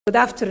Good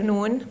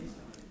afternoon.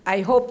 I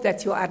hope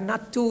that you are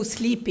not too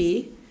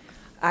sleepy.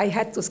 I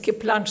had to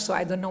skip lunch, so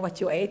I don't know what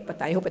you ate,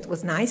 but I hope it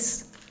was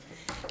nice.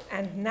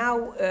 And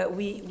now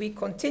we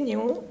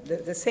continue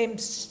the same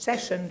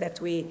session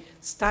that we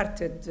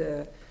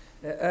started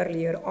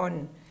earlier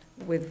on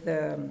with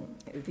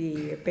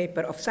the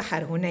paper of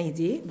Sahar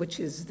Hunaidi, which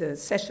is the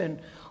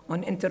session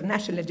on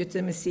international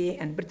legitimacy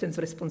and Britain's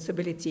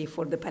responsibility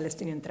for the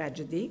Palestinian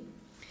tragedy.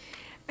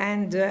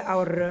 And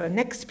our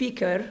next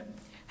speaker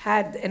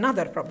had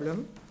another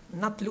problem,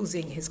 not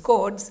losing his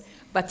cords,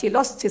 but he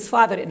lost his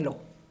father-in-law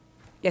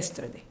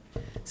yesterday.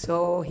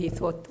 So he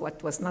thought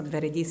what was not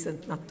very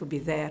decent not to be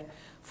there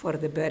for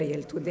the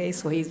burial today,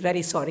 so he's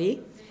very sorry.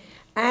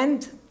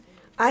 And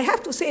I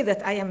have to say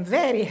that I am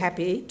very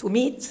happy to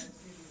meet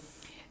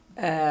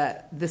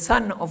the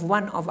son of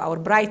one of our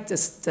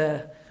brightest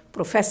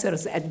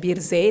professors at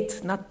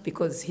Birzeit, not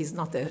because he's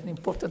not an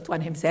important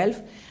one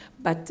himself,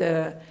 but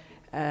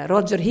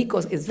Roger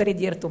Hicos is very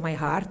dear to my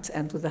heart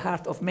and to the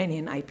heart of many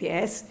in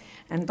IPS.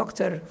 And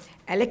Dr.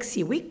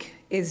 Alexei Wick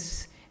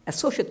is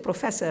associate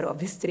professor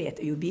of history at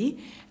AUB,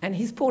 and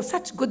he spoke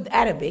such good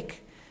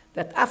Arabic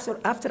that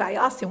after I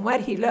asked him where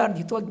he learned,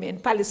 he told me in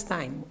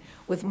Palestine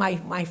with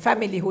my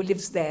family who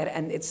lives there,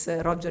 and it's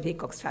Roger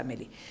Hicos'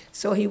 family.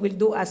 So he will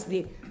do us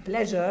the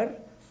pleasure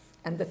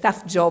and the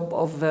tough job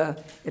of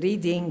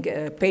reading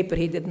a paper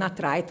he did not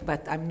write,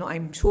 but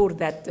I'm sure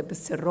that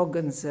Mr.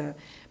 Rogan's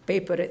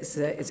paper is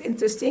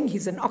interesting.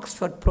 He's an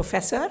Oxford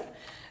professor,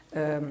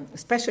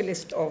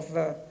 specialist of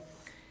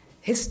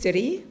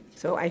history.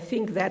 So I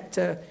think that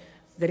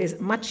there is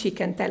much he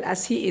can tell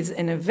us. He is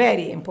in a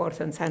very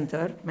important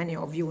center. Many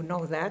of you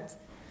know that.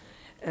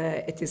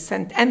 It is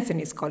St.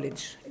 Anthony's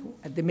College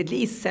at the Middle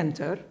East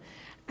Center.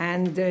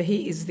 And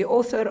he is the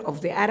author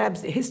of The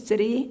Arabs, the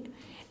History,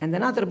 and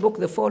another book,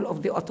 The Fall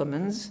of the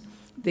Ottomans,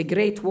 The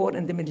Great War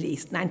in the Middle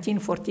East,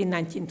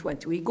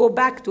 1914-1920. We go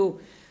back to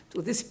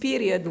this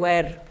period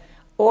where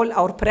all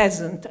our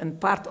present and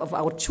part of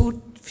our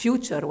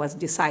future was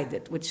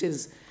decided, which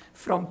is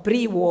from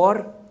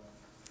pre-war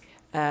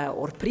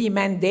or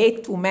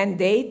pre-mandate to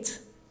mandate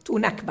to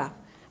Nakba.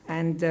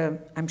 And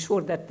I'm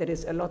sure that there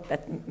is a lot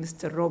that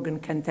Mr. Rogan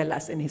can tell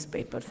us in his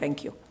paper.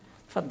 Thank you.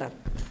 Tfaddal.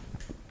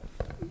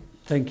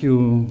 Thank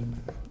you,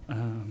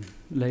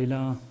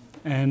 Leila.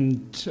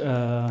 And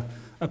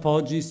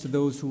apologies to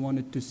those who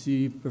wanted to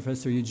see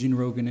Professor Eugene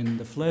Rogan in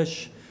the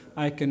flesh.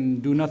 I can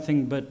do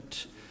nothing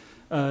but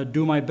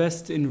do my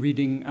best in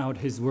reading out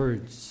his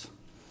words.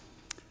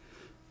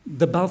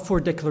 The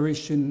Balfour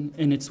Declaration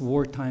in its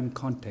wartime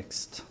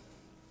context.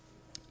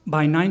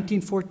 By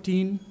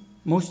 1914,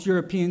 most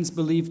Europeans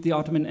believed the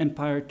Ottoman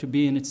Empire to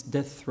be in its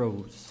death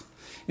throes.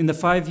 In the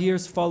 5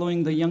 years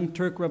following the Young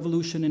Turk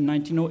Revolution in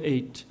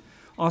 1908,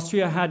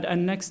 Austria had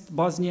annexed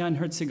Bosnia and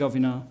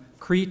Herzegovina,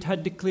 Crete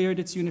had declared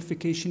its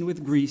unification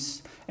with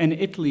Greece, and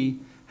Italy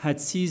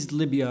had seized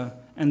Libya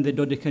and the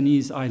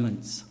Dodecanese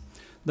Islands.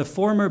 The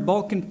former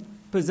Balkan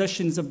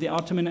possessions of the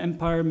Ottoman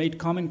Empire made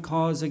common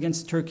cause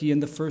against Turkey in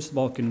the First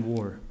Balkan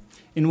War,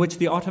 in which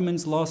the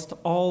Ottomans lost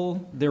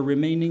all their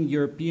remaining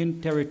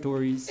European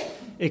territories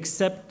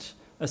except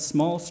a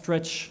small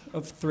stretch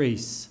of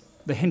Thrace,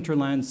 the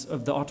hinterlands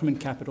of the Ottoman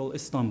capital,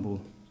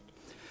 Istanbul.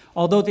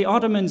 Although the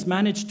Ottomans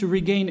managed to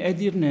regain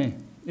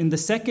Edirne in the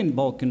Second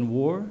Balkan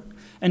War,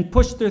 and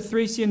pushed their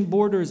Thracian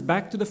borders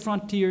back to the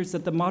frontiers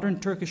that the modern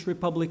Turkish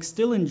Republic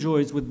still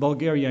enjoys with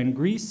Bulgaria and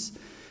Greece,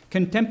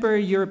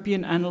 contemporary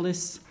European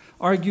analysts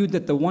argued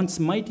that the once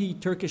mighty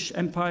Turkish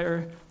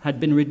Empire had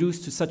been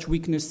reduced to such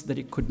weakness that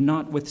it could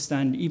not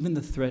withstand even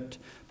the threat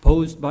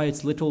posed by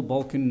its little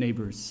Balkan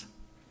neighbors.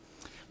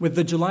 With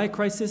the July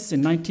crisis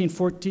in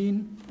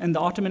 1914 and the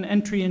Ottoman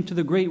entry into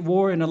the Great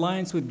War in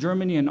alliance with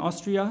Germany and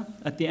Austria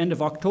at the end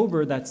of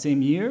October that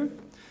same year,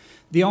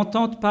 the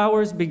Entente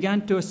powers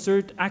began to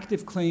assert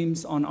active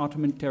claims on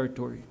Ottoman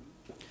territory.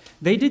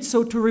 They did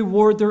so to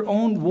reward their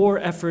own war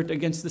effort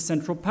against the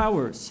Central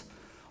Powers.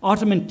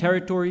 Ottoman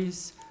territory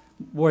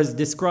was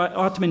described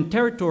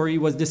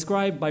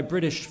by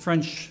British,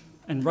 French,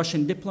 and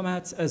Russian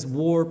diplomats as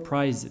war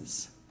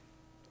prizes.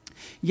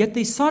 Yet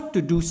they sought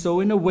to do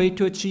so in a way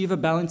to achieve a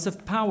balance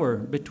of power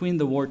between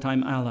the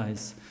wartime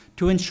allies,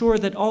 to ensure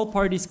that all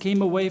parties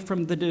came away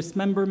from the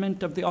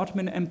dismemberment of the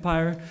Ottoman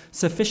Empire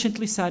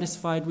sufficiently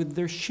satisfied with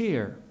their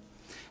share.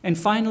 And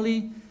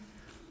finally,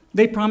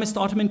 they promised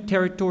Ottoman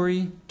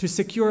territory to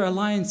secure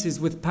alliances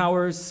with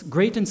powers,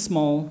 great and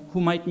small,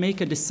 who might make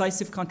a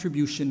decisive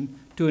contribution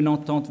to an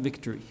Entente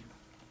victory.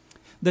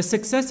 The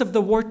success of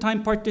the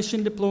wartime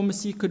partition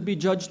diplomacy could be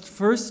judged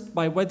first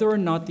by whether or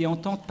not the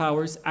Entente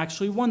powers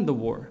actually won the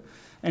war,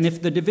 and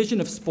if the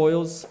division of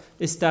spoils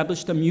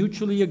established a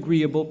mutually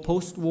agreeable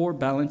post-war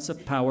balance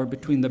of power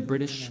between the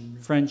British,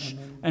 French,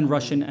 and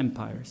Russian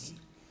empires.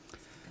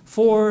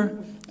 For,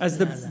 as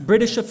the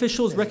British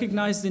officials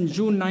recognized in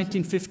June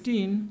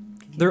 1915,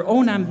 their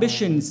own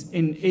ambitions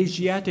in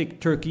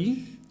Asiatic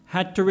Turkey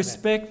had to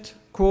respect,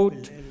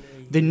 quote,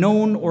 the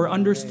known or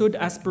understood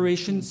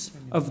aspirations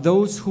of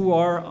those who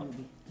are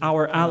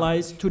our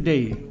allies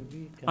today,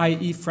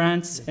 i.e.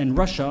 France and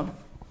Russia,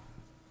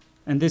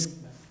 and this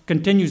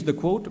continues the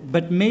quote,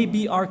 but may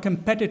be our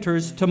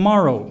competitors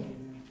tomorrow,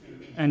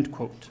 end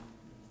quote.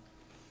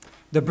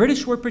 The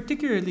British were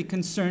particularly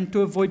concerned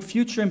to avoid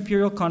future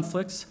imperial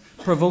conflicts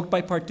provoked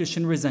by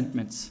partition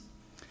resentments.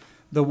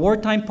 The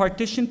wartime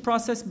partition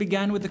process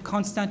began with the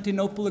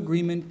Constantinople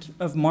Agreement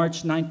of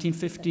March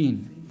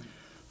 1915,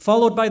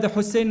 followed by the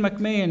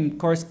Hussein-McMahon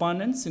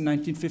Correspondence in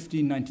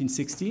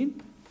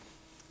 1915-1916,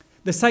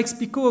 the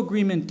Sykes-Picot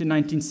Agreement in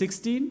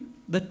 1916,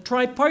 the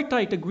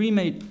Tripartite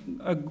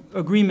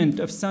Agreement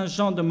of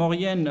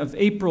Saint-Jean-de-Maurienne of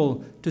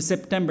April to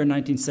September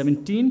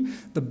 1917,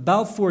 the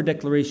Balfour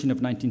Declaration of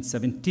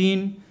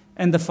 1917,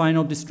 and the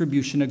final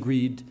distribution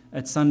agreed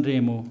at San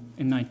Remo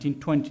in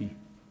 1920.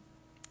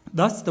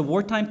 Thus, the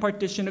wartime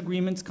partition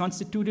agreements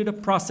constituted a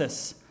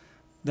process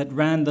that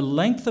ran the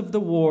length of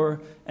the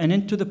war and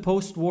into the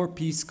post-war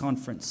peace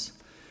conference.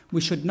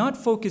 We should not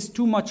focus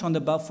too much on the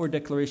Balfour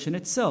Declaration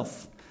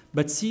itself,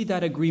 but see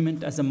that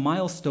agreement as a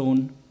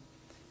milestone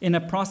in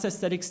a process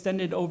that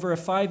extended over a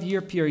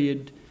 5-year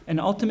period and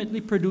ultimately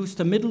produced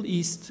a Middle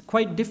East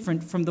quite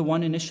different from the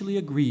one initially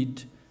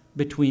agreed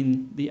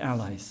between the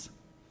Allies.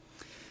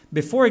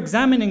 Before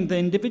examining the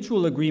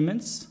individual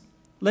agreements,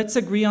 let's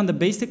agree on the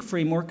basic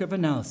framework of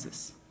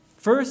analysis.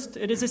 First,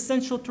 it is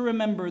essential to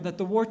remember that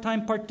the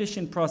wartime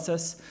partition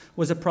process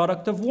was a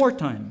product of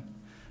wartime.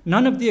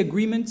 None of the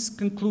agreements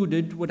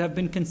concluded would have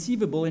been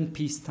conceivable in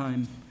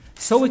peacetime.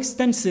 So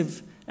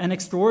extensive and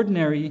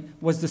extraordinary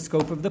was the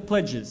scope of the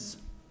pledges.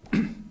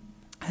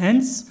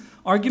 Hence,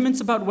 arguments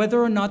about whether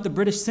or not the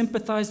British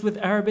sympathized with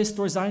Arabist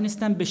or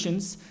Zionist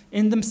ambitions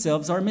in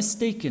themselves are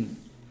mistaken,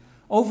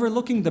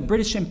 overlooking the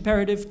British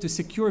imperative to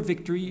secure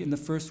victory in the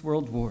First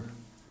World War.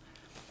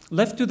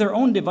 Left to their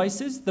own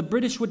devices, the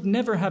British would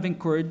never have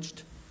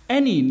encouraged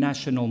any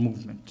national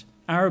movement,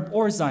 Arab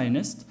or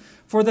Zionist,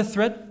 for the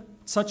threat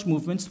such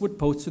movements would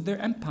pose to their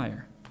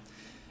empire.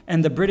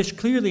 And the British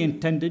clearly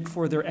intended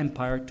for their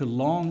empire to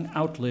long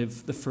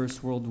outlive the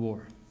First World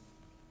War.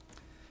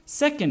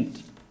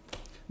 Second,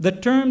 the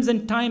terms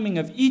and timing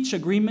of each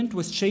agreement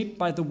was shaped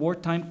by the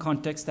wartime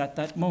context at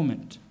that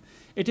moment.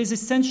 It is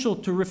essential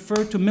to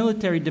refer to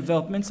military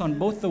developments on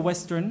both the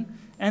Western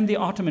and the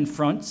Ottoman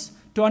fronts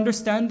to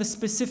understand the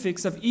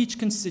specifics of each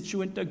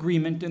constituent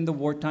agreement in the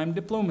wartime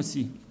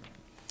diplomacy.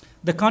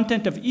 The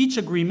content of each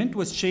agreement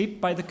was shaped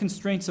by the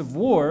constraints of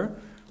war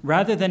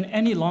rather than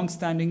any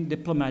long-standing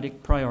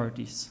diplomatic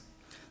priorities.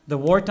 The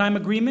wartime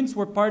agreements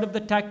were part of the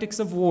tactics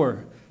of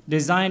war,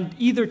 designed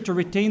either to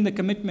retain the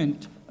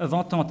commitment of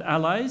Entente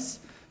allies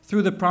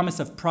through the promise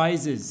of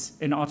prizes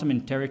in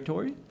Ottoman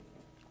territory,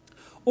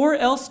 or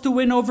else to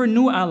win over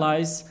new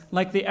allies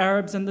like the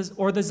Arabs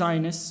or the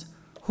Zionists,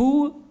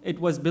 who, it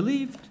was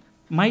believed,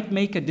 might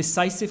make a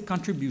decisive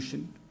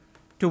contribution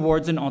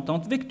towards an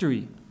Entente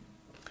victory.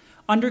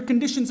 Under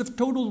conditions of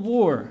total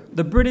war,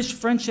 the British,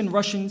 French, and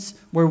Russians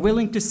were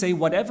willing to say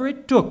whatever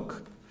it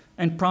took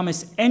and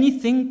promise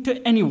anything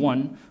to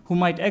anyone who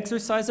might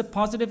exercise a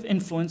positive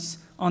influence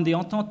on the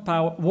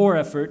Entente war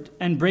effort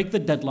and break the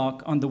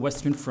deadlock on the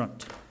Western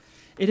Front.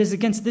 It is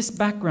against this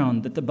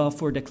background that the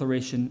Balfour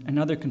Declaration and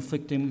other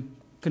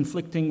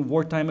conflicting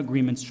wartime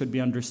agreements should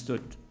be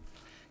understood.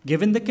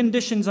 Given the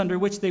conditions under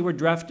which they were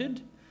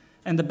drafted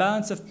and the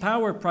balance of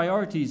power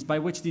priorities by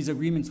which these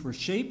agreements were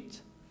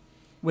shaped,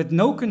 with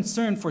no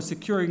concern for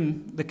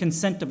securing the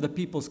consent of the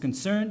peoples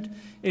concerned,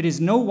 it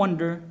is no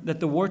wonder that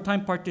the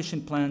wartime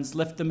partition plans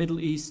left the Middle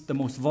East the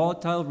most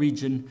volatile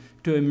region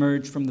to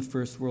emerge from the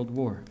First World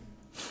War.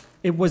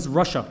 It was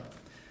Russia,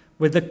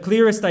 with the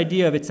clearest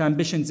idea of its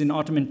ambitions in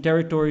Ottoman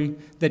territory,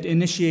 that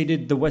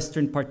initiated the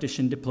Western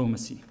partition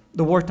diplomacy,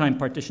 the wartime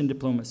partition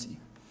diplomacy.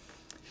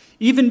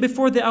 Even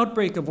before the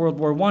outbreak of World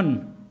War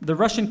I, the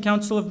Russian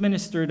Council of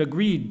Ministers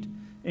agreed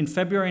in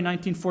February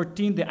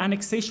 1914 the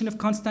annexation of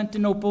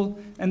Constantinople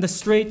and the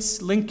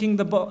straits linking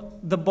the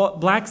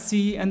Black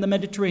Sea and the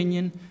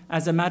Mediterranean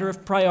as a matter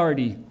of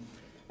priority,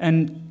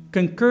 and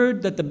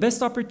concurred that the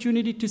best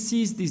opportunity to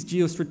seize these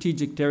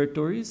geostrategic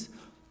territories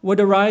would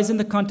arise in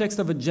the context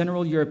of a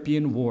general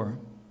European war.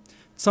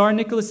 Tsar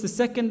Nicholas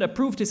II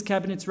approved his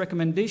cabinet's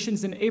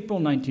recommendations in April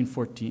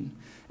 1914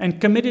 and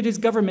committed his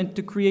government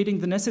to creating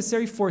the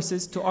necessary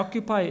forces to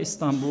occupy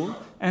Istanbul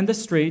and the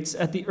Straits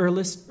at the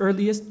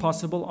earliest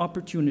possible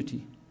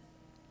opportunity.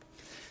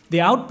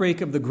 The outbreak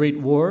of the Great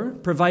War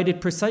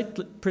provided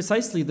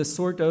precisely the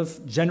sort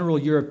of general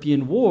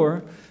European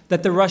war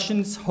that the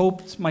Russians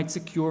hoped might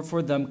secure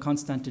for them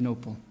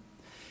Constantinople.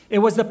 It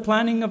was the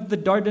planning of the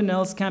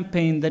Dardanelles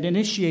campaign that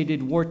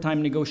initiated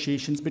wartime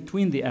negotiations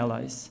between the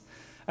Allies.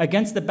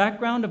 Against the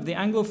background of the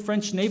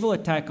Anglo-French naval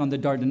attack on the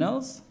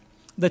Dardanelles,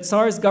 the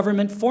Tsar's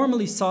government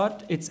formally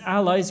sought its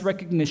allies'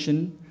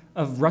 recognition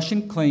of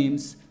Russian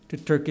claims to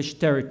Turkish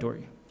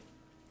territory.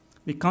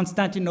 The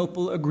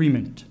Constantinople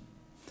Agreement.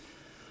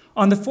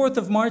 On the 4th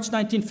of March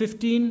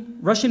 1915,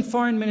 Russian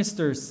Foreign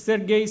Minister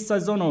Sergei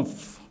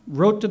Sazonov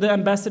wrote to the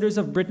ambassadors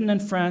of Britain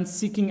and France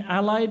seeking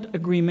allied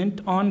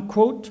agreement on,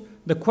 quote,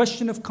 the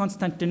question of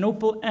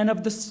Constantinople and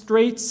of the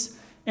Straits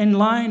in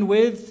line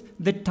with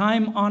the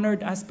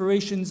time-honored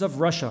aspirations of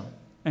Russia,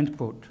 end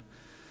quote.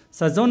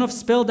 Sazonov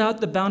spelled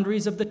out the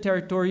boundaries of the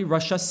territory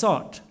Russia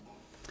sought: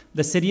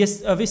 the city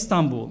of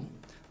Istanbul,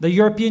 the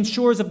European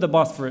shores of the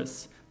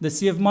Bosphorus, the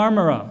Sea of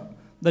Marmara,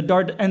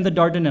 and the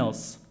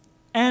Dardanelles,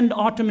 and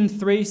Ottoman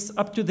Thrace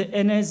up to the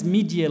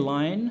Enes-Midye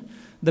line,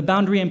 the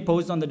boundary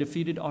imposed on the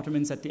defeated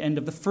Ottomans at the end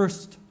of the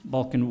First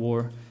Balkan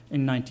War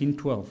in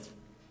 1912.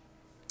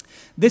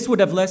 This would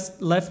have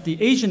left the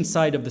Asian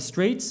side of the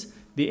Straits,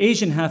 the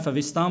Asian half of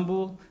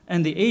Istanbul,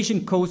 and the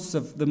Asian coasts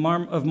of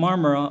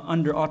Marmara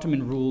under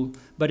Ottoman rule,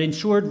 but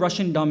ensured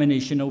Russian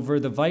domination over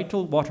the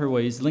vital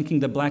waterways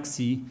linking the Black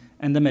Sea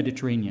and the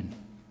Mediterranean.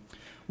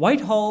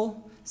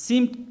 Whitehall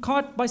seemed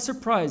caught by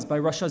surprise by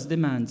Russia's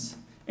demands.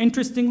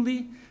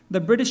 Interestingly,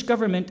 the British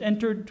government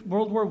entered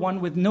World War I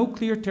with no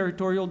clear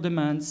territorial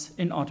demands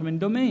in Ottoman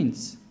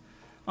domains.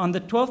 On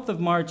the 12th of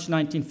March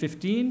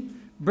 1915,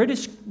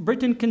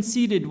 Britain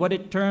conceded what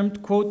it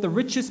termed, quote, the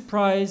richest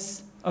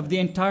prize of the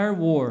entire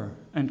war,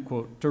 end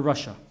quote, to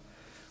Russia,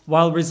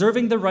 while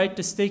reserving the right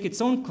to stake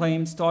its own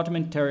claims to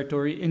Ottoman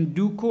territory in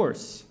due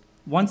course,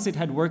 once it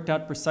had worked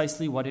out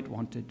precisely what it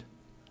wanted.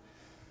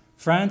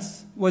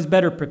 France was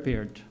better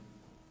prepared.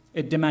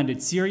 It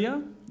demanded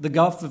Syria, the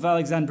Gulf of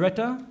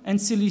Alexandretta,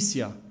 and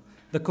Cilicia,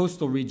 the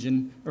coastal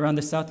region around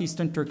the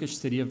southeastern Turkish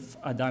city of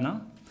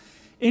Adana,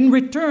 in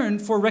return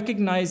for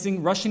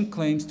recognizing Russian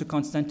claims to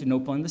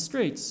Constantinople and the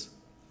Straits.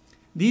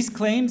 These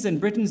claims and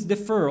Britain's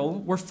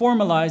deferral were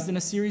formalized in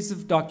a series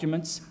of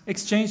documents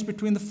exchanged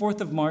between the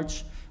 4th of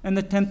March and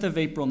the 10th of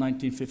April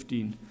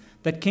 1915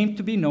 that came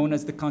to be known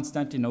as the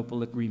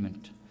Constantinople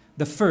Agreement,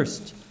 the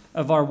first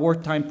of our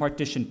wartime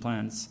partition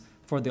plans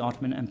for the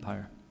Ottoman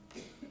Empire.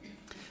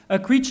 A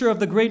creature of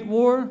the Great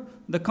War,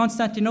 the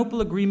Constantinople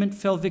Agreement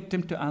fell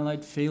victim to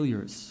Allied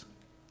failures.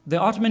 The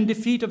Ottoman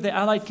defeat of the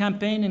Allied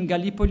campaign in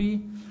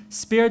Gallipoli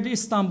spared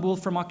Istanbul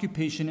from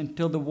occupation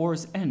until the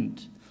war's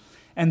end,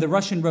 and the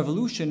Russian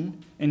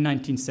Revolution in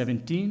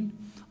 1917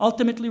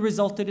 ultimately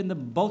resulted in the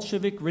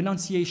Bolshevik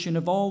renunciation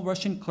of all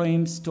Russian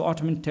claims to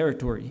Ottoman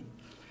territory.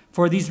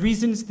 For these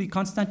reasons, the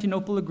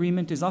Constantinople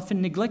Agreement is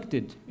often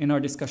neglected in our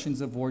discussions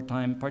of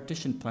wartime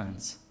partition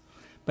plans.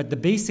 But the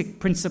basic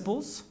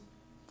principles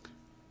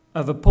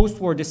of a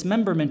post-war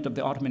dismemberment of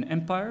the Ottoman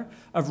Empire,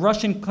 of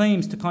Russian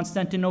claims to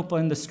Constantinople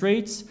and the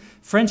Straits,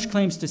 French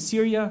claims to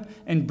Syria,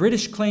 and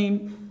British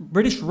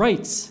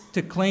rights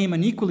to claim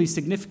an equally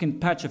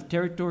significant patch of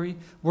territory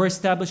were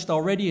established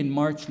already in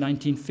March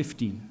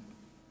 1915.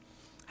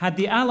 Had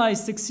the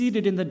Allies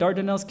succeeded in the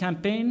Dardanelles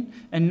campaign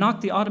and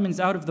knocked the Ottomans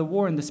out of the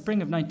war in the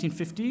spring of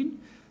 1915,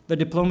 the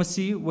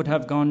diplomacy would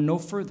have gone no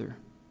further.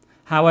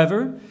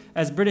 However,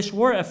 as British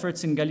war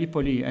efforts in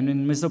Gallipoli and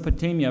in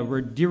Mesopotamia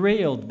were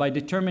derailed by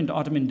determined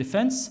Ottoman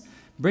defense,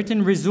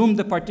 Britain resumed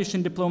the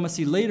partition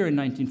diplomacy later in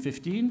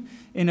 1915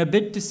 in a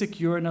bid to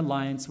secure an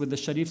alliance with the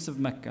Sharifs of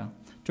Mecca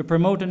to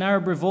promote an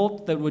Arab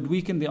revolt that would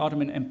weaken the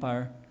Ottoman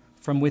Empire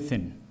from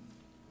within.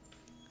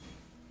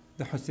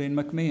 The Hussein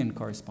McMahon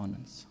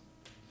correspondence.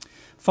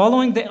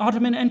 Following the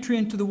Ottoman entry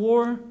into the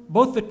war,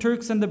 both the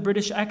Turks and the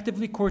British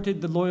actively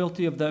courted the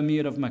loyalty of the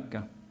Emir of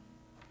Mecca.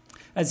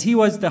 As he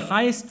was the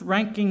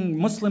highest-ranking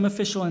Muslim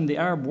official in the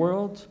Arab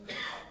world,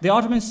 the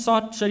Ottomans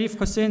sought Sharif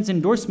Hussein's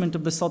endorsement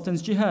of the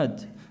Sultan's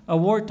jihad, a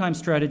wartime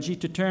strategy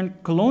to turn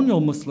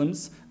colonial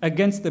Muslims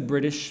against the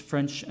British,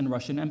 French, and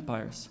Russian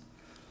empires.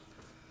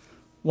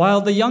 While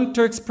the young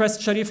Turks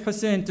pressed Sharif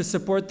Hussein to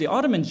support the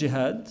Ottoman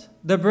jihad,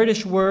 the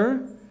British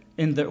were,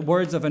 in the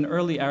words of an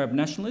early Arab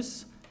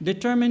nationalist,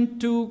 determined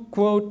to,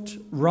 quote,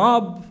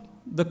 rob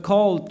the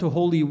call to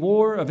holy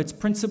war of its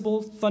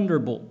principal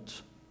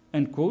thunderbolt,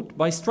 end quote,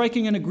 by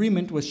striking an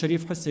agreement with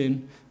Sharif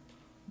Hussein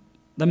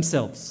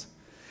themselves.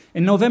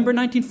 In November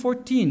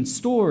 1914,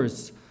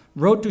 Storrs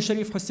wrote to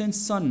Sharif Hussein's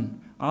son,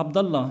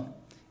 Abdullah,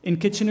 in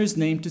Kitchener's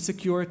name to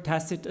secure a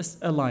tacit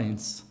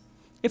alliance.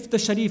 If the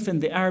Sharif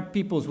and the Arab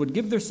peoples would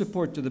give their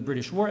support to the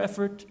British war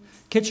effort,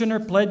 Kitchener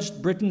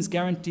pledged Britain's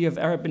guarantee of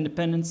Arab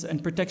independence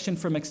and protection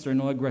from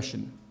external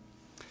aggression.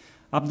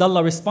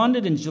 Abdullah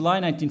responded in July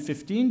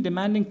 1915,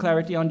 demanding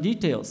clarity on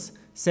details,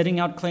 setting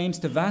out claims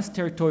to vast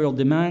territorial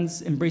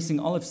demands embracing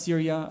all of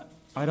Syria,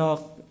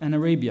 Iraq, and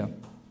Arabia.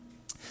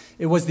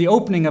 It was the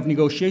opening of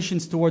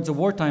negotiations towards a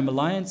wartime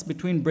alliance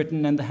between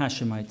Britain and the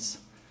Hashemites.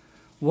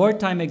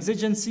 Wartime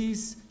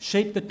exigencies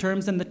shaped the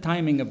terms and the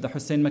timing of the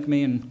Hussein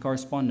McMahon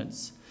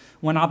correspondence.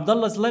 When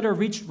Abdullah's letter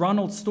reached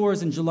Ronald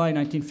Storrs in July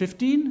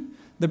 1915,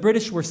 the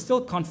British were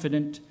still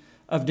confident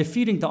of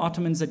defeating the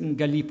Ottomans in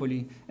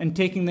Gallipoli and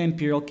taking the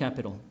imperial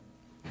capital.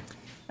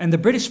 And the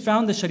British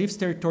found the Sharif's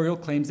territorial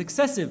claims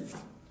excessive.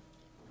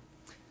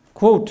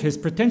 Quote, his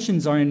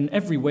pretensions are in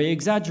every way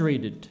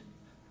exaggerated,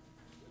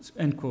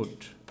 end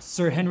quote.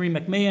 Sir Henry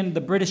McMahon,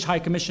 the British High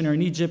Commissioner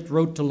in Egypt,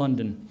 wrote to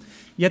London.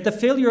 Yet the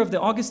failure of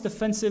the August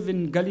offensive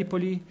in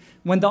Gallipoli,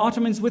 when the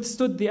Ottomans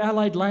withstood the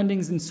Allied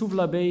landings in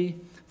Suvla Bay,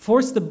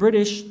 forced the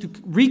British to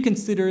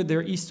reconsider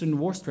their Eastern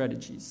war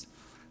strategies.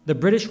 The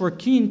British were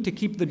keen to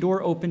keep the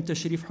door open to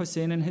Sharif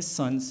Hussein and his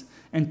sons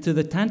and to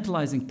the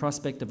tantalizing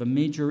prospect of a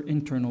major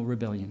internal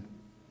rebellion.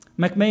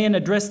 McMahon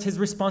addressed his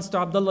response to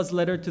Abdullah's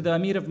letter to the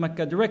Emir of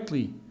Mecca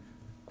directly.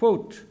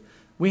 Quote,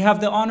 We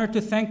have the honor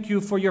to thank you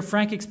for your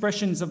frank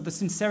expressions of the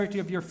sincerity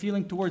of your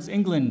feeling towards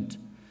England,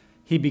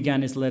 he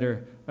began his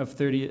letter of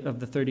the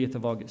 30th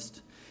of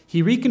August.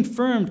 He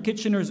reconfirmed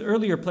Kitchener's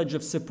earlier pledge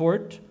of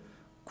support,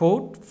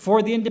 quote,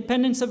 for the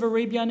independence of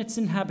Arabia and its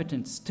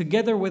inhabitants,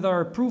 together with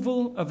our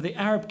approval of the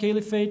Arab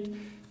Caliphate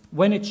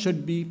when it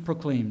should be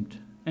proclaimed,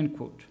 end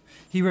quote.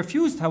 He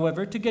refused,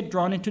 however, to get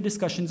drawn into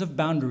discussions of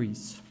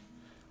boundaries,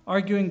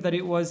 arguing that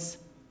it was,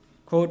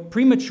 quote,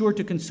 premature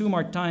to consume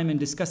our time in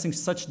discussing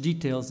such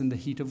details in the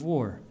heat of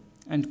war,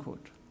 end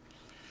quote.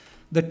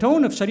 The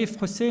tone of Sharif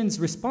Hussein's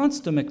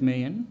response to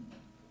McMahon,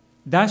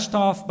 dashed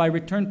off by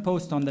return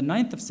post on the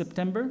 9th of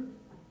September,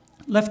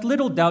 left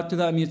little doubt to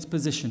the Amir's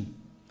position.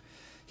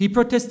 He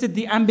protested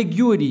the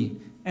ambiguity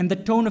and the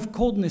tone of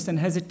coldness and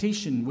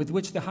hesitation with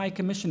which the High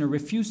Commissioner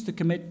refused to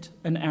commit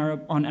on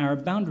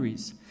Arab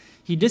boundaries.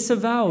 He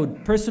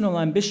disavowed personal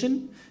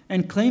ambition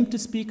and claimed to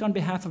speak on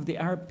behalf of the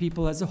Arab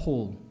people as a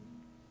whole.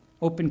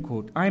 Open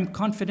quote, I am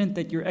confident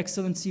that Your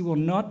Excellency will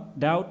not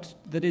doubt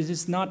that it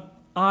is not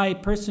I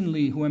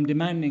personally who am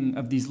demanding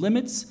of these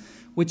limits,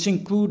 which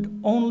include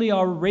only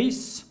our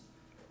race,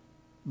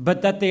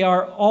 but that they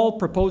are all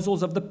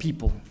proposals of the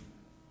people,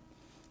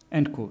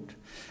 end quote.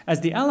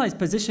 As the Allies'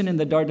 position in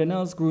the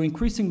Dardanelles grew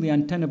increasingly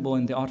untenable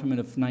in the autumn of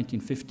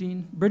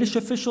 1915, British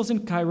officials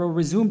in Cairo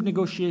resumed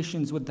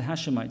negotiations with the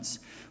Hashemites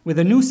with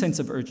a new sense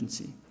of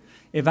urgency.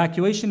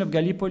 Evacuation of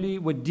Gallipoli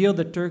would deal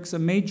the Turks a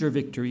major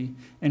victory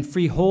and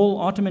free whole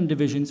Ottoman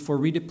divisions for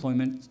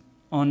redeployment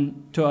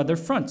to other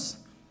fronts.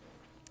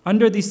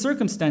 Under these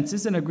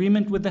circumstances, an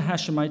agreement with the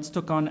Hashemites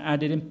took on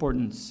added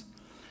importance.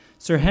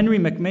 Sir Henry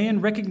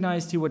McMahon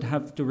recognized he would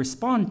have to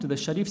respond to the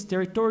Sharif's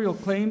territorial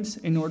claims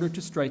in order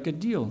to strike a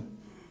deal.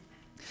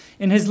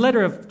 In his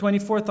letter of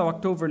 24th of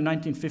October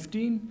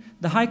 1915,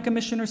 the High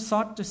Commissioner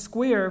sought to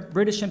square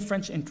British and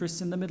French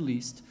interests in the Middle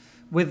East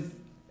with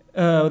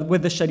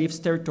the Sharif's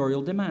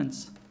territorial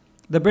demands.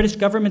 The British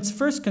government's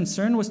first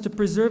concern was to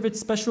preserve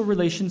its special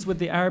relations with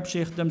the Arab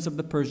sheikdoms of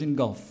the Persian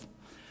Gulf.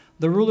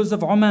 The rulers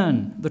of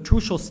Oman, the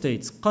Trucial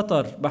states,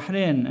 Qatar,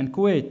 Bahrain, and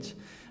Kuwait,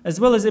 as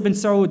well as Ibn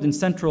Saud in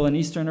Central and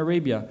Eastern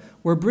Arabia,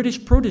 were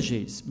British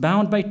protégés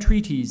bound by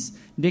treaties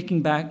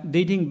dating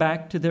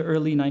back to the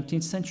early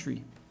 19th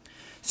century.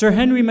 Sir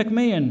Henry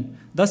McMahon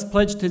thus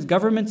pledged his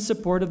government's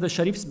support of the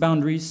Sharif's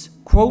boundaries,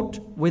 quote,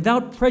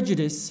 without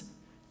prejudice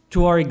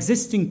to our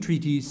existing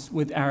treaties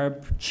with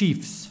Arab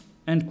chiefs,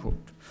 end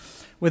quote.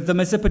 With the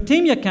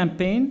Mesopotamia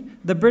campaign,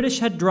 the British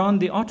had drawn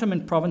the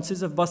Ottoman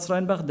provinces of Basra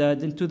and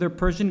Baghdad into their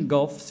Persian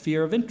Gulf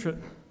sphere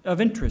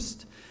of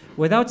interest.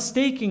 Without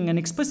staking an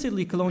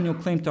explicitly colonial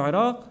claim to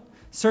Iraq,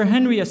 Sir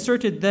Henry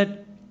asserted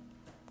that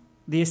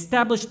the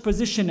established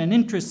position and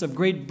interests of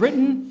Great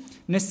Britain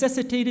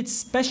necessitated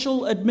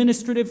special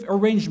administrative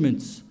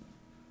arrangements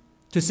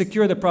to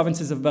secure the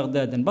provinces of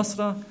Baghdad and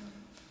Basra,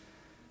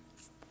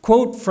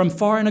 quote, from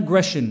foreign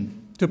aggression,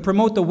 to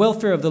promote the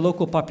welfare of the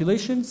local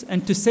populations,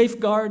 and to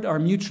safeguard our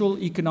mutual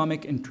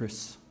economic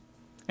interests,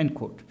 end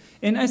quote.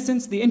 In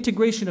essence, the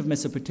integration of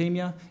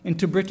Mesopotamia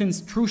into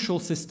Britain's Trucial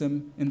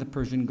system in the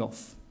Persian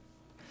Gulf.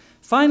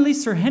 Finally,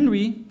 Sir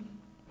Henry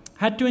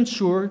had to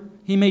ensure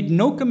he made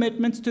no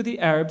commitments to the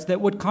Arabs that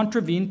would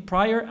contravene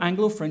prior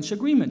Anglo-French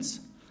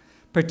agreements,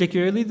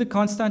 particularly the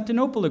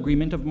Constantinople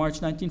Agreement of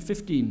March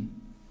 1915,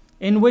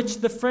 in which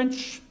the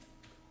French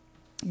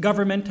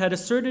government had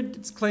asserted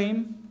its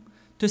claim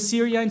to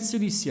Syria and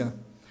Cilicia.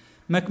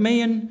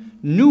 McMahon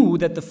knew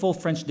that the full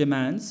French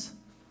demands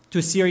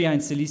to Syria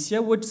and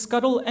Cilicia would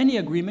scuttle any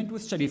agreement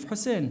with Sharif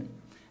Hussein,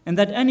 and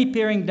that any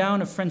paring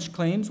down of French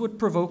claims would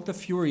provoke the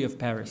fury of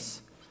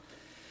Paris.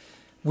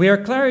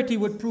 Where clarity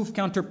would prove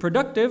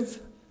counterproductive,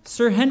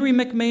 Sir Henry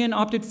McMahon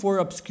opted for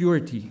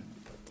obscurity.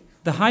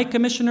 The High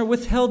Commissioner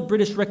withheld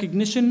British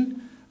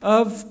recognition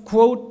of,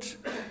 quote,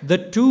 the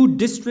two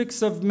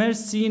districts of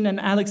Mersin and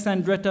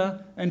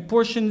Alexandretta and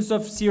portions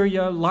of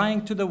Syria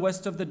lying to the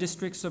west of the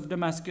districts of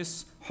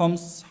Damascus,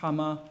 Homs,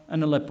 Hama,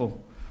 and Aleppo,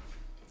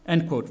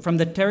 end quote, from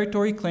the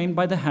territory claimed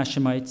by the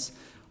Hashemites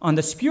on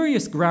the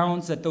spurious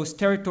grounds that those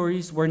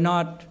territories were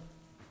not,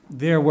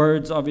 their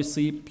words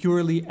obviously,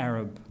 purely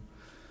Arab.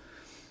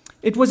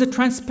 It was a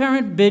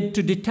transparent bid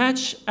to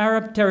detach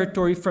Arab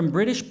territory from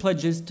British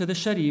pledges to the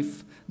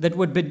Sharif that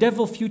would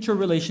bedevil future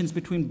relations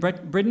between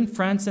Britain,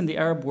 France, and the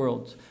Arab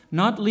world,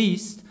 not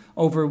least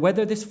over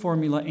whether this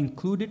formula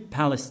included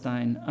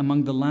Palestine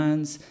among the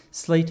lands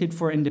slated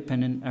for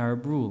independent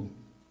Arab rule.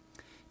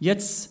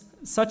 Yet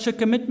such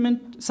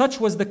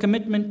was the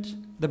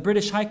commitment the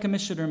British High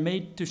Commissioner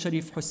made to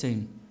Sharif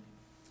Hussein.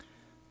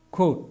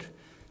 Quote,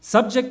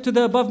 subject to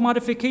the above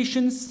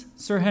modifications,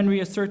 Sir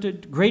Henry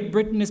asserted, Great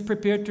Britain is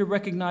prepared to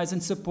recognize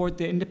and support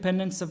the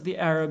independence of the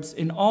Arabs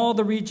in all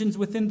the regions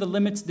within the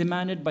limits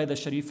demanded by the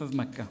Sharif of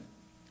Mecca,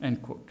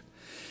 end quote.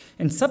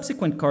 In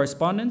subsequent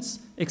correspondence,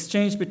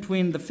 exchanged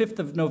between the 5th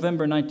of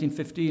November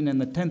 1915 and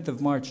the 10th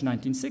of March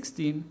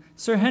 1916,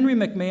 Sir Henry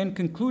McMahon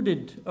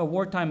concluded a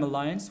wartime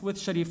alliance with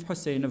Sharif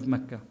Hussein of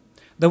Mecca.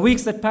 The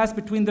weeks that passed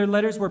between their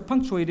letters were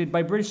punctuated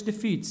by British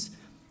defeats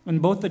in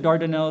both the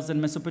Dardanelles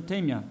and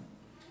Mesopotamia.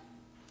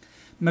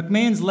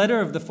 McMahon's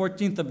letter of the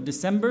 14th of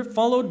December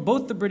followed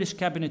both the British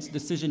cabinet's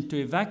decision to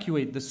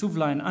evacuate the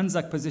Suvla and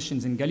Anzac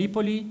positions in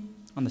Gallipoli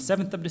on the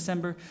 7th of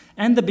December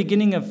and the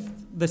beginning of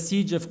the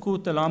siege of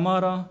Qut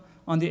al-Amara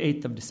on the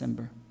 8th of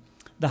December.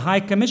 The High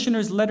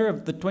Commissioner's letter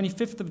of the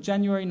 25th of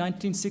January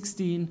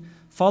 1916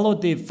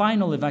 followed the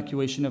final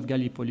evacuation of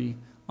Gallipoli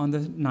on the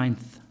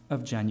 9th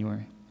of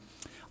January.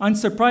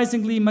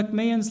 Unsurprisingly,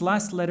 McMahon's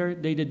last letter,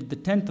 dated the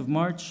 10th of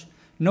March,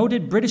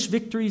 noted British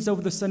victories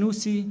over the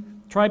Sanusi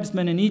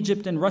tribesmen in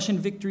Egypt and Russian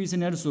victories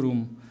in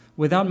Erzurum,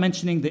 without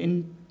mentioning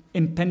the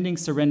impending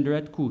surrender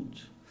at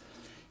Qut.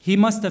 He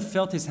must have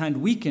felt his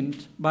hand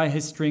weakened by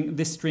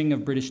this string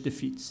of British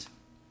defeats.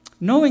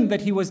 Knowing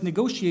that he was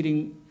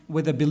negotiating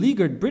with a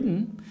beleaguered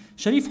Britain,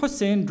 Sharif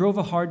Hussein drove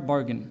a hard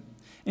bargain.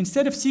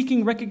 Instead of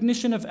seeking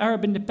recognition of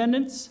Arab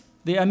independence,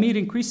 the Amir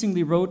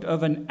increasingly wrote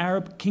of an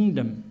Arab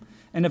kingdom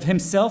and of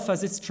himself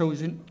as its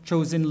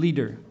chosen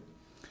leader.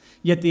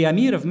 Yet the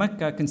Amir of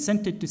Mecca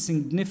consented to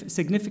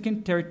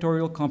significant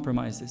territorial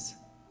compromises.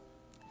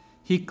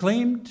 He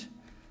claimed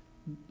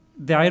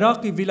the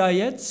Iraqi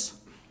vilayets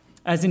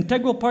as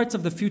integral parts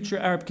of the future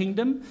Arab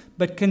kingdom,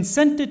 but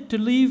consented to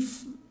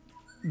leave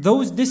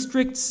those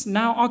districts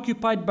now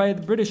occupied by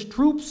the British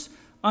troops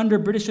under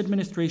British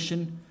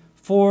administration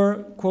for,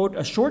 quote,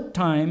 a short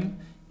time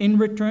in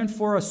return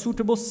for a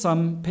suitable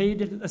sum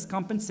paid as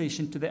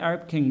compensation to the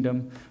Arab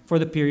kingdom for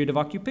the period of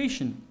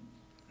occupation.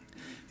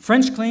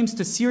 French claims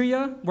to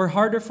Syria were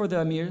harder for the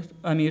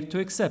Amir to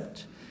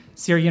accept.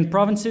 Syrian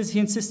provinces, he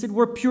insisted,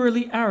 were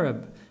purely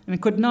Arab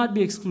and could not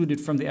be excluded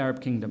from the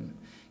Arab kingdom.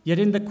 Yet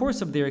in the course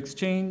of their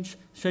exchange,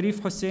 Sharif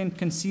Hussein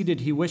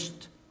conceded he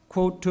wished,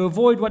 quote, to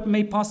avoid what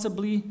may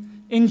possibly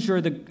injure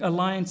the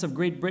alliance of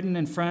Great Britain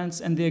and France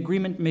and the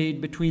agreement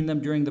made between them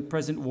during the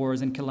present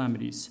wars and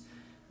calamities,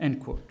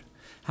 end quote.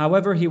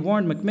 However, he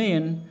warned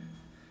McMahon,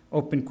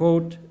 open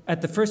quote,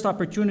 at the first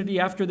opportunity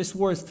after this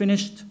war is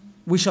finished,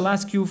 we shall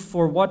ask you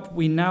for what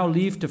we now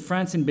leave to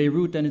France in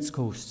Beirut and its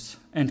coasts,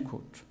 end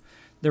quote.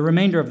 The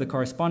remainder of the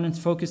correspondence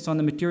focused on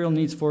the material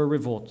needs for a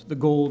revolt, the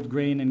gold,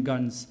 grain, and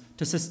guns,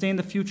 to sustain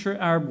the future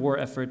Arab war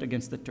effort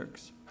against the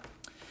Turks.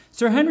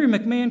 Sir Henry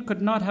McMahon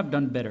could not have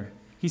done better.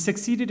 He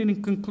succeeded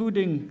in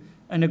concluding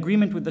an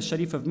agreement with the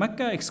Sharif of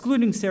Mecca,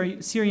 excluding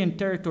Syrian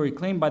territory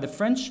claimed by the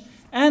French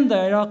and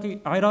the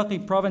Iraqi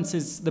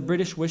provinces the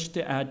British wished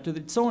to add to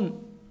its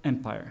own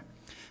empire.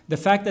 The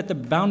fact that the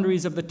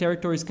boundaries of the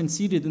territories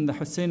conceded in the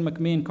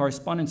Hussein-McMahon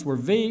correspondence were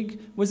vague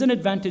was an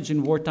advantage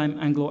in wartime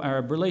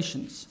Anglo-Arab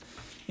relations.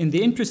 In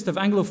the interest of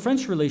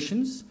Anglo-French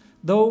relations,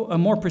 though, a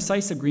more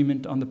precise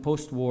agreement on the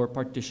post-war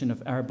partition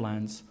of Arab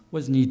lands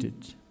was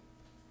needed.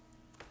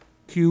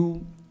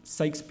 Q.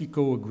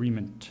 Sykes-Picot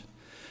Agreement.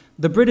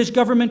 The British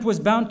government was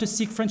bound to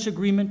seek French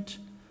agreement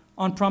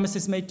on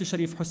promises made to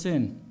Sharif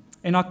Hussein.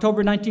 In October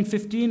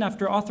 1915,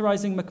 after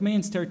authorizing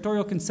McMahon's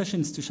territorial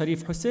concessions to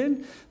Sharif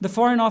Hussein, the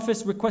Foreign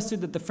Office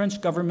requested that the French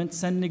government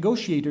send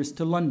negotiators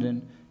to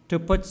London to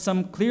put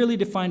some clearly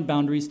defined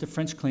boundaries to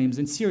French claims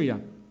in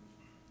Syria.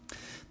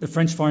 The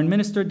French foreign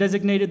minister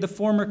designated the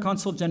former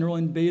consul general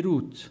in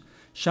Beirut,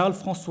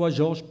 Charles-François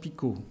Georges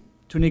Picot,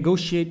 to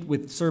negotiate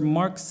with Sir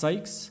Mark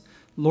Sykes,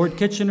 Lord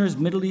Kitchener's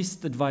Middle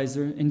East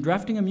advisor, in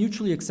drafting a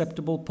mutually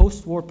acceptable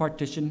post-war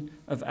partition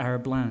of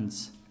Arab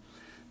lands.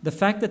 The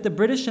fact that the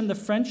British and the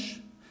French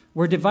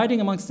were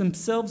dividing amongst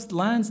themselves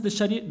lands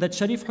that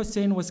Sharif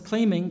Hussein was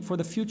claiming for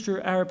the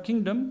future Arab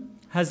kingdom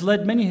has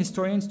led many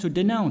historians to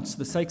denounce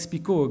the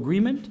Sykes-Picot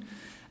Agreement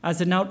as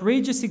an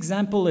outrageous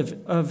example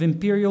of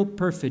imperial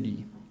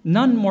perfidy.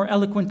 None more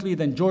eloquently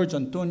than George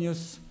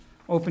Antonius,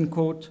 open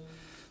quote,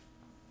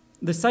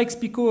 the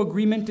Sykes-Picot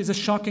Agreement is a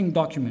shocking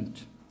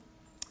document.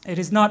 It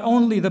is not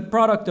only the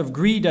product of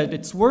greed at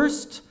its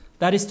worst,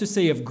 that is to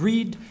say, of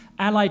greed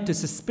allied to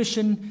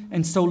suspicion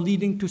and so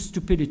leading to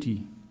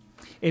stupidity.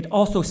 It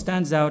also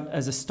stands out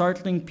as a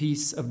startling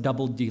piece of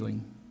double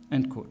dealing,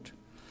 end quote.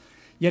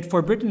 Yet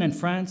for Britain and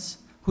France,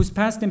 whose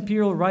past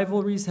imperial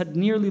rivalries had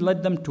nearly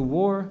led them to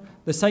war,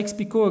 the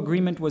Sykes-Picot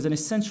Agreement was an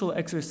essential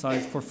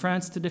exercise for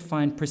France to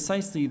define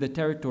precisely the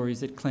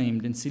territories it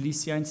claimed in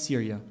Cilicia and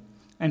Syria,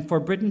 and for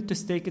Britain to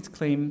stake its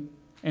claim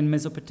in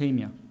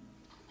Mesopotamia,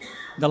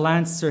 the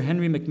lands Sir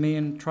Henry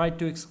McMahon tried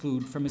to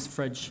exclude from his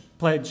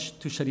pledge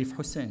to Sharif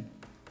Hussein.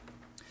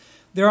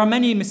 There are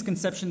many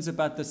misconceptions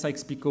about the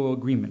Sykes-Picot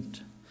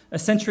Agreement. A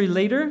century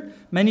later,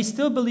 many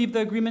still believe the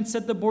agreement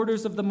set the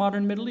borders of the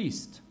modern Middle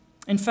East.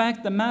 In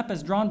fact, the map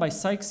as drawn by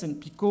Sykes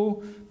and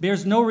Picot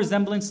bears no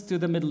resemblance to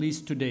the Middle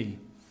East today.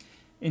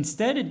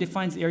 Instead, it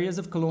defines areas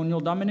of colonial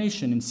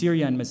domination in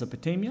Syria and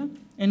Mesopotamia,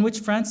 in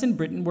which France and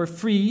Britain were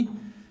free,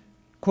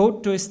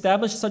 quote, to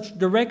establish such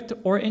direct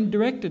or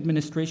indirect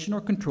administration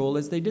or control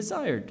as they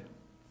desired.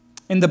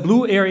 In the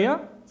blue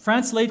area,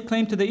 France laid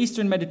claim to the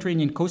eastern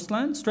Mediterranean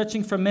coastline,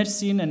 stretching from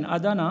Mersin and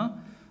Adana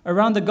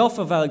around the Gulf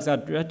of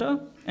Alexandretta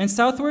and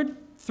southward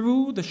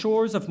through the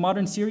shores of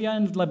modern Syria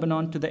and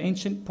Lebanon to the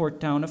ancient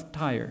port town of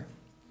Tyre.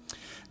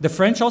 The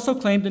French also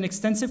claimed an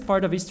extensive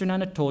part of eastern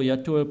Anatolia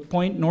to a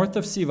point north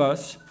of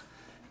Sivas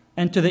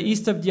and to the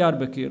east of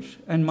Diyarbakir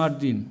and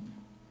Mardin.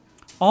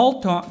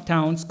 all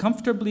towns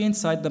comfortably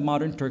inside the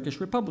modern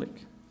Turkish Republic.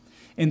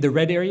 In the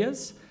red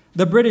areas,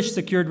 the British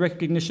secured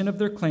recognition of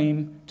their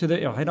claim to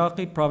the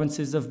Iraqi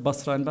provinces of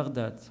Basra and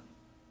Baghdad.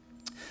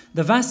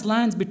 The vast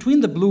lands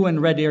between the blue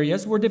and red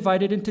areas were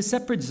divided into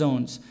separate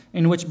zones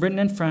in which Britain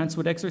and France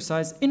would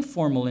exercise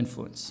informal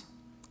influence.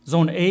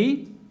 Zone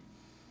A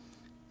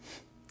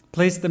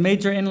placed the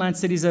major inland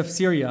cities of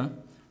Syria,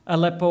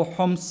 Aleppo,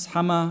 Homs,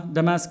 Hama,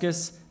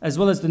 Damascus, as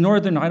well as the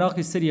northern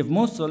Iraqi city of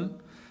Mosul,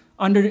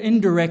 under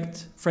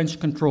indirect French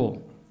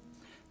control.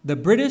 The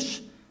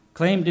British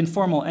claimed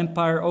informal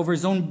empire over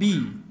Zone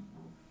B,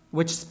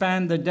 which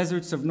spanned the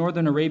deserts of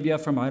northern Arabia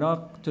from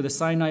Iraq to the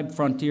Sinai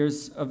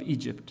frontiers of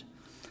Egypt.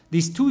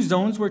 These two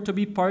zones were to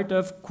be part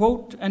of,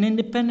 quote, an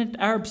independent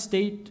Arab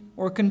state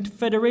or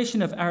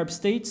confederation of Arab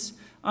states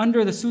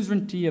under the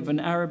suzerainty of an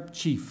Arab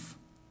chief,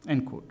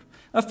 end quote.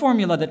 A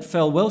formula that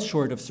fell well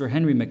short of Sir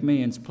Henry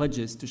McMahon's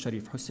pledges to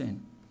Sharif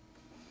Hussein.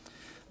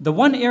 The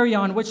one area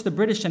on which the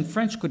British and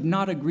French could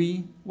not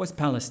agree was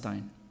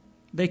Palestine.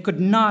 They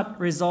could not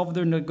resolve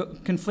their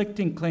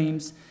conflicting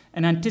claims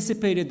and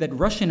anticipated that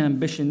Russian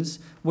ambitions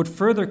would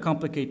further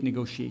complicate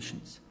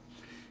negotiations.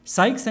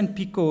 Sykes and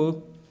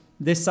Picot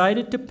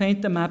decided to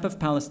paint the map of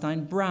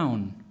Palestine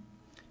brown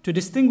to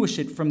distinguish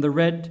it from the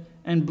red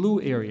and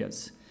blue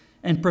areas,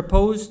 and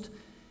proposed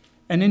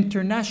an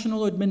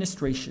international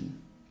administration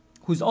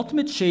whose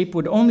ultimate shape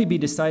would only be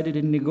decided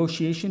in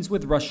negotiations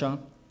with Russia,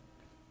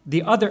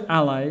 the other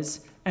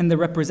allies, and the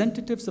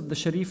representatives of the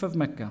Sharif of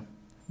Mecca,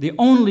 the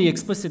only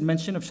explicit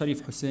mention of Sharif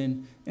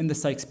Hussein in the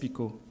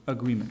Sykes-Picot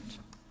Agreement.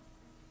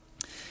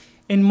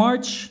 In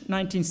March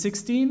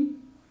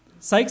 1916,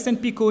 Sykes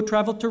and Picot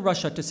traveled to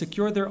Russia to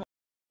secure their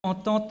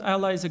Entente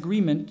Allies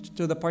agreement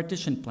to the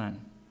partition plan.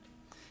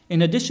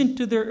 In addition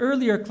to their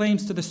earlier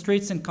claims to the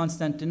Straits and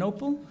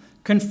Constantinople,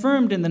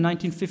 confirmed in the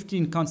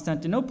 1915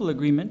 Constantinople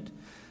Agreement,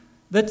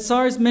 the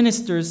Tsar's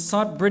ministers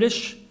sought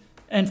British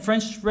and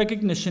French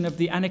recognition of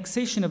the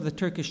annexation of the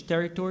Turkish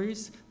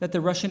territories that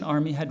the Russian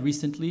army had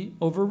recently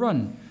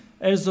overrun.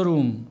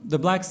 Erzurum, the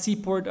Black Sea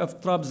port of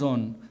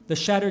Trabzon, the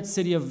shattered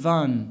city of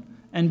Van,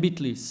 and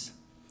Bitlis,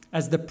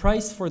 as the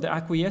price for the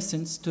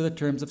acquiescence to the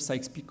terms of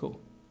Sykes-Picot.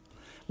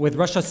 With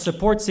Russia's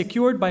support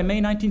secured by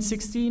May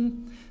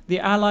 1916, the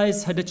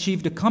Allies had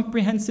achieved a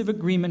comprehensive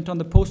agreement on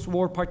the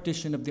post-war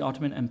partition of the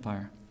Ottoman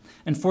Empire.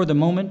 And for the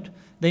moment,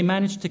 they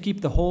managed to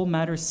keep the whole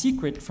matter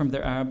secret from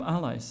their Arab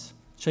allies,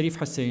 Sharif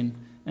Hussein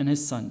and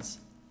his sons.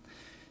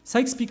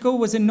 Sykes-Picot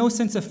was in no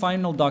sense a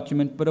final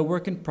document, but a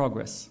work in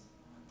progress.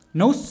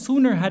 No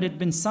sooner had it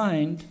been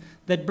signed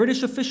that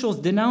British officials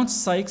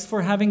denounced Sykes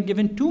for having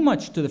given too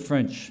much to the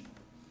French.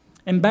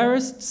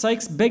 Embarrassed,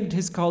 Sykes begged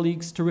his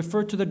colleagues to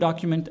refer to the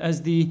document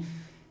as the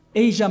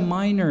Asia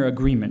Minor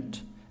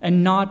Agreement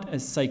and not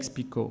as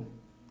Sykes-Picot.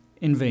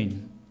 In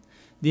vain.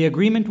 The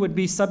agreement would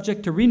be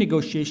subject to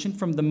renegotiation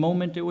from the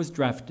moment it was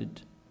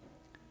drafted.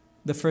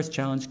 The first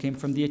challenge came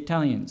from the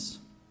Italians.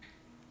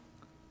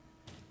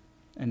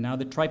 And now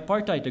the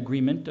tripartite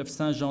agreement of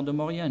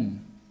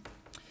Saint-Jean-de-Maurienne.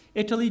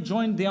 Italy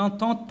joined the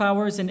Entente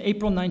powers in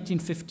April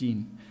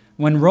 1915.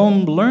 When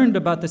Rome learned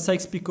about the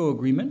Sykes-Picot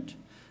agreement,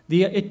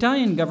 the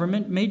Italian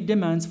government made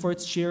demands for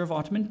its share of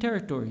Ottoman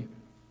territory.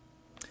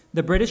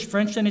 The British,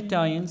 French, and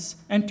Italians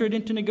entered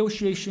into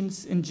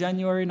negotiations in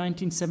January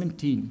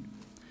 1917.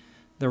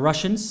 The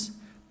Russians,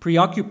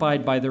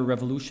 preoccupied by their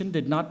revolution,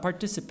 did not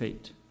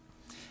participate,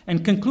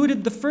 and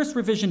concluded the first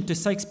revision to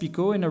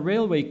Sykes-Picot in a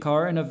railway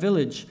car in a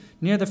village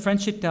near the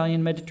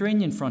French-Italian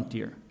Mediterranean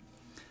frontier.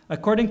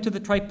 According to the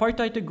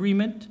tripartite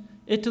agreement,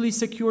 Italy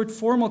secured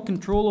formal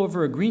control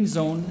over a green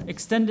zone,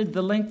 extended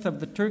the length of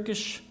the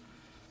Turkish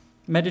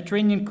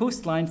Mediterranean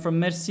coastline from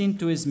Mersin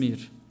to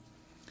Izmir,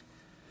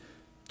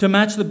 to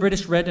match the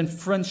British red and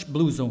French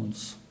blue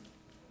zones.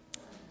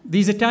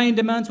 These Italian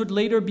demands would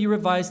later be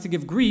revised to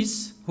give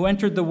Greece, who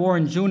entered the war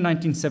in June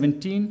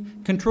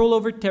 1917, control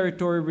over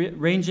territory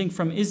ranging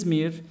from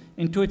Izmir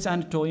into its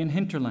Anatolian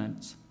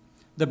hinterlands.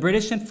 The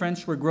British and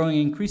French were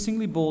growing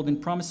increasingly bold in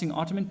promising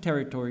Ottoman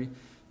territory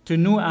to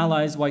new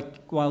allies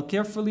while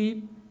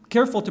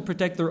careful to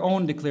protect their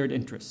own declared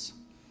interests.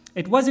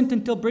 It wasn't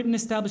until Britain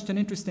established an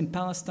interest in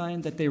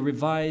Palestine that they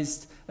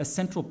revised a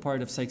central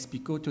part of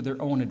Sykes-Picot to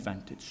their own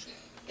advantage.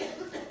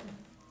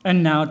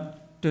 And now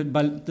to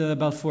the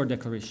Balfour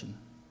Declaration.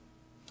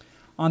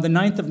 On the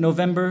 9th of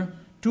November,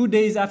 2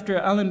 days after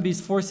Allenby's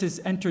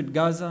forces entered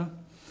Gaza,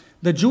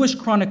 the Jewish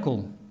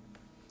Chronicle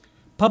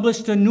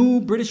published a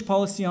new British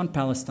policy on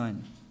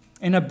Palestine.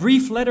 In a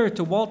brief letter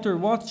to Walter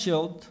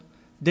Rothschild,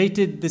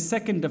 dated the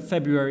 2nd of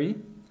February,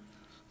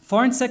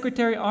 Foreign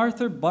Secretary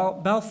Arthur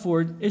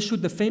Balfour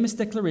issued the famous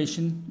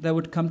declaration that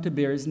would come to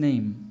bear his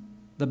name.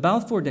 The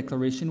Balfour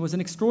Declaration was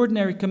an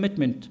extraordinary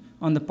commitment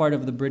on the part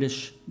of the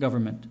British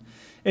government.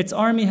 Its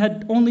army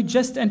had only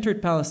just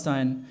entered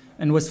Palestine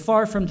and was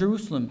far from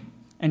Jerusalem,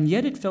 and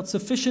yet it felt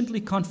sufficiently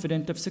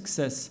confident of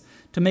success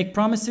to make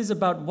promises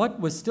about what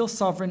was still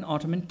sovereign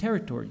Ottoman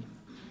territory.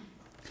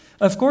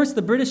 Of course,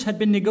 the British had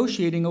been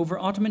negotiating over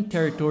Ottoman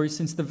territory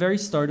since the very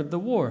start of the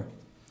war.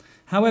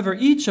 However,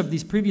 each of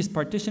these previous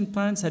partition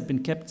plans had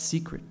been kept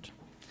secret.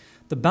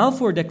 The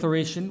Balfour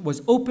Declaration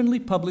was openly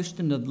published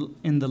in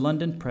the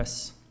London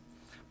press.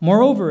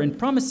 Moreover, in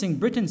promising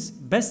Britain's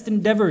best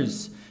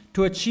endeavors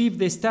to achieve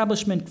the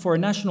establishment for a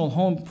national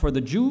home for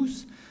the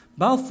Jews,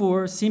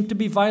 Balfour seemed to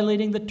be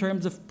violating the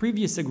terms of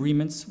previous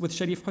agreements with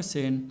Sharif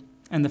Hussein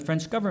and the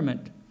French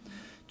government.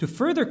 To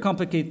further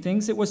complicate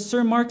things, it was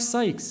Sir Mark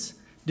Sykes,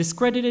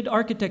 discredited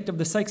architect of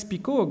the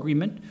Sykes-Picot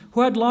Agreement,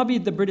 who had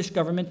lobbied the British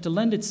government to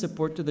lend its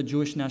support to the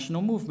Jewish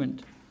national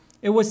movement.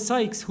 It was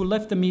Sykes who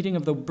left the meeting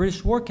of the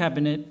British War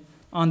Cabinet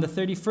on the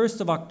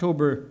 31st of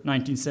October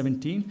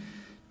 1917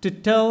 to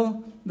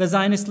tell the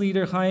Zionist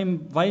leader Chaim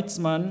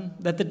Weizmann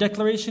that the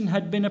declaration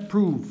had been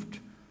approved.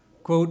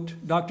 Quote,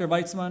 Dr.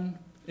 Weizmann,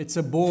 it's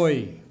a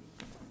boy.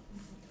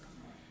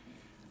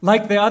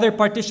 Like the other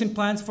partition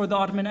plans for the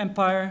Ottoman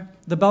Empire,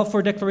 the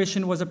Balfour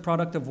Declaration was a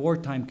product of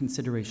wartime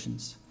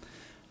considerations.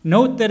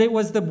 Note that it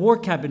was the War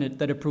Cabinet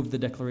that approved the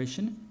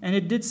declaration, and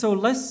it did so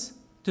less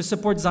to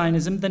support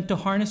Zionism than to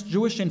harness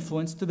Jewish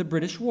influence to the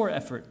British war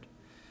effort.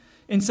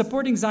 In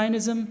supporting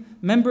Zionism,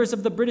 members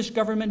of the British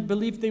government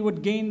believed they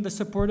would gain the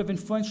support of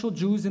influential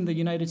Jews in the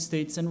United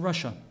States and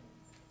Russia.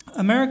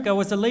 America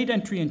was a late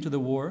entry into the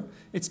war,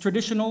 its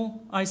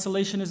traditional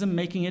isolationism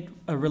making it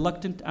a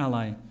reluctant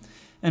ally.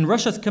 And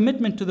Russia's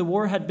commitment to the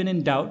war had been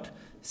in doubt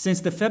since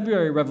the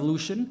February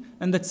Revolution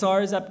and the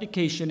Tsar's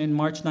abdication in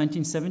March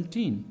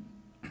 1917.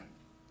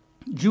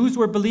 Jews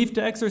were believed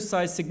to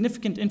exercise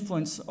significant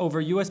influence over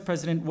US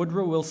President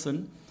Woodrow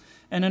Wilson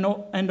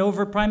and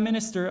over Prime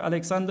Minister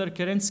Alexander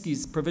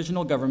Kerensky's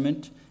provisional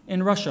government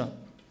in Russia.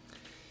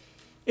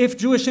 If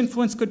Jewish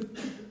influence could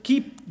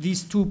keep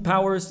these two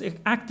powers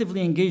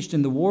actively engaged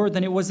in the war,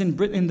 then it was in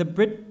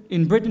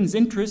Britain's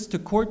interest to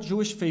court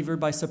Jewish favor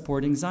by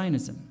supporting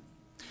Zionism.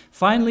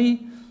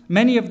 Finally,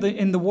 many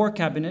in the War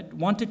Cabinet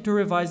wanted to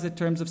revise the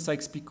terms of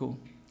Sykes-Picot.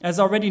 As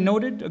already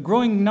noted, a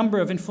growing number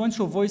of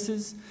influential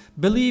voices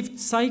believed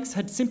Sykes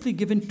had simply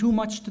given too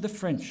much to the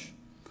French.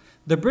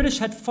 The British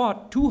had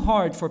fought too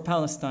hard for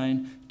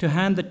Palestine to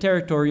hand the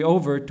territory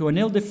over to an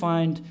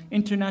ill-defined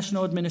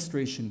international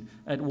administration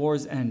at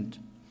war's end.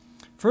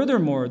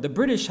 Furthermore, the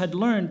British had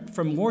learned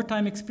from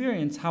wartime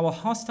experience how a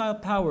hostile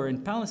power in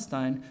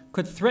Palestine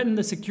could threaten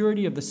the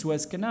security of the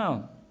Suez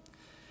Canal.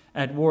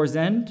 At war's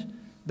end,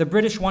 the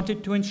British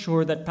wanted to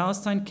ensure that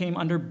Palestine came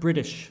under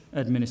British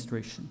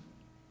administration.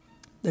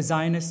 The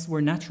Zionists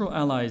were natural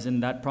allies in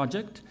that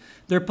project,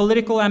 their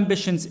political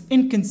ambitions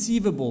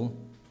inconceivable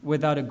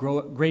without a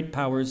great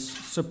power's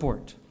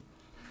support.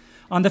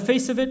 On the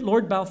face of it,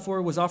 Lord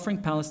Balfour was offering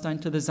Palestine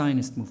to the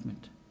Zionist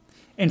movement.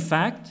 In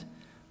fact,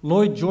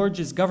 Lloyd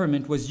George's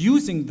government was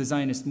using the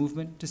Zionist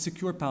movement to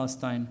secure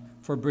Palestine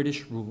for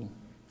British rule.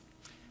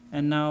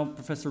 And now,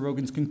 Professor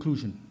Rogan's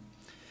conclusion.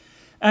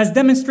 As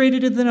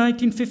demonstrated in the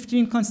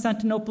 1915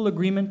 Constantinople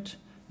Agreement,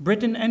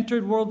 Britain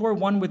entered World War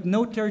I with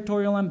no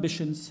territorial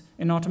ambitions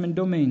in Ottoman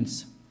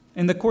domains.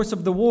 In the course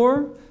of the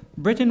war,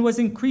 Britain was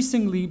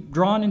increasingly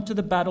drawn into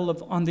the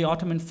battle on the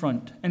Ottoman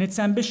front, and its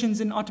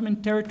ambitions in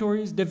Ottoman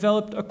territories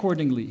developed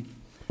accordingly.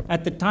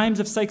 At the times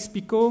of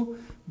Sykes-Picot,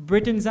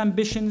 Britain's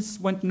ambitions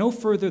went no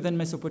further than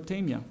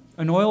Mesopotamia,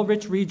 an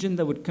oil-rich region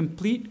that would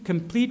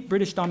complete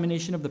British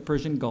domination of the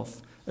Persian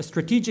Gulf, a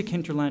strategic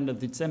hinterland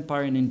of its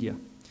empire in India.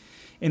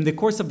 In the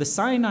course of the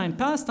Sinai and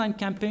Palestine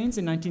campaigns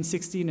in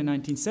 1916 and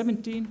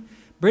 1917,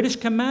 British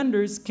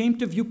commanders came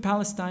to view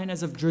Palestine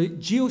as of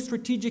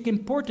geostrategic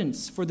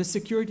importance for the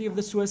security of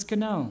the Suez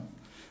Canal.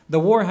 The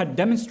war had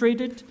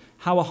demonstrated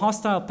how a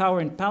hostile power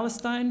in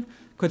Palestine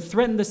could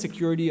threaten the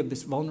security of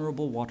this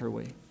vulnerable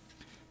waterway.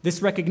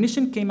 This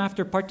recognition came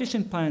after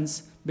partition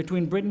plans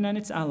between Britain and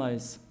its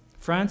allies.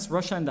 France,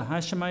 Russia, and the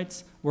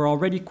Hashemites were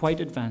already quite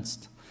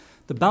advanced.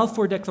 The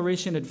Balfour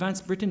Declaration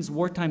advanced Britain's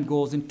wartime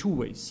goals in two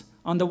ways.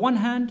 On the one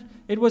hand,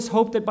 it was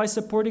hoped that by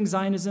supporting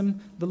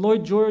Zionism, the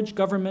Lloyd George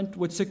government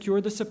would secure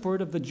the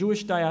support of the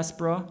Jewish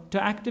diaspora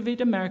to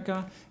activate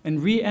America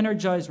and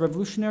re-energize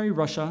revolutionary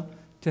Russia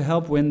to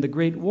help win the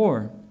Great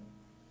War.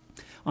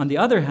 On the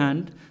other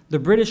hand, the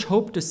British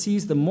hoped to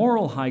seize the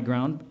moral high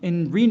ground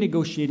in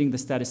renegotiating the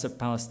status of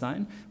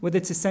Palestine with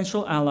its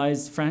essential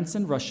allies, France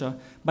and Russia,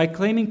 by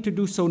claiming to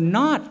do so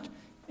not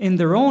in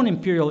their own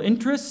imperial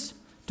interests,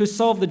 to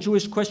solve the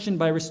Jewish question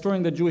by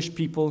restoring the Jewish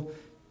people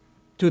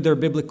to their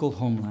biblical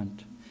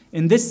homeland.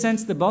 In this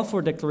sense, the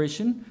Balfour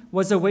Declaration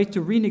was a way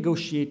to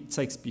renegotiate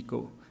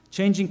Sykes-Picot,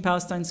 changing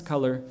Palestine's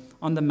color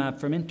on the map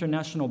from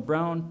international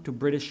brown to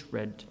British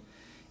red.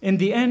 In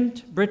the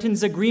end,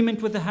 Britain's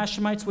agreement with the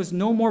Hashemites was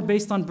no more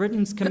based on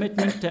Britain's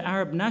commitment to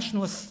Arab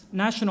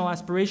national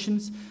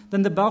aspirations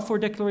than the Balfour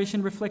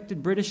Declaration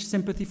reflected British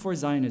sympathy for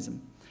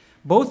Zionism.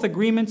 Both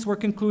agreements were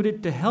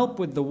concluded to help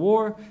with the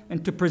war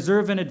and to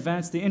preserve and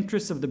advance the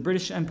interests of the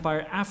British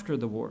Empire after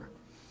the war.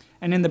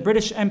 And in the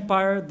British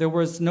Empire, there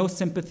was no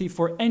sympathy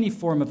for any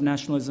form of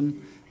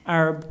nationalism,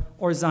 Arab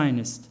or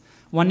Zionist.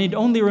 One need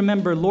only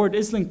remember Lord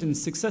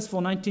Islington's successful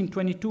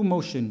 1922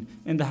 motion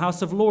in the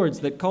House of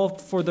Lords that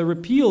called for the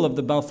repeal of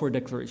the Balfour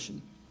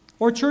Declaration,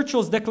 or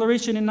Churchill's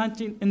declaration in the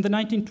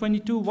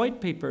 1922 White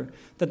Paper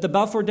that the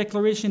Balfour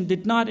Declaration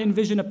did not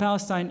envision a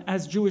Palestine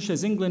as Jewish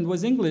as England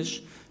was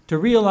English, to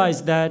realize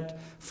that,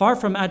 far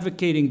from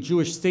advocating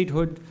Jewish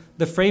statehood,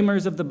 the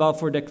framers of the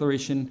Balfour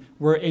Declaration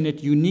were in it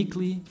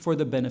uniquely for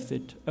the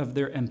benefit of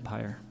their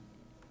empire.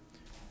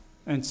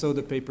 And so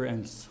the paper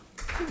ends.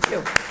 Thank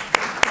you.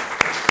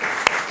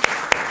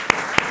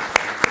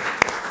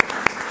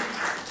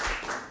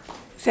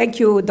 Thank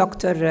you,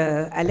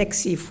 Dr.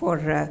 Alexei, for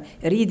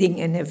reading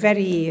in a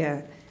very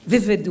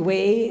vivid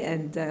way,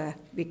 and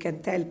we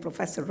can tell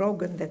Professor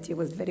Rogan that he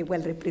was very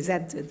well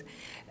represented.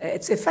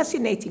 It's a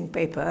fascinating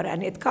paper,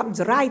 and it comes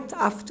right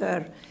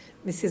after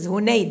Mrs.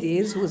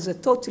 Huneydis, who's a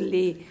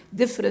totally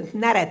different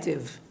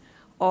narrative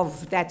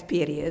of that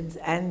period.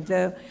 And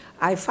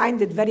I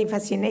find it very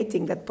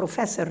fascinating that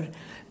Professor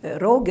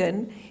Rogan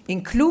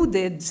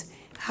included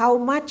how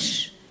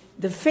much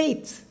the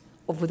fate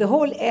of the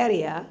whole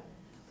area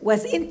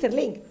was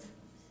interlinked,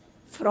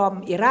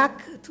 from Iraq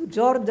to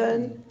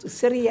Jordan to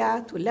Syria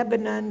to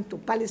Lebanon to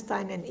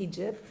Palestine and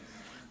Egypt,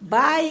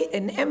 by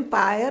an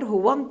empire who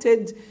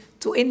wanted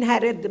to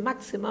inherit the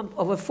maximum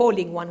of a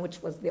falling one,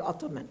 which was the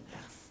Ottoman.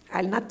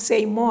 I'll not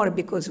say more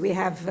because we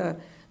have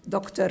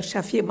Dr.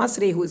 Shafi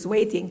Masri who is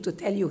waiting to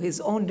tell you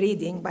his own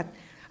reading, but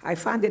I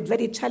found it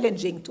very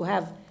challenging to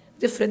have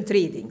different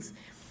readings.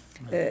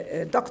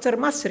 Dr.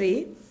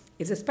 Masri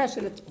is a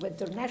specialist of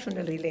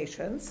international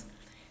relations,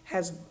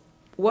 has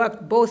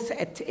worked both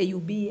at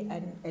AUB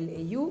and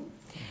LAU,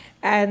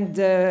 and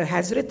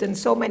has written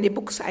so many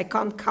books, I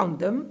can't count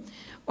them,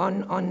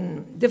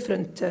 on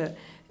different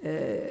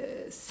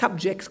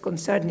subjects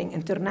concerning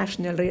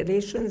international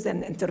relations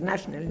and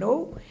international law,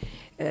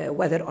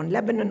 whether on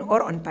Lebanon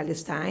or on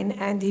Palestine,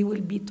 and he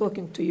will be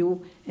talking to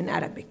you in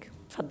Arabic.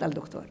 تفضل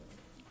دكتور.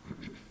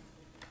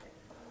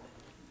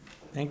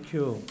 Thank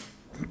you.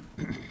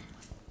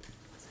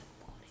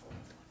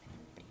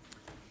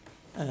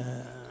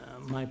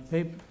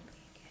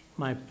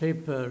 My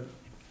paper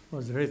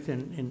was written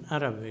in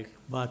Arabic,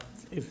 but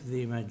if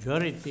the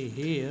majority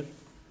here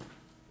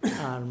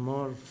are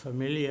more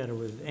familiar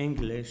with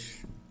English,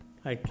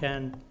 I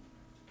can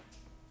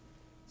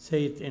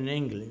say it in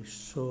English.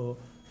 So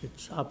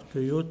it's up to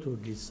you to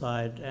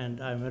decide,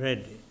 and I'm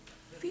ready.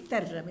 في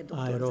ترجمة دكتور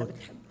إذا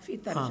بتحب. في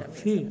ترجمة.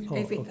 في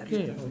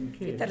ترجمة.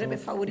 في ترجمة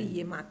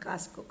فورية مع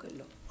كاسكو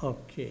كله.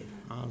 أوكي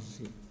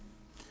عظيم.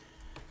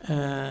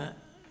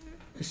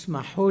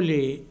 اسمحوا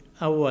لي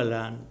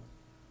أولاً،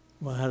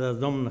 وهذا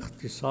ضمن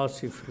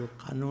اختصاصي في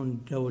القانون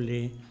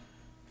الدولي،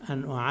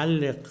 أن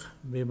أعلق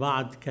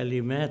ببعض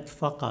كلمات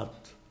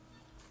فقط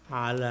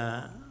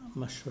على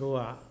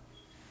مشروع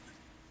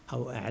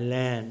أو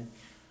إعلان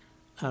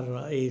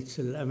الرئيس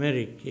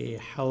الأمريكي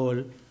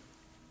حول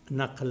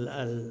نقل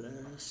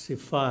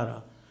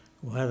السفارة،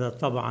 وهذا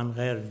طبعا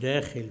غير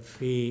داخل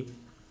في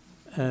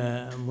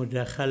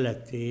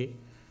مداخلتي،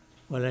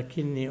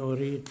 ولكني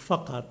أريد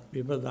فقط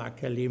ببضع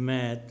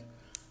كلمات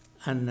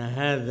أن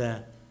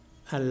هذا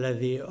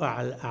الذي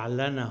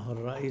أعلنه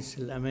الرئيس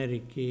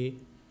الأمريكي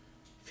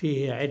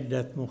فيه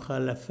عدة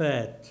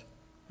مخالفات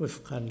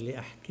وفقا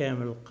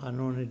لأحكام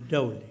القانون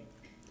الدولي.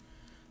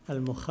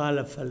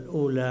 المخالفة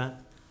الأولى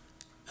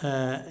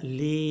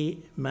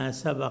لما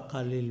سبق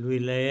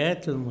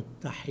للولايات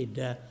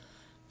المتحدة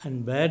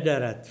أن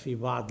بادرت في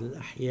بعض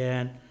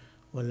الأحيان،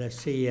 ولا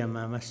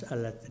سيما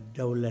مسألة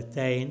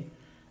الدولتين،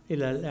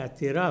 إلى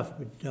الاعتراف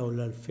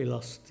بالدولة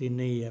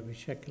الفلسطينية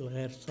بشكل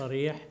غير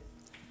صريح.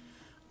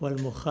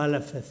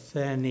 والمخالفة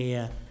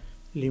الثانية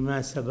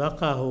لما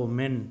سبقه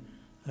من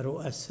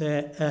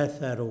رؤساء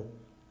آثروا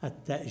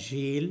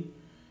التأجيل،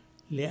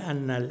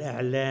 لأن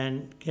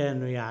الإعلان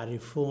كانوا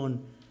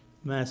يعرفون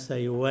ما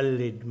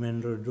سيولد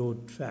من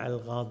ردود فعل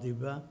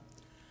غاضبة.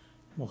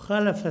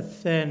 مخالفة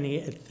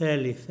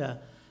الثالثة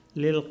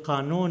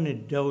للقانون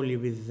الدولي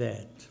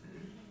بالذات،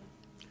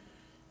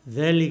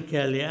 ذلك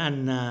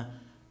لأن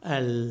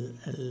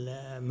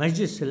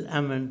مجلس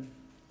الأمن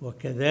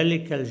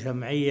وكذلك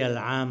الجمعية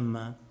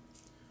العامة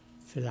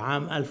في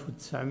العام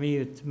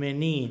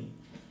 1980،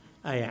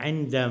 أي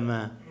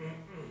عندما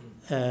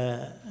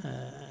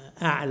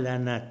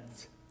أعلنت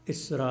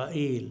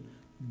إسرائيل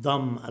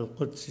ضم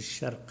القدس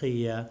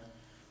الشرقية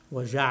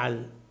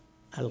وجعل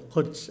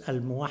القدس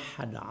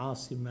الموحدة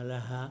عاصمة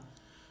لها،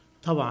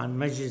 طبعا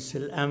مجلس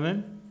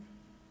الأمن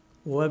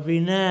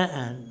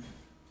وبناء،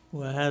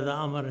 وهذا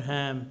أمر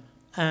هام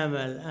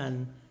آمل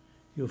أن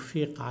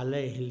يفيق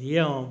عليه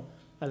اليوم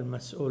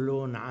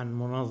المسؤولون عن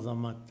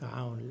منظمة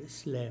التعاون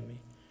الإسلامي،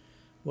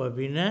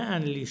 وبناء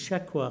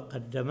لشكوى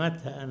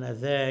قدمتها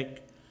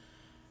آنذاك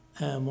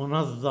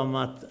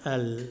منظمة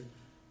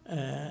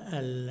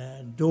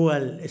الدول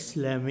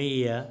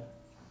الإسلامية،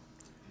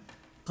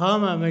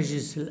 قام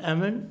مجلس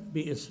الأمن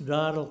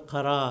بإصدار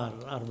القرار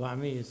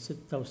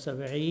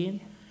 476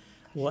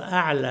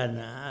 وأعلن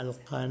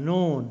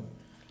القانون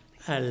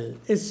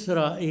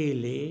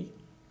الإسرائيلي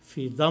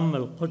في ضم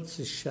القدس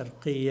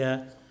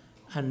الشرقية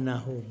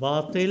أنه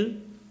باطل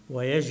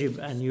ويجب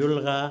أن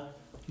يلغى،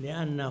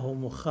 لأنه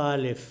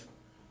مخالف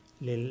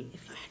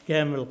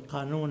للأحكام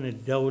القانون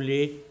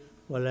الدولي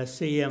ولا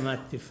سيما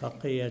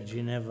اتفاقية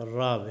جنيف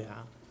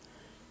الرابعة.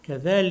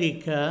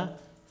 كذلك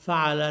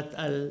فعلت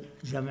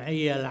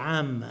الجمعية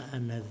العامة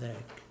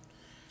آنذاك.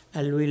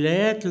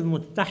 الولايات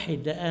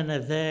المتحدة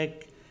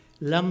آنذاك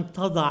لم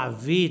تضع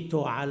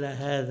فيتو على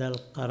هذا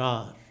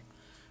القرار،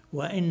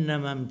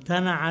 وإنما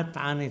امتنعت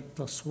عن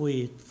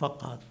التصويت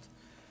فقط،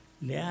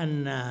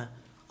 لأن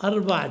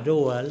 4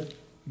 دول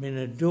من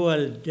الدول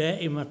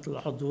الدائمة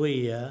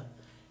العضوية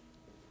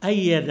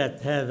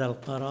أيدت هذا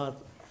القرار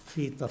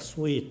في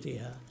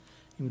تصويتها،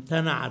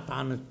 امتنعت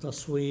عن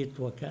التصويت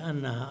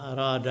وكأنها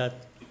أرادت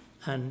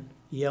أن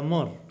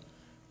يمر.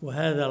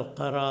 وهذا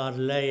القرار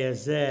لا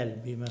يزال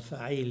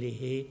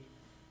بمفاعيله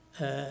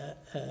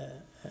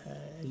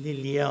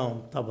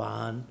لليوم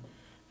طبعا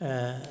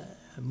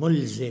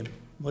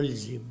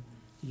ملزم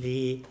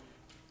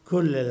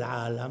لكل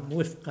العالم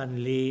وفقا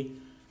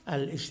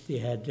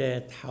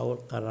للاجتهادات حول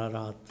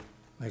قرارات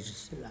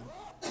مجلس الأمن.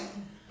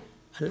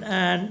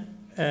 الآن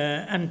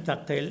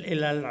أنتقل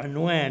إلى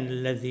العنوان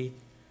الذي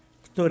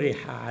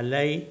اقترح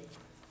علي،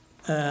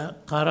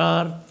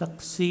 قرار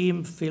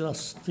تقسيم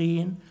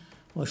فلسطين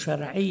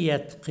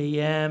وشرعية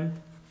قيام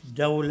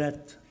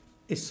دولة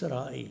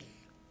إسرائيل.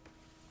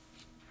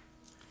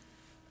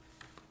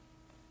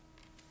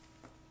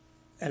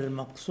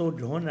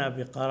 المقصود هنا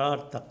بقرار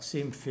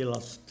تقسيم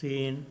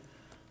فلسطين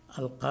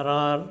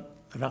القرار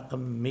رقم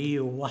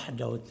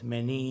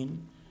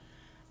 181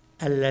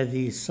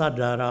 الذي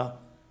صدر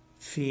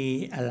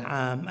في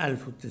العام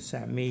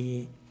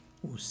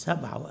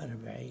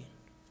 1947.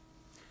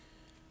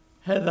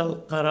 هذا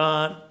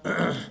القرار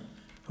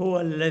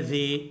هو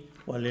الذي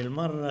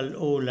وللمرة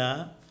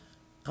الأولى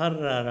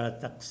قرر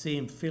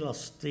تقسيم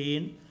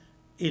فلسطين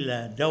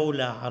إلى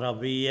دولة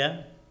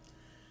عربية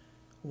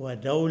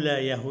ودولة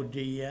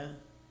يهودية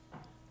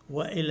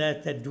وإلى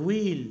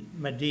تدويل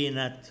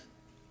مدينة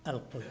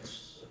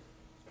القدس،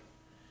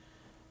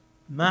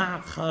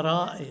 مع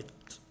خرائط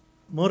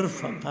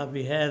مرفقة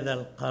بهذا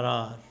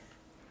القرار.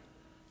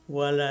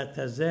 ولا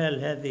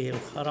تزال هذه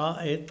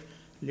الخرائط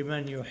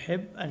لمن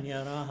يحب أن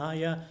يراها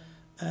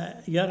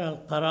يرى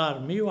القرار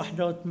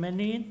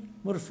 181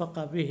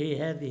 مرفقة به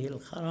هذه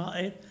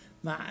الخرائط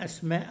مع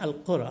أسماء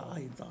القرى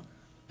أيضا.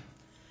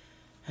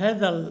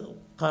 هذا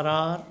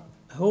القرار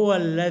هو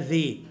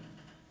الذي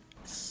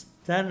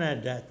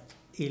استندت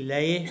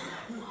إليه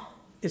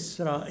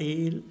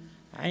إسرائيل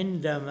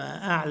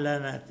عندما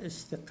أعلنت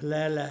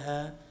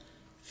استقلالها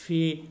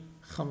في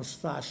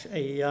 15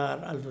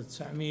 أيار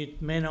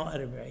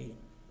 1948.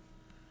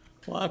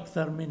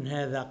 وأكثر من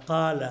هذا،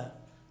 قال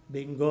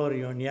بن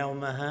غوريون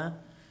يومها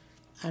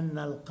أن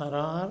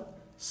القرار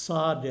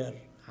صادر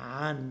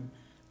عن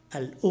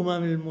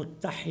الأمم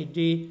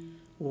المتحدة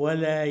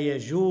ولا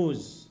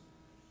يجوز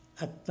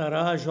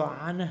التراجع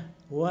عنه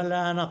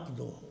ولا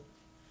نقضه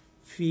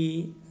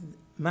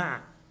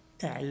مع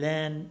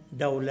إعلان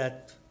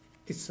دولة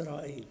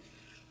إسرائيل.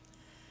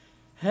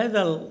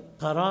 هذا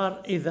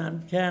القرار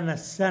إذن كان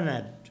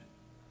السند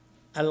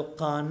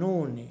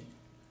القانوني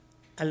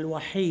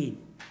الوحيد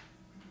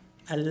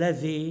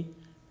الذي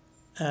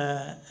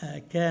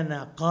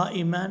كان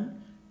قائما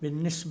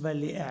بالنسبة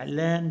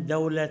لإعلان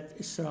دولة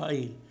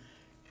إسرائيل.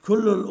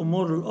 كل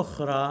الأمور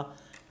الأخرى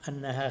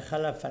أنها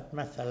خلفت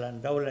مثلا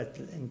دولة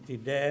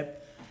الانتداب،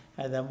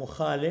 هذا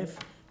مخالف،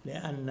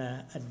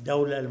 لأن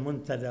الدولة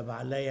المنتدب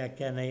عليها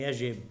كان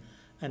يجب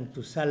أن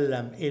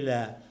تسلم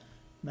إلى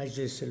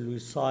مجلس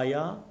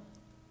الوصاية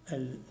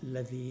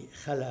الذي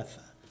خلف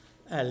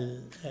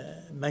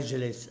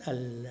مجلس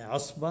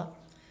العصبة،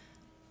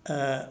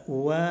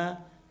 ولا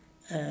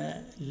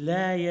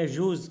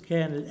يجوز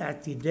كان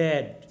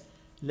الاعتداد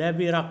لا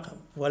برقم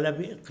ولا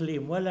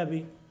بإقليم ولا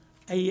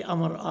بأي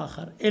أمر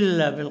آخر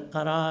إلا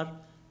بالقرار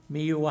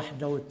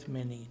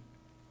 181.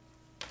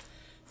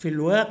 في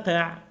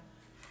الواقع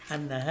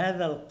أن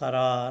هذا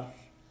القرار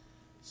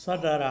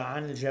صدر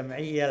عن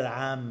الجمعية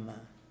العامة،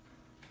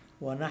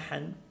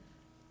 ونحن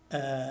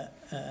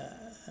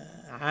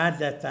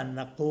عادة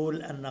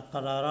نقول أن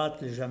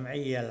قرارات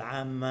الجمعية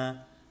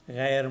العامة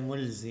غير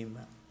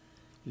ملزمة،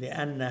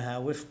 لأنها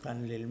وفقا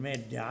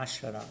للمادة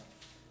 10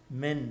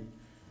 من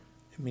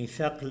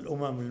ميثاق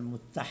الأمم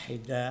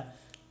المتحدة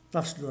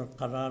تصدر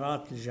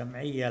قرارات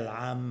الجمعية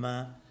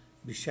العامة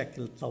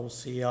بشكل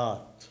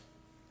توصيات.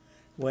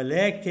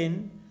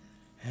 ولكن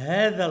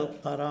هذا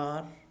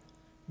القرار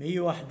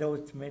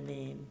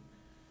 181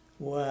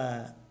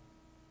 والقرار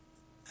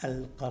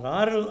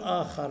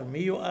الآخر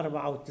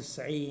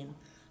 194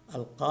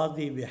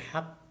 القاضي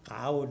بحق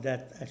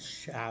عودة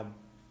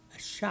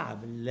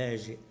الشعب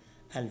اللاجئ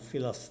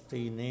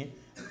الفلسطيني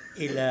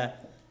إلى،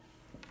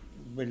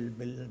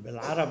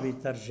 بالعربي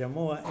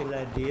ترجموها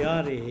إلى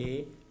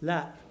دياره،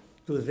 لا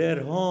to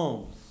their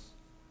homes,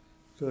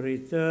 to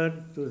return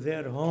to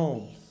their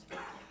homes.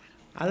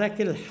 على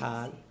كل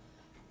حال،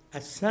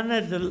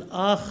 السند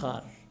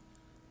الآخر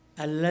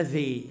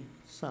الذي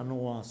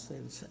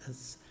سنواصل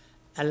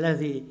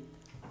الذي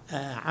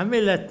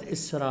عملت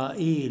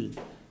إسرائيل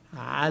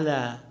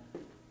على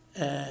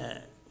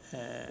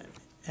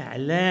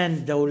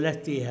إعلان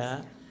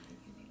دولتها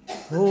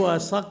هو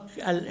صك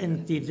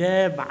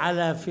الانتداب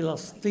على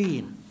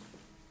فلسطين.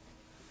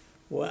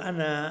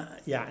 وأنا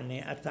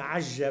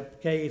أتعجب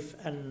كيف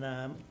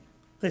أن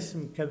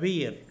قسم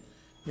كبير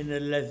من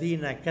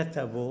الذين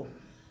كتبوا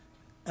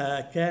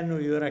كانوا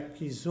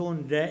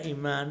يركزون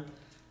دائما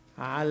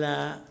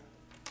على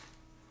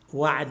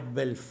وعد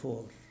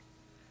بلفور.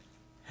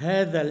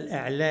 هذا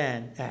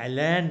الإعلان،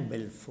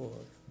 إعلان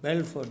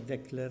بلفور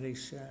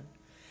ديكلاريشن،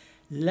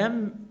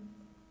 لم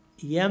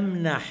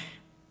يمنح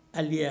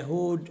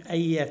اليهود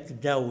أي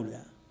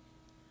دولة،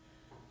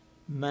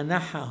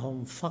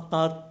 منحهم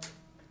فقط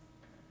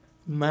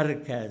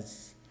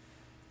مركز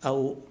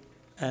أو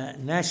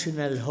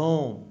ناشونال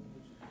هوم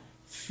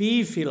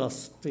في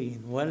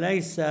فلسطين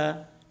وليس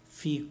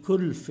في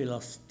كل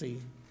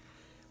فلسطين.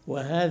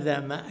 وهذا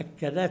ما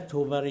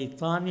أكدته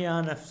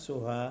بريطانيا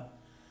نفسها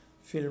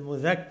في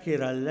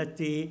المذكرة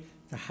التي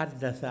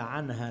تحدث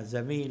عنها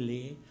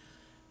زميلي،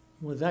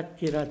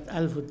 مذكرة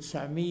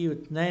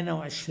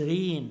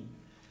 1922،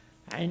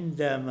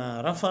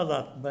 عندما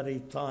رفضت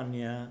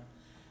بريطانيا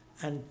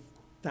أن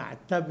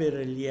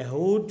تعتبر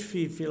اليهود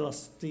في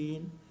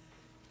فلسطين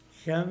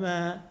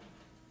كما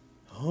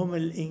هم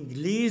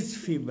الإنجليز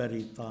في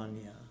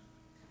بريطانيا.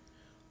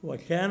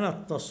 وكان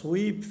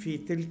التصويب في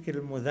تلك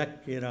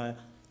المذكرة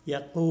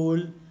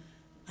يقول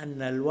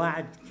أن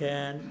الوعد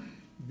كان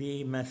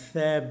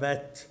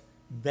بمثابة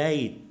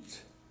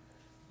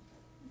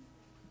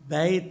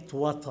بيت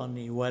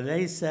وطني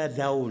وليس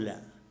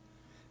دولة.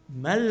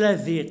 ما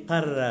الذي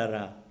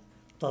قرر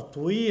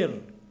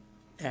تطوير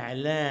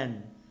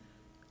إعلان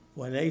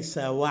وليس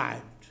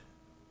وعد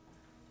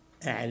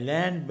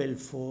إعلان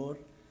بلفور؟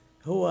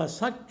 هو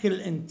صك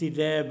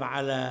الانتداب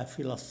على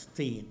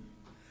فلسطين،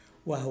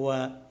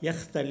 وهو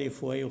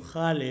يختلف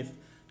ويخالف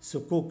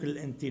صكوك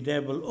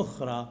الانتداب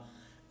الأخرى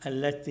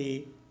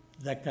التي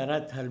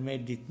ذكرتها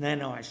المادة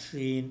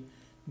 22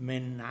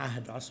 من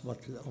عهد عصبة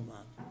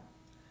الأمم.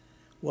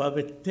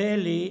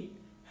 وبالتالي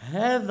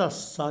هذا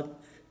الصك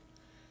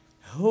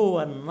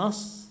هو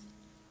النص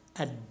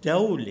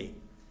الدولي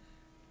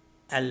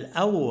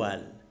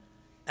الأول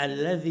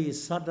الذي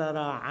صدر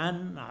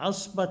عن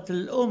عصبة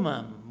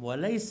الأمم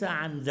وليس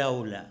عن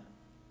دولة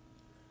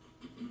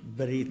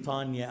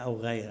بريطانيا أو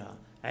غيرها،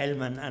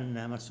 علما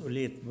أن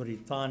مسؤولية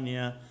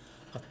بريطانيا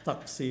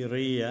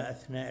التقصيرية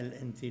أثناء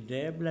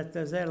الانتداب لا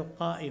تزال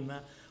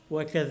قائمة،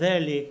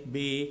 وكذلك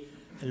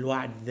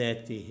بالوعد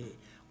ذاته.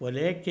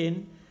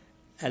 ولكن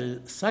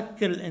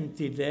صك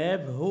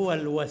الانتداب هو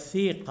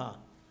الوثيقة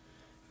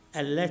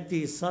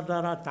التي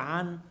صدرت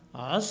عن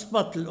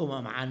عصبة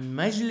الأمم، عن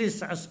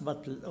مجلس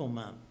عصبة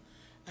الأمم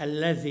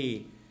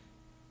الذي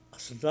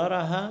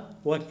أصدرها،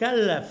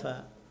 وكلف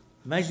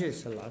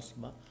مجلس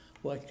العصبة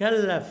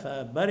وكلف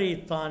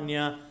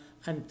بريطانيا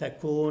أن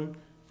تكون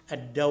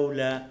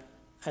الدولة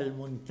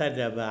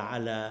المنتدبة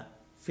على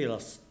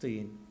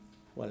فلسطين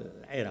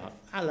والعراق،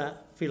 على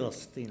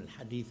فلسطين،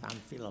 الحديث عن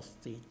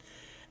فلسطين.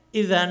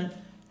 إذن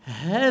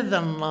هذا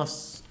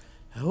النص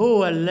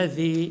هو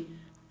الذي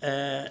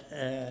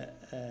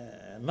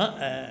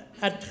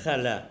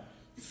أدخل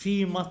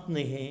في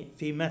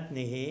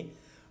متنه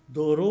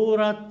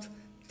ضرورة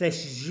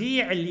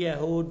تشجيع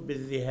اليهود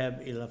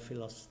بالذهاب إلى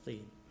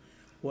فلسطين،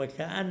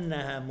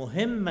 وكأنها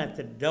مهمة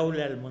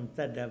الدولة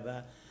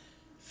المنتدبة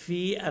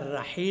في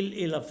الرحيل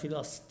إلى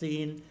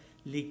فلسطين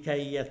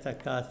لكي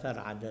يتكاثر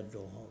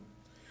عددهم.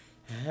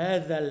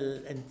 هذا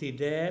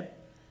الانتداب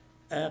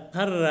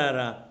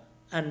قرر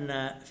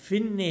أن في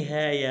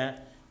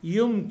النهاية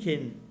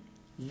يمكن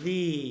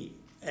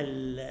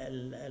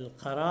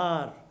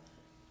للقرار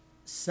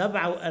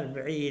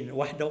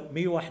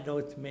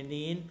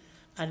 181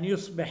 أن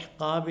يصبح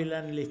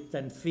قابلا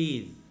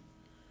للتنفيذ.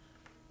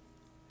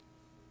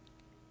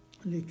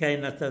 لكي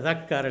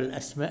نتذكر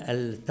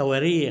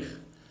التواريخ،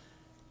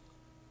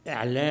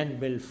 إعلان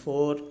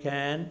بلفور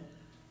كان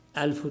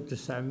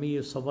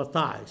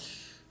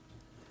 1917،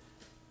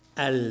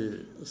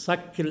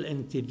 صك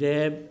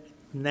الانتداب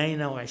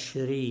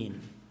 22،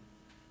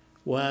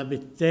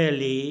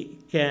 وبالتالي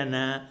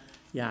كان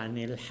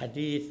يعني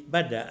الحديث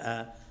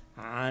بدأ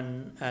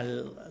عن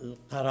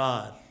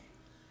القرار.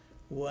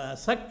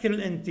 وصك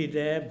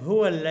الانتداب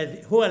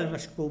هو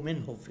المشكو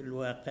منه في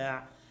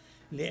الواقع،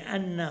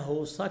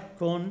 لأنه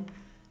صك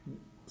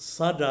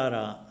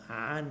صدر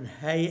عن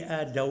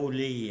هيئة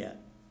دولية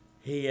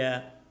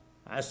هي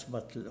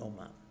عصبة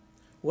الأمم.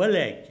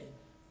 ولكن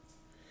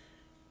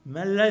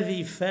ما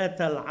الذي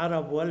فات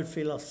العرب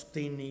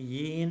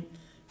والفلسطينيين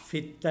في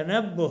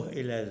التنبه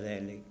إلى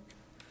ذلك؟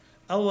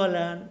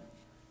 أولاً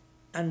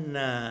أن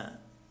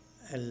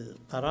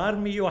القرار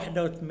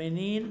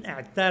 181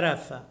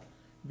 اعترف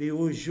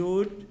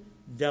بوجود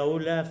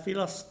دولة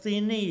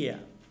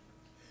فلسطينية،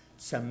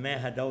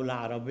 سماها دولة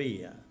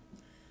عربية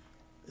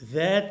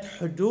ذات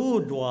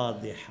حدود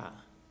واضحة.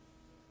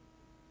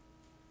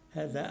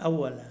 هذا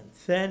أولاً.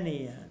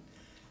 ثانياً،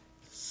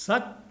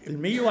 صك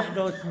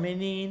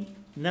 181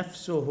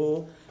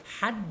 نفسه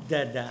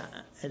حدد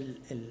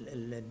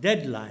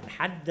الديدلاين،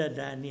 حدد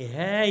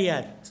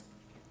نهاية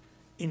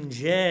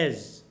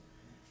إنجاز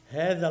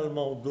هذا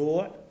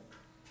الموضوع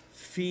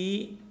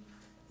في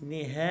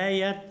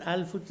نهاية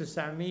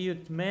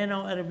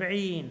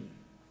 1948.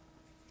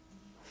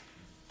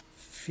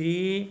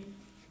 في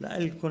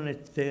لألكن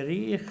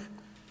التاريخ،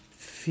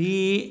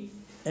 في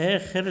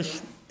آخر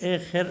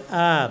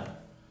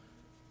آب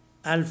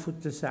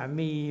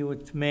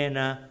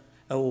 1908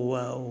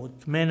 أو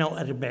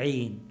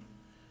 48.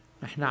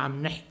 نحن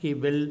عم نحكي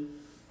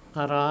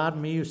بالقرار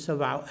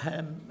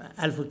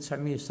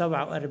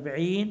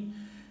 1947.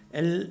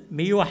 ال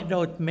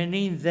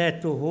 181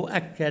 ذاته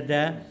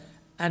أكد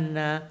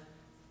أن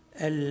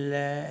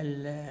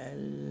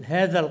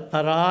هذا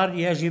القرار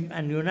يجب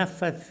أن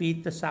ينفذ في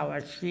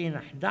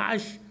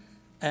 29/11.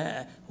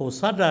 هو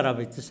صدر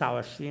ب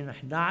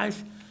 29/11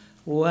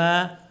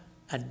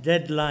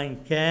 والديدلاين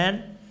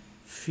كان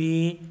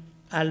في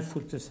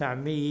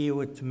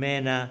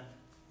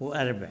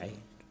 1948.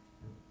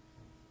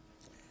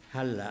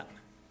 هلا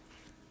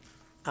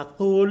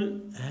أقول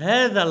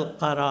هذا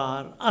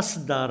القرار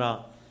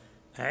أصدر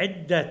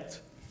عدة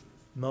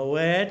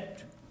مواد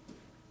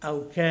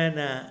أو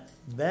كان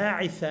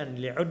باعثا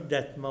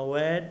لعدة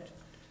مواد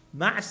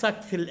مع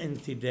سقف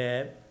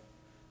الانتداب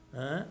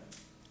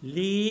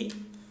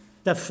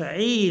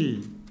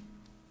لتفعيل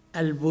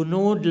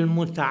البنود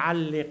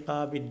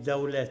المتعلقة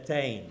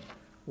بالدولتين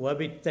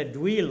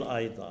وبالتدويل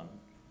أيضا.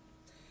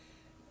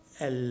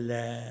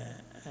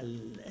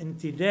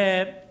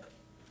 الانتداب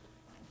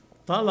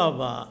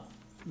طلب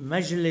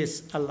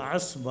مجلس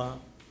العصبة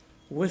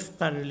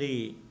وفقا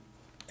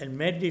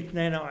للمادة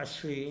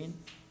 22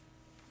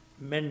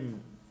 من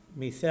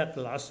ميثاق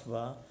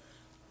العصبة،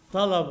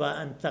 طلب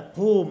أن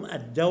تقوم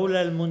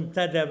الدولة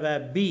المنتدبة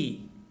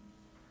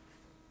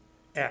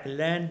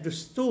بإعلان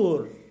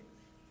دستور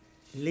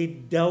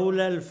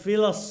للدولة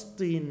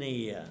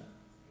الفلسطينية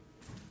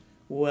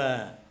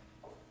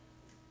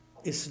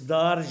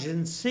وإصدار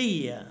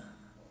جنسية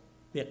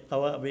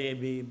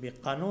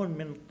بقانون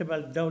من قبل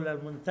الدولة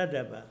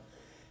المنتدبة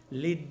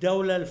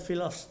للدولة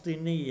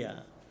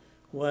الفلسطينية،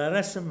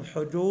 ورسم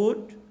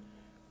حدود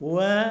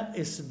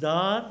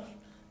وإصدار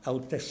أو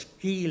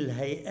تشكيل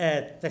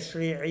هيئات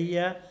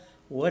تشريعية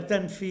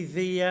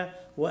وتنفيذية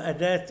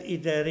وأداة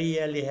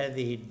إدارية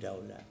لهذه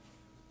الدولة.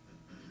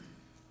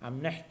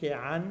 عم نحكي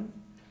عن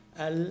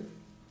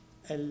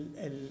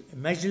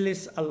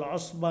مجلس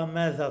العصبة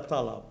ماذا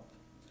طلب،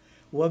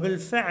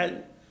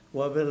 وبالفعل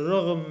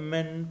وبالرغم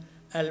من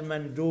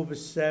المندوب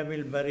السامي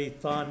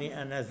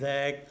البريطاني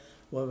آنذاك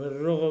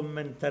وبالرغم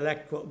من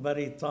تلكؤ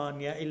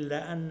بريطانيا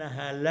إلا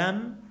أنها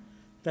لم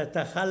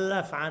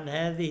تتخلف عن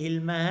هذه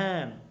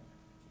المهام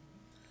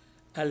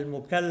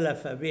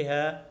المكلفة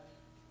بها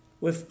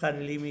وفقا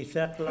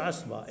لميثاق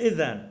العصبة.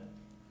 إذن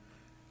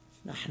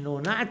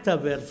نحن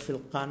نعتبر في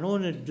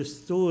القانون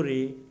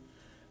الدستوري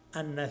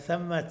أن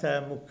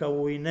ثمة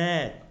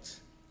مكونات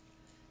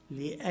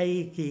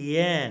لأي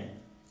كيان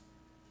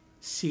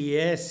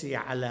سياسي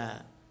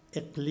على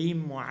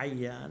إقليم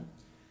معين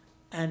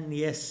أن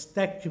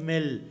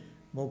يستكمل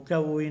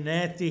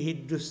مكوناته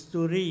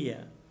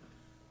الدستورية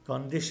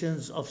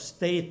conditions of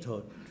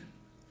statehood،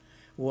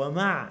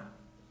 ومع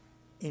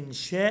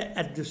إنشاء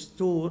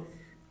الدستور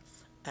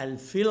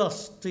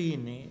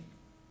الفلسطيني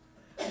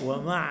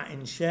ومع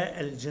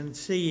إنشاء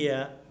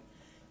الجنسية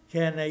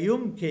كان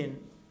يمكن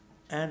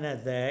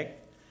آنذاك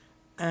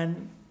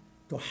أن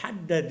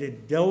تحدد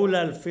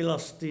الدولة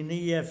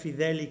الفلسطينية في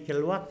ذلك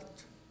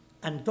الوقت،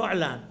 أن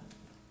تعلن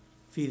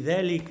في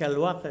ذلك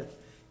الوقت،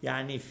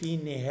 يعني في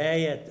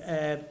نهاية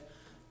آب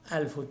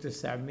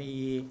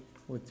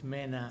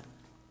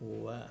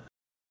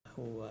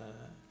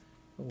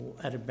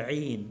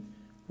 1948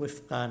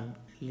 وفقا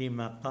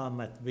لما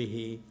قامت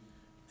به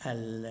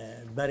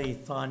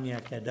بريطانيا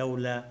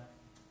كدولة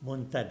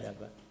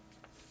منتدبة.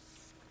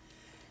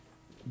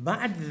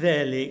 بعد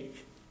ذلك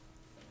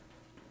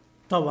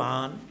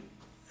طبعا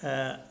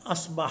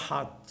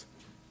أصبحت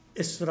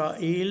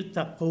إسرائيل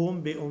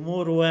تقوم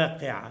بأمور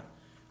واقعة،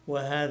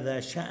 وهذا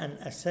شأن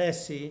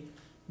أساسي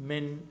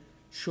من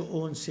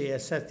شؤون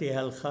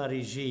سياستها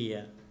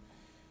الخارجية،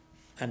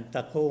 أن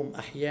تقوم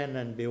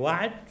أحيانا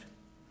بوعد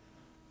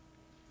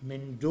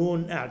من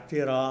دون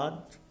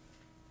اعتراض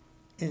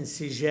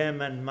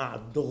انسجاما مع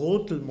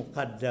الضغوط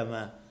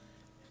المقدمة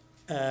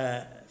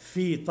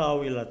في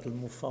طاولة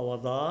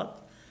المفاوضات،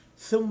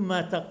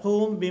 ثم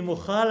تقوم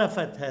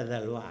بمخالفة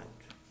هذا الوعد.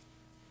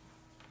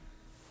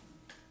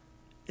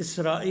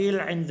 إسرائيل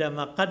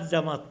عندما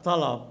قدمت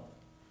طلب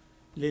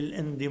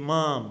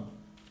للانضمام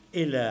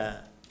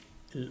إلى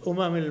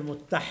الأمم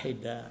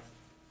المتحدة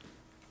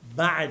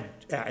بعد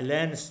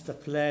إعلان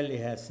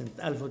استقلالها سنة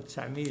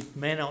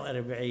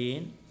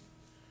 1948،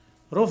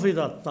 رفض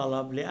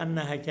الطلب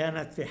لأنها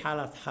كانت في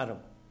حالة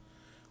حرب،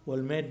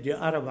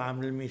 والمادة 4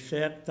 من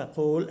الميثاق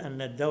تقول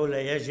أن الدولة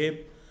يجب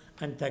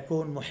أن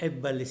تكون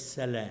محبة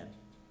للسلام.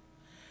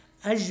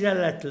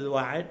 أجلت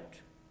الوعد،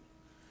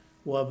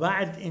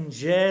 وبعد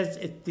إنجاز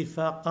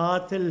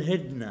اتفاقات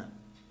الهدنة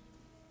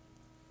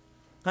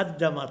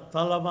قدمت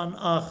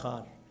طلبا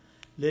آخر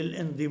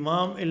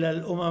للانضمام إلى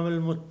الأمم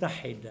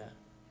المتحدة.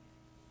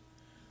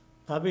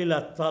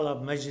 قبل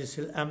طلب مجلس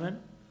الأمن،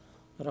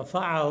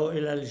 رفعه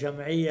إلى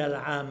الجمعية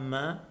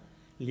العامة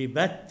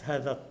لبت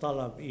هذا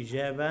الطلب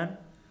إيجابا.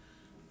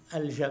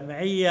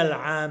 الجمعية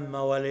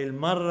العامة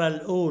وللمرة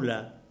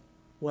الأولى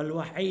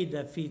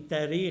والوحيدة في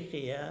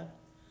تاريخها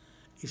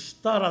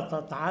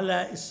اشترطت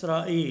على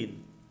إسرائيل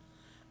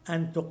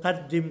أن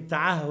تقدم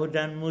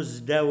تعهداً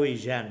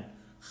مزدوجاً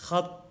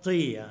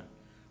خطياً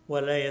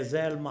ولا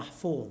يزال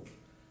محفوظ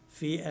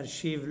في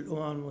أرشيف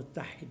الأمم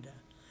المتحدة،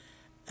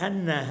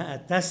 أنها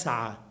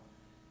تسعى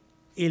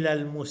إلى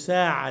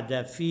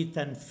المساعدة في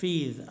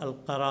تنفيذ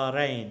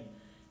القرارين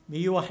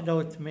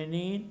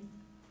 181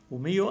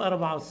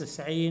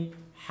 و194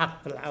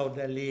 حق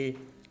العودة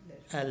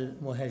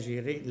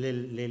للمهاجرين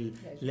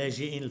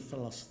للاجئين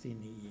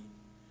الفلسطينيين.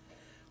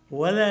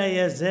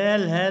 ولا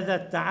يزال هذا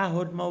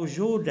التعهد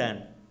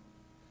موجوداً،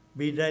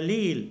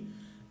 بدليل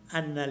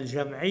أن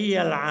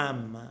الجمعية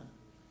العامة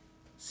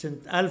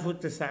سنة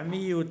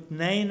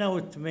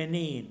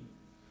 1982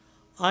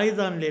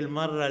 أيضاً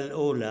للمرة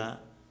الأولى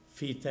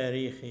في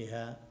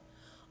تاريخها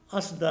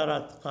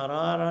أصدرت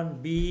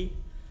قراراً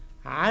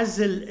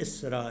بعزل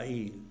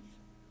إسرائيل،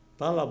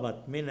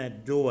 طلبت من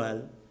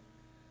الدول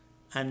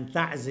أن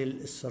تعزل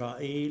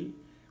إسرائيل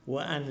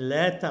وأن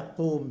لا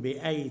تقوم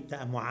بأي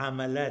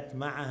معاملات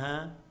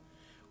معها،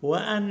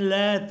 وأن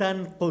لا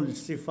تنقل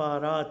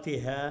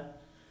سفاراتها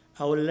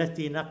أو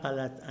التي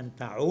نقلت أن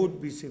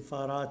تعود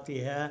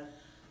بسفاراتها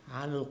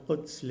عن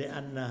القدس،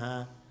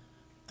 لأنها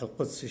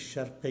القدس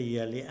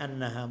الشرقية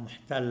لأنها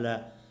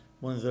محتلة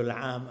منذ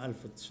العام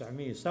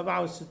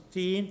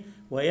 1967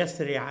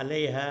 ويسري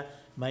عليها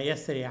ما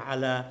يسري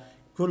على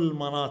كل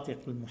المناطق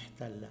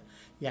المحتلة.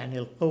 يعني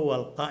القوة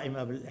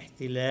القائمة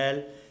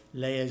بالاحتلال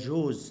لا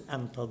يجوز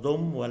أن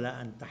تضم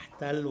ولا أن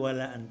تحتل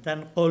ولا أن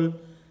تنقل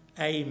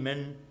أي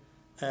من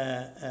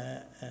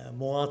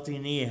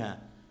مواطنيها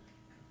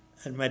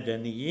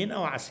المدنيين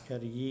أو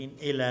عسكريين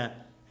إلى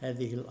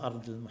هذه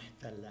الأرض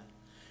المحتلة.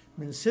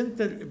 من سنة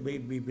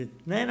ب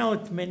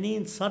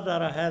 82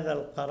 صدر هذا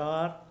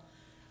القرار،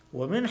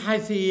 ومن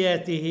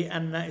حيثياته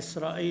أن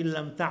إسرائيل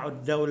لم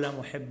تعد دولة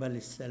محبة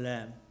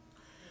للسلام،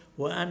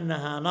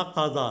 وأنها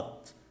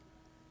نقضت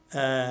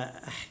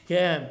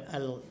أحكام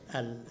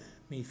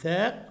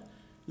الميثاق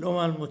الأمم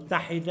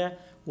المتحدة،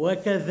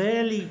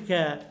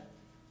 وكذلك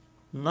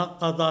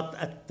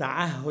نقضت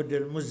التعهد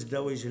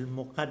المزدوج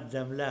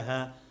المقدم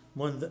لها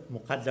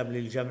مقدم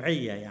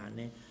للجمعية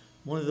يعني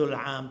منذ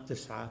العام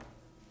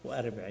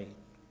 49.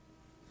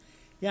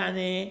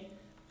 يعني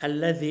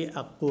الذي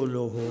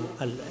أقوله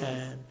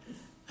الآن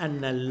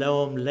أن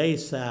اللوم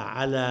ليس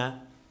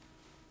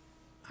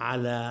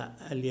على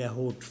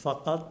اليهود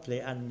فقط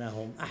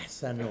لأنهم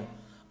أحسنوا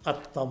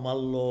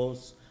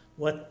التملص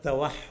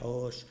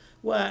والتوحش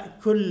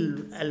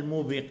وكل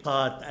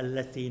الموبقات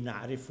التي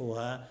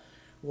نعرفها،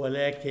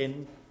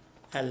 ولكن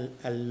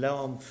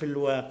اللوم في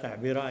الواقع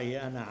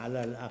برأيي أنا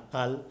على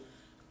الأقل،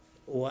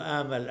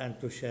 وآمل أن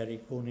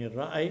تشاركوني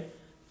الرأي،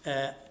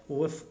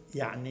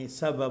 يعني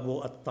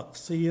سبب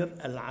التقصير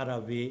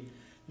العربي،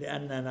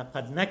 لأننا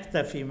قد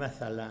نكتفي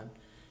مثلا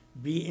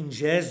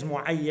بإنجاز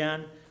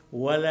معين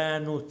ولا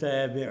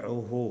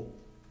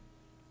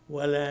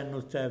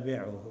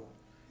نتابعه.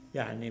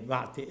 يعني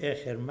بعطي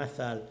آخر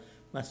مثل،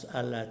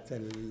 مسألة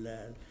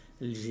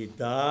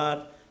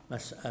الجدار،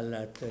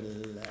 مسألة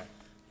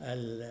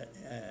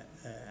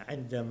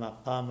عندما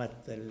قامت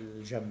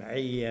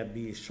الجمعية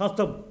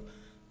بشطب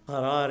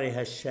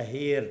قرارها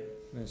الشهير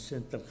من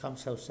سنة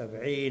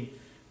 75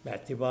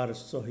 باعتبار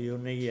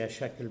الصهيونية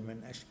شكل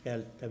من أشكال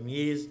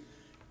التمييز،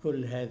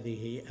 كل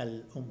هذه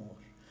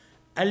الأمور.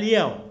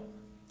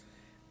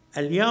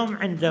 اليوم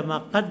عندما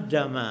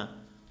قدم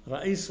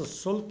رئيس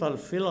السلطة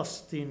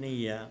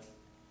الفلسطينية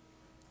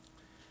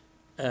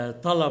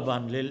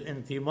طلباً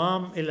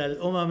للانضمام إلى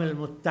الأمم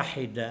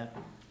المتحدة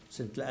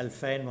سنة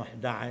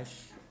 2011،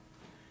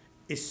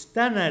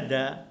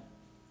 استند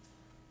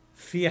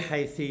في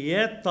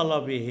حيثيات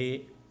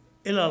طلبه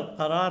إلى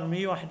القرار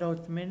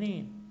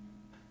 181.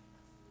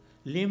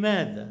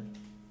 لماذا؟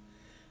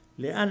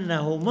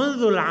 لأنه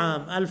منذ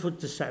العام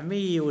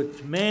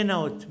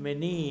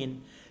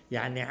 1988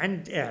 يعني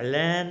عند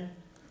إعلان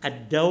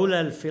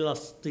الدولة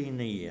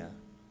الفلسطينية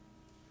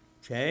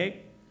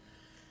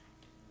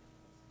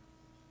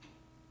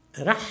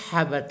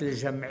رحبت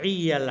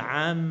الجمعية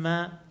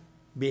العامة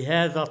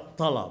بهذا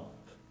الطلب،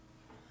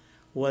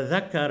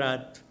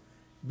 وذكرت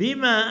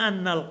بما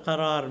أن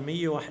القرار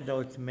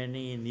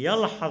 181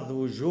 يلحظ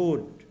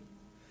وجود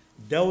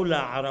دولة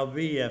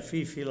عربية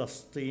في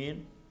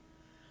فلسطين،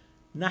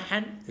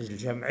 نحن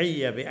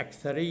الجمعية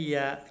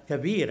بأكثرية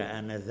كبيرة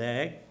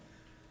آنذاك،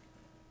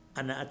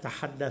 أنا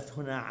أتحدث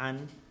هنا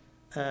عن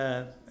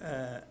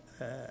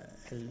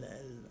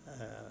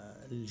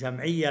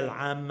الجمعية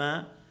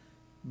العامة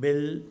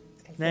بال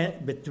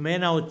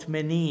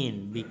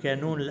 88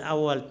 بكانون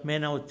الأول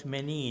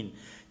 88،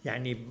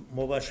 يعني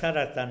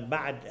مباشرة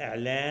بعد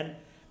إعلان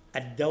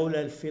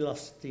الدولة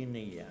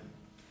الفلسطينية.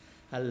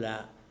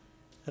 هلا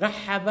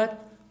رحبت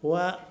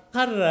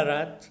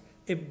وقررت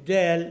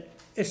إبدال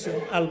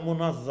اسم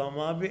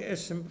المنظمة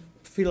باسم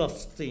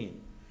فلسطين،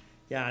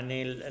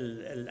 يعني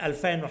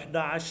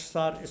 2011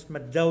 صار اسم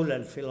الدولة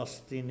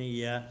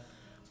الفلسطينية،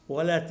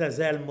 ولا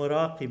تزال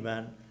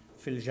مراقبا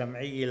في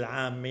الجمعية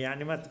العامة،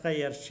 يعني ما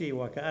تغير شيء،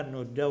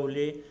 وكأنه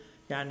الدولة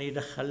يعني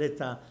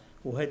دخلتها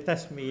وهي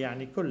تسمي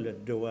يعني كل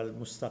الدول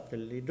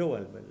مستقلة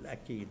دول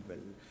بالأكيد.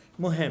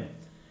 المهم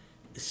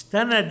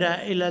استند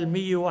إلى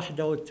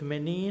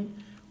 181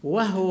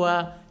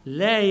 وهو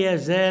لا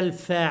يزال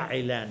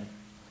فاعلا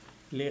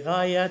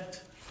لغاية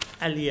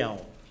اليوم.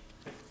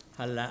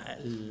 هلا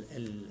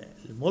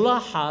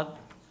الملاحظ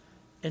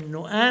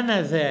انه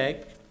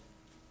آنذاك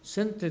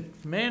سنة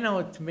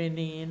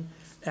 88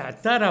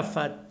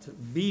 اعترفت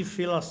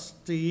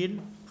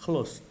بفلسطين،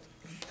 خلصت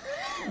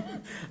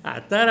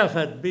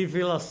اعترفت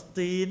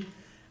بفلسطين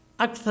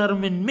أكثر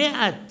من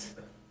 100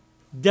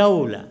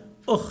 دولة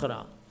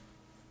أخرى،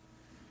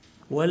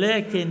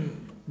 ولكن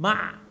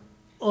مع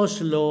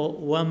أوسلو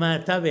وما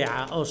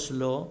تبع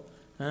أوسلو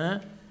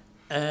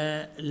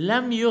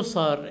لم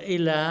يصل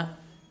إلى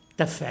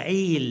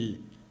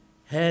تفعيل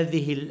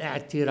هذه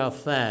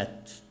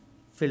الاعترافات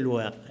في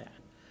الواقع.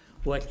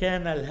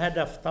 وكان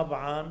الهدف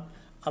طبعا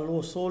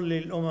الوصول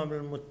للأمم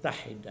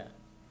المتحدة.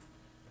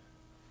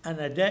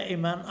 أنا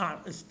دائما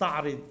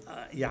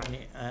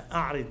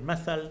أعرض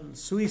مثل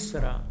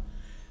سويسرا.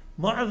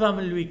 معظم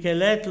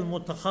الوكالات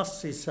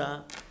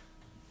المتخصصة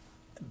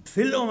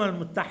في الأمم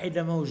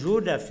المتحدة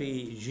موجودة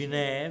في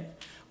جنيف،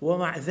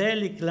 ومع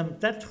ذلك لم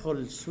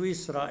تدخل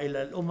سويسرا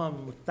إلى الأمم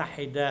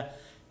المتحدة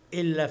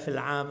إلا في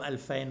العام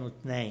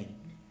 2002.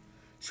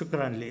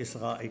 شكرا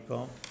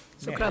لإصغائكم.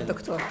 شكرا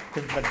دكتور.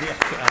 كنت بدي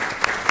أحكي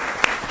آخر.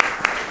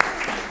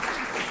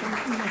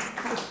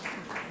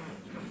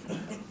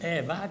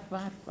 إيه بعد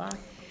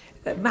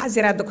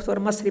معذرة دكتور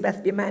مصري، بس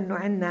بما أنه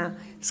عندنا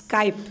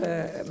سكايب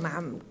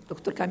مع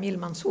دكتور كميل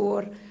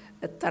منصور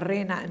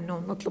اضطرينا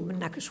أنه نطلب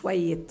منك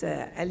شوية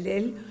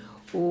قلل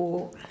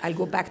I'll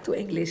go back to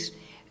English.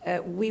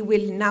 We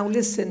will now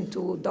listen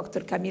to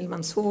Dr. Camille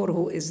Mansour,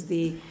 who is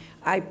the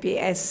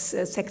IPS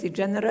Secretary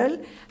General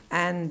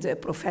and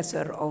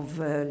Professor of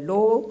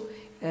Law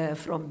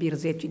from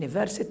Birzeit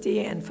University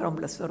and from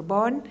La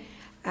Sorbonne.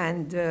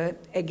 And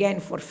again,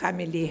 for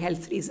family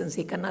health reasons,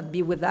 he cannot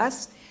be with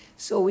us.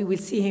 So we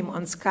will see him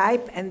on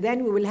Skype, and then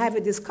we will have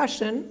a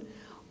discussion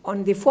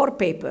on the 4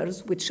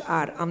 papers which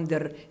are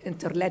under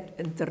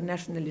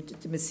international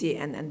legitimacy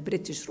and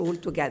British rule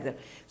together.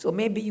 So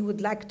maybe you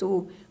would like to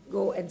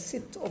go and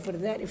sit over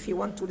there if you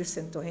want to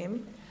listen to him.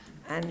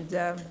 And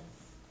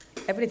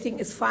everything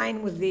is fine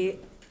with the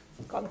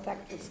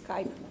contact with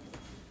Skype.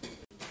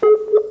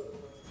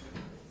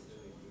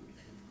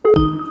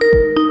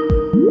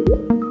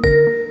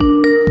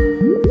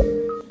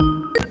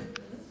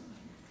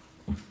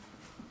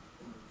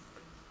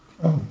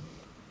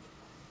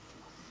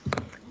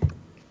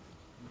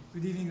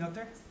 Good evening,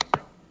 Doctor.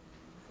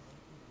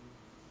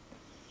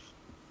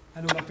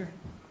 Hello, Doctor.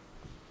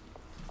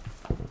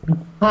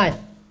 Hi.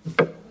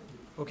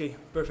 Okay,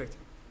 perfect.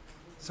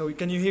 So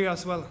can you hear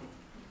us well?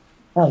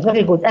 Oh,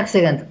 very good.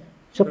 Excellent.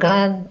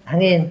 Shukran,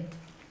 Hanin.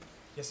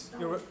 Yes,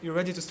 you're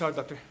ready to start,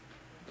 Doctor.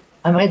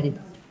 I'm ready.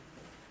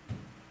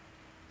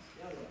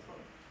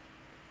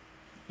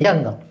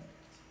 يلا.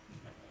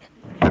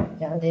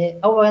 يعني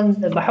أولاً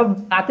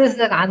بحب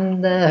أعتذر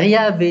عن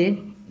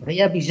غيابي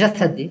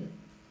الجسدي.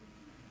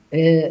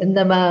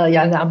 إنما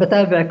يعني عم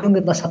بتابع كل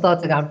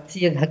النشاطات اللي عم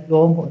تصير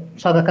هاليوم وإن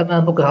شاء الله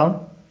كمان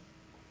بكرة.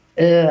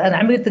 أنا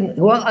عملت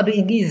الورقة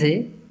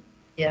بالإنجليزي،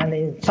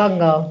 يعني إن شاء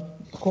الله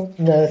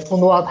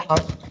تكون واضحة.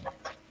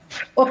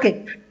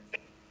 Okay.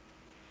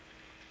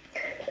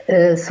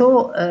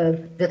 So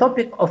the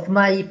topic of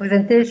my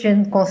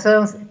presentation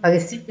concerns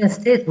Palestinian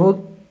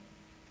statehood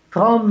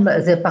from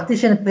the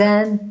partition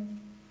plan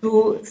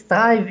to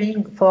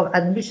striving for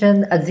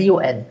admission at the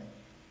UN.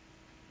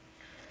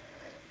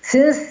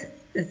 Since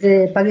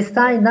the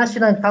Palestine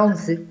National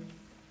Council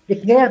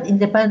declared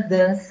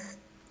independence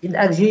in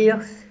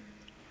Algiers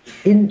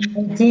in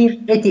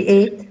 1988,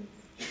 the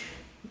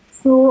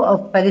issue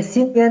of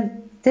Palestinian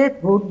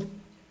statehood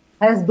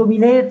has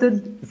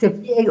dominated the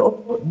PLO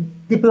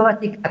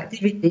diplomatic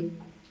activity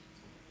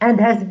and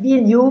has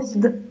been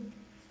used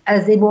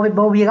as a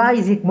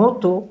mobilizing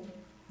motto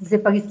in the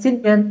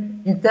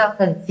Palestinian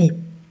internal scene.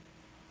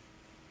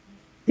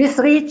 This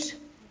reached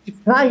its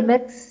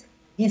climax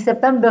in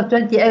September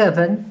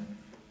 2011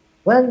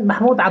 when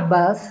Mahmoud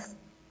Abbas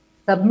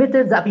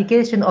submitted the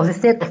application of the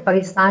State of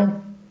Palestine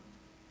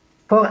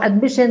for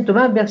admission to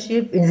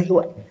membership in the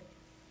UN.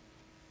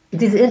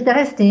 It is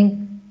interesting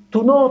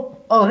to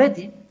note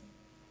already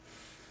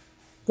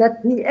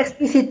that he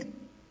explicitly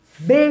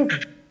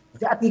based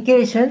the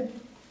application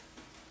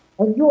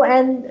on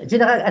UN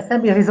General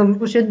Assembly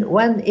Resolution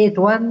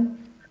 181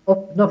 of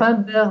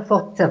November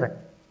 47,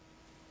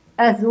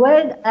 as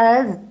well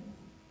as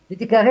the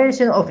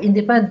Declaration of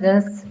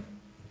Independence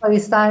of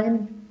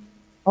Palestine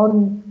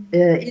on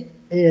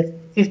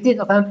 15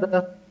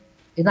 November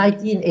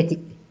 1988.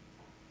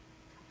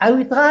 I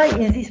will try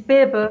in this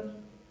paper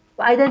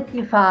to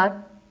identify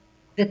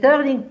the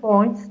turning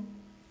points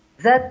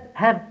that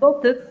have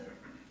dotted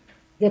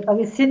the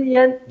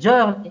Palestinian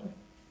journey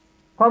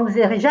from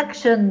the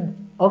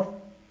rejection of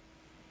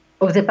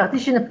the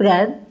partition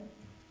plan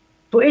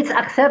to its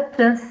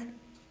acceptance,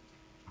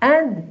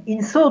 and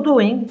in so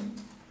doing,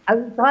 I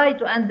will try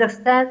to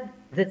understand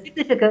the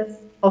significance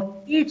of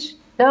each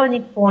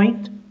turning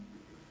point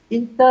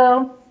in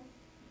terms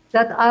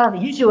that are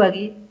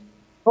usually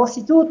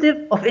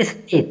constitutive of a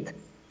state.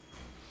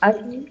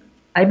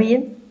 I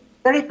mean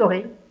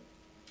territory,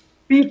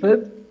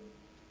 people,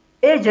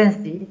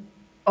 agency,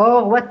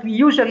 or what we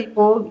usually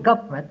call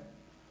government.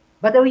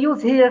 But I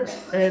use here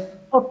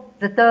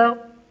the term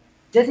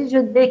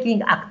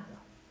decision-making actor.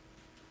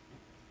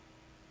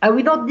 I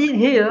will not deal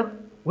here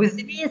with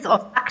the means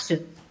of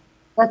action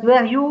that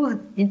were used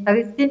in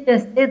Palestinian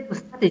state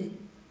strategy,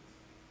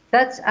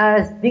 such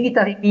as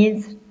military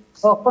means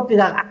or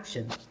popular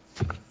action.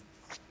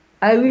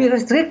 I will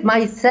restrict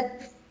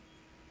myself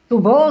to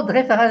broad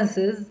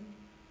references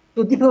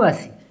to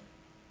diplomacy.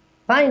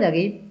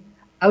 Finally,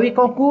 I will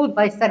conclude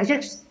by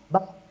suggesting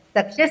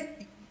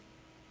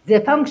the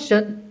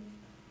function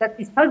that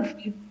is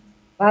fulfilled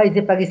by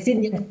the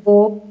Palestinian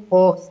form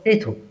for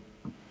statehood.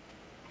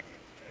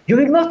 You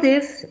will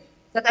notice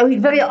that I will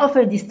very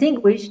often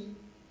distinguish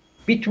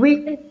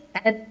between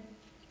an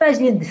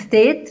imagined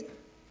state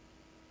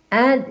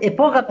and a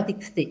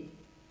programmatic state.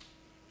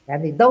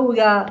 يعني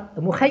دولة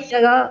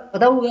مخيلة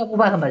ودولة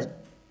مبرمجة.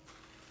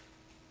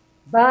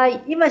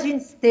 By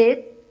imagined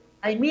state,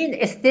 I mean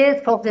a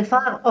state for the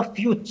far-off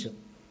future,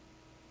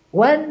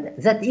 one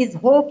that is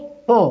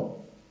hoped for,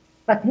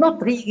 but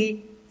not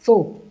really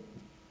so.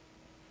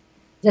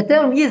 The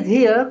term used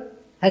here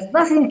has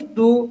nothing to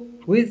do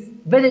with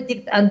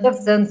Benedict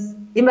Anderson's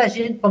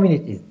imagined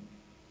communities.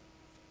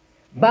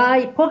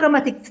 By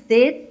programmatic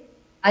state,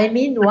 I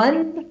mean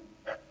one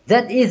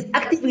that is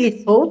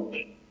actively sought,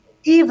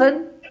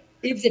 even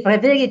if the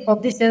prevailing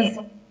conditions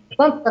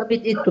don't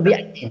permit it to be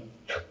attained.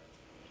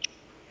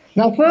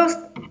 Now first,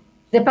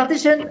 the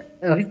partition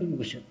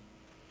resolution.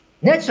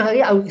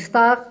 Naturally, I will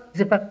start with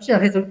the partition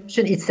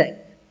resolution itself.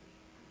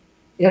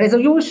 A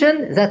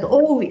resolution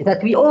that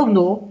we all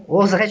know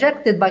was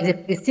rejected by the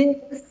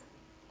Palestinians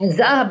and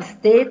the Arab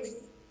states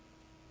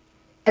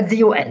at the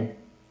UN.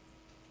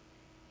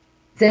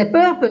 The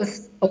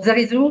purpose of the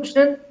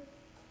resolution,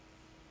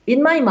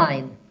 in my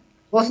mind,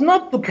 was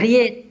not to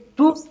create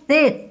two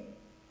states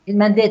in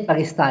Mandate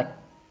Palestine.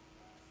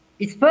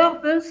 Its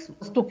purpose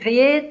was to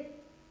create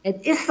an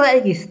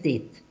Israeli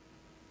state.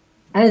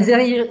 And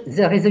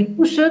the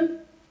resolution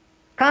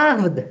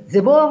carved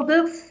the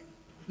borders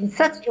in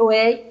such a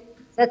way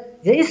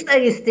that the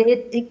Israeli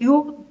state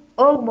includes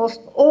almost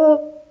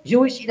all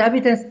Jewish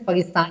inhabitants of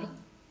Palestine,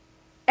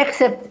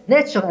 except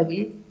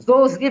naturally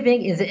those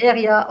living in the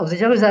area of the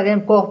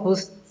Jerusalem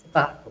Corpus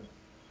Separatum.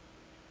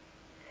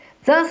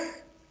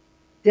 Thus,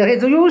 the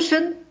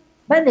resolution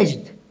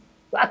managed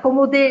to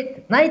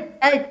accommodate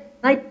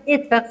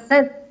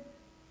 98%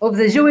 of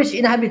the Jewish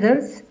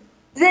inhabitants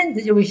within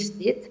the Jewish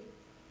state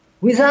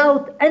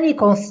without any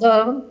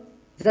concern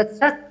that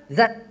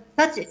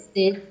such a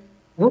state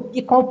would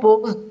be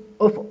composed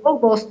of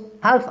almost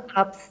half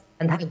Arabs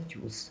and half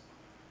Jews.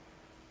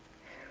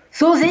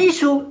 So the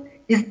issue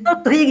is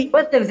not really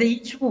whether the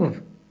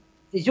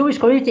Jewish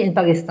community in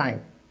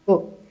Palestine.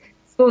 So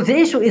the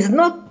issue is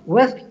not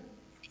whether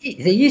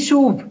the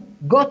issue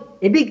got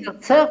a bigger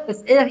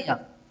surface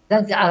area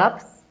than the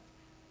Arabs.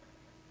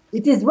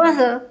 It is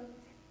whether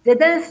the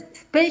dense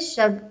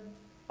spatial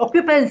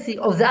occupancy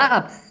of the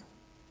Arabs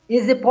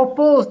in the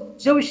proposed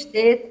Jewish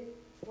state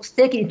was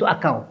taken into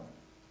account.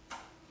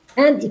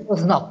 And it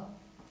was not.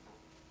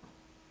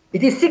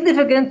 It is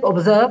significant to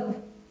observe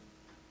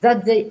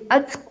that the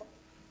UNSCOR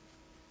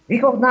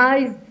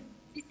recognized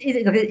in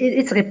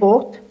its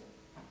report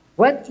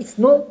when it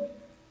noted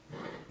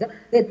that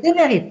the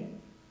demerit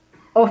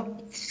of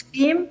its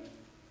scheme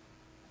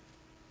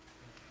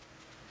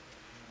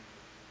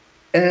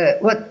the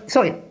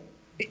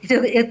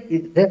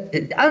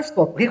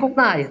UNSCOR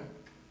recognized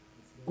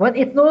when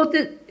it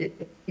noted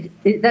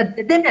that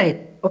the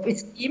demerit of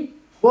its scheme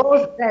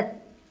was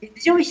that in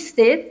the Jewish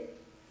state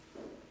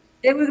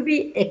there will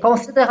be a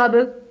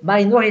considerable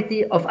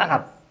minority of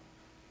Arabs.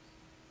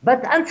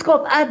 But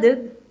UNSCOR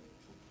added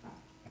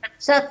that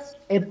such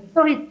a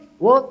minority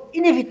was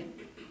inevitable.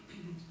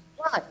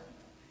 Why?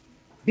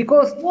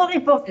 Because more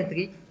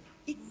importantly,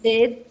 it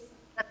said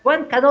that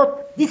one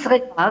cannot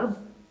disregard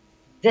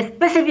the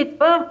specific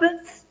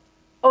purpose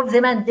of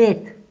the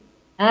mandate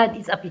and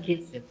its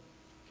application.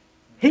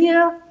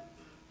 Here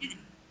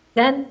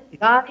then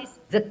lies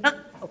the crux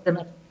of the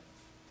matter.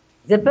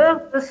 The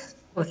purpose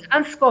of the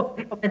UNSCOR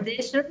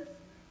recommendation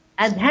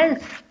and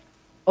hence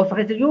of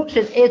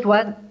Resolution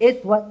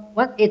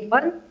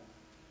 181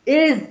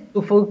 is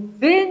to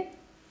fulfill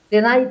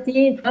the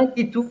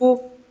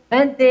 1922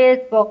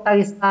 mandate for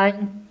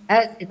Palestine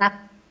as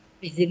enacted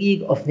by the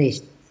League of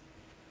Nations.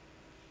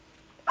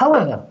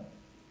 However,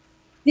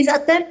 this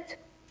attempt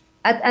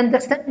at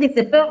understanding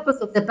the purpose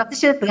of the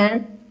partition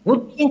plan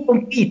would be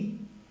incomplete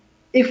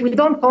if we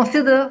don't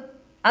consider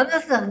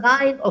another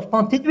line of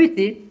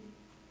continuity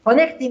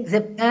connecting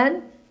the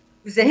plan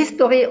with the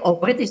history of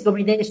British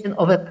domination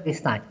over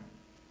Palestine.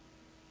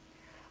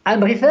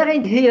 I'm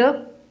referring here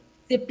to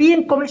the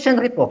Peel Commission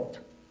report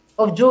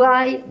of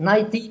July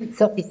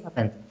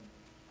 1937.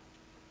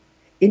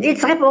 In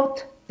its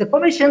report, the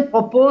Commission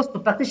proposed to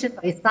partition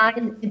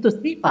Palestine into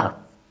three parts: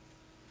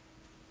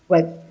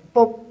 well,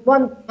 from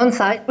one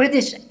side,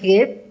 British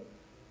create,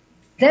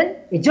 then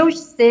a Jewish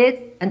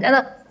state and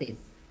another state.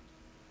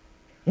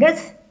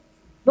 Let's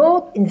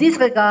note in this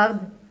regard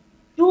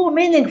two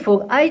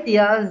meaningful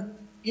ideas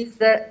in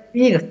the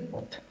Peer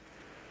report.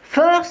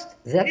 First,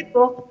 the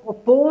report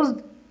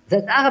proposed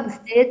that the Arab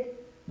state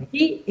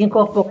be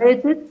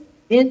incorporated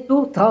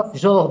into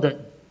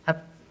Transjordan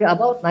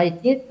about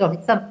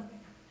 1937.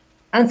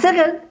 And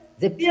second,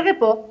 the Peer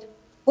report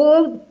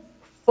called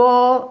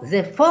for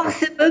the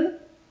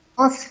forcible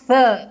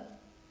transfer,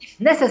 if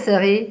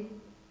necessary,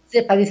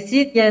 the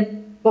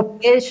Palestinian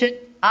population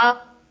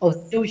out of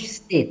the Jewish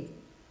state.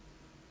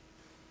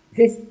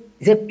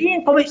 The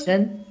Peer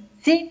Commission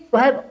seems to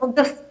have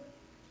understood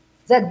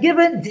that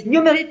given the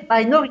numeric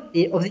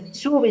minority of the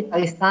issue in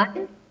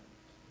Palestine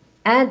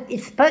and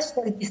its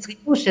partial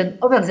distribution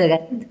over the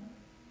land,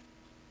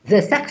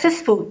 the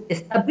successful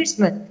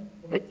establishment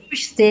of a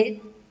Jewish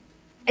state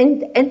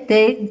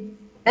entailed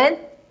an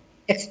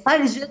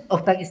expulsion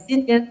of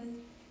Palestinians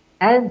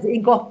and the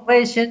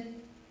incorporation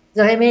of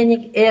the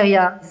remaining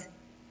areas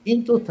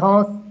into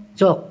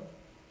Transjordan.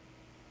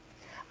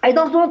 I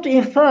don't want to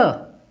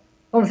infer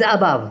from the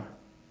above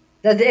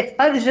that the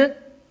expulsion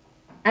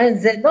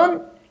and the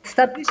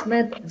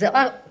non-establishment of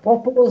the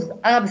proposed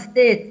Arab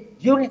state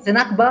during the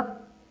Nakba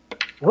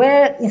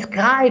were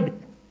inscribed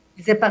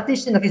in the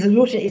partition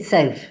resolution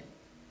itself.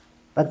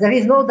 But there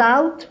is no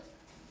doubt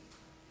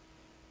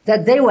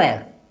that they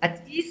were,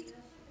 at least,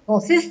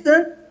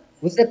 consistent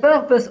with the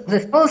purpose of the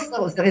sponsor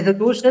of the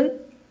resolution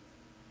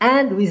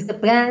and with the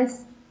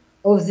plans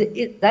of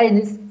the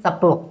Zionist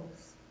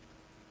supporters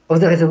of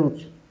the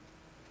resolution.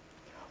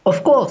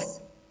 Of course,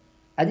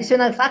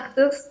 additional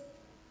factors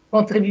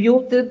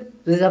contributed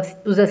to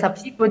the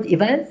subsequent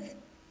events,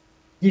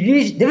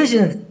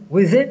 divisions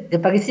within the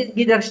Palestinian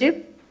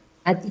leadership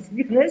and its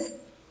weakness,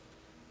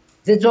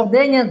 the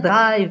Jordanian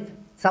drive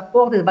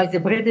supported by the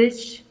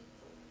British,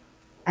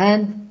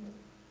 and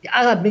the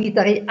Arab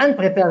military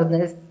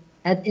unpreparedness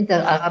and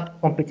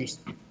inter-Arab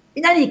competition.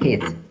 In any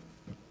case,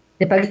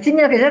 the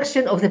Palestinian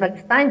rejection of the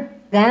Palestine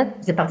plan,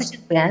 the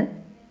partition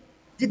plan,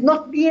 did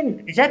not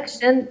mean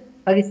rejection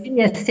of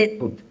Palestinian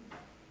statehood.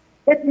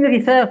 Let me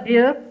refer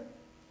here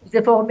to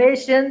the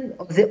formation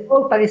of the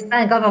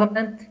all-Palestine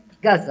government in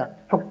Gaza,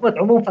 حكومة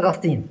عموم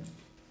فلسطين,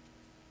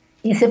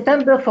 in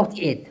September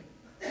 48,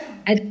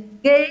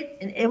 and played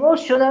an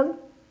emotional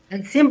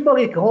and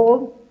symbolic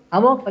role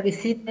among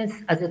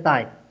Palestinians at the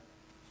time.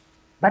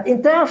 But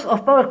in terms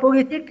of power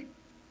politics,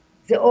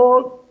 the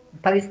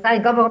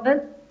all-Palestine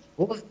government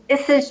was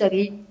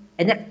essentially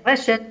an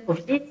expression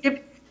of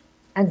Egypt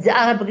and the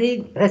Arab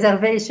League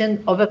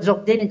reservation over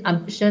Jordanian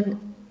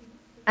ambition,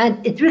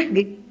 and it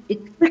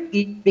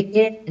quickly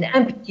became an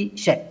empty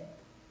shell.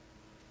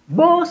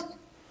 Both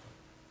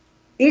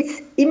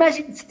its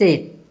imagined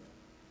state,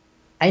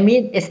 I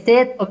mean a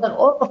state of the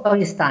all of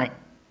Palestine,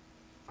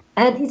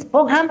 and its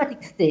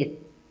programmatic state,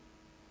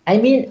 I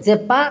mean the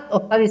part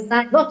of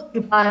Palestine not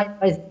occupied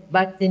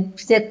by the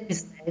state of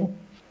Israel,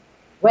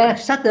 were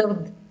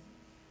shattered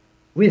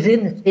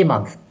within 3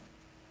 months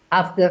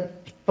after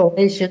the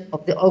formation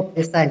of the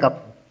all-Palestine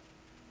government.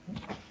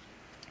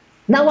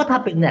 Now what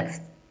happened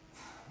next?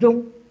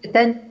 During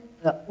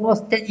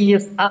almost 10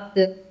 years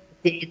after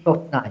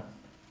 1949.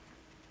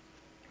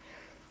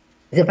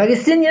 The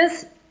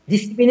Palestinians,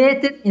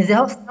 disseminated in the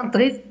host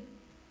countries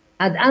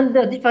and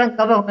under different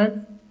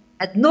governments,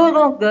 had no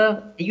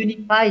longer a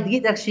unified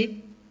leadership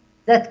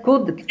that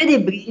could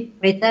credibly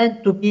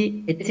pretend to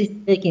be a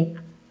decision-making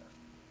actor.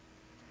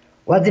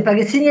 What the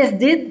Palestinians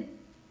did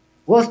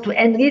was to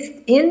enlist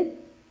in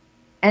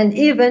and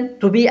even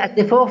to be at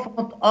the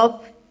forefront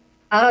of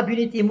Arab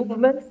unity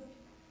movements,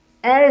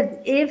 as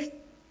if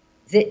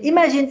the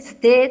imagined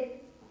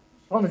state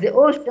from the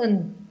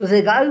ocean to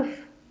the Gulf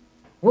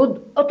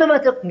would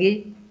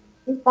automatically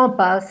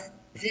encompass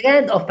the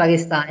land of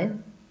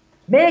Palestine,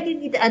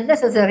 making it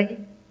unnecessary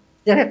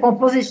the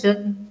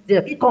recomposition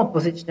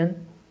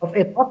of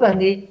a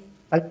properly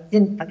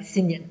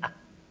Palestinian act.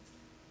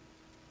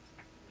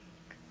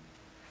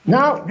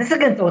 Now, the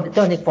second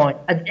turning point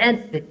at the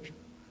end,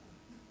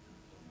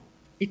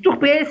 it took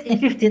place in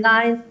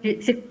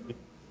 1959-60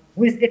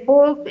 with the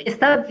call to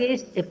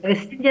establish a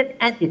Palestinian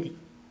entity,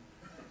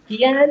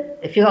 Kiyan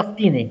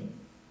Filastini.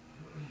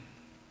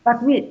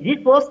 But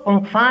this was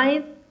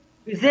confined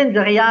within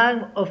the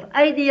realm of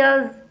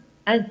ideas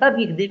and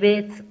public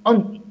debates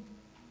only.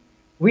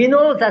 We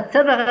know that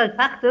several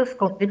factors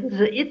contributed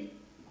to it.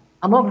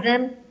 Among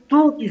them,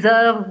 two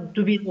deserve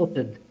to be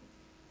noted.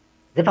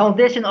 The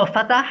foundation of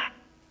Fatah,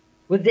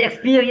 with the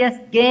experience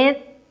gained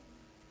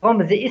from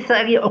the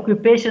Israeli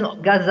occupation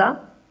of Gaza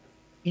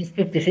in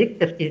 56,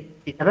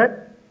 57,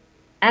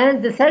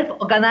 and the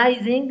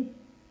self-organizing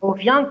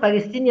of young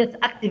Palestinian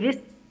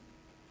activists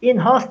in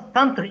host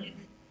countries,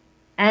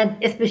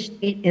 and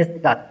especially in the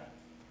Gulf.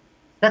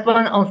 That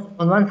one on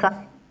one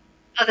side.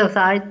 On the other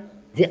side,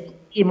 the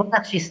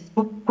monarchist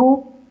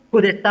coup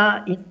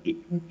d'etat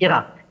in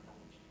Iraq.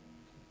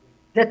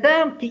 The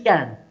term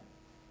Kiyan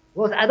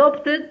was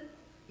adopted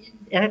in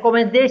a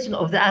recommendation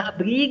of the Arab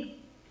League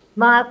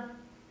March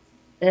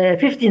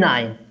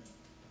 59,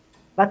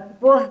 but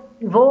it was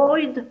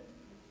devoid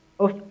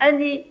of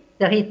any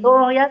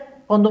territorial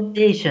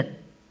connotation.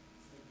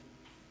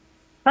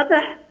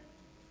 Fatah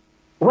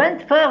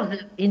went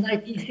further in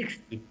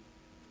 1960.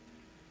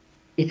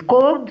 It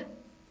called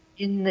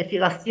in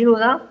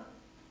Filastinuna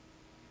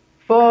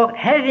for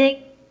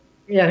having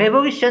a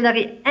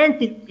revolutionary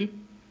entity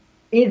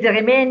in the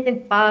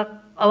remaining part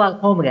of our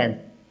homeland,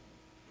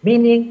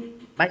 meaning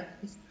by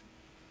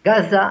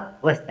Gaza,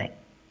 West Bank.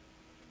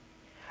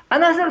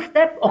 Another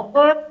step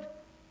occurred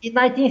in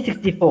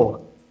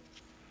 1964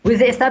 with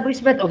the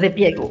establishment of the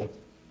PLO.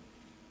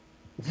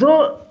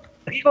 Though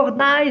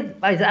recognized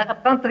by the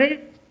Arab countries,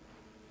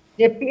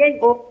 the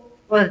PLO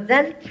was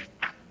then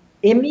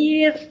a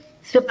mere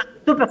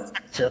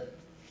superstructure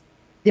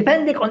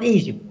depending on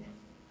Egypt,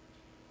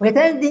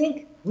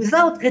 pretending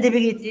without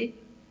credibility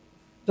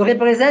to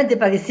represent the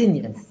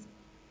Palestinians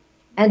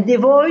and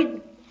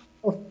devoid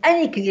of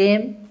any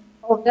claim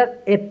over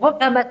a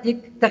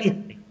programmatic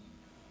territory.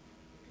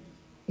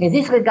 In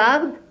this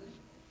regard,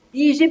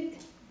 Egypt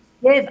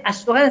gave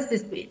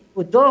assurances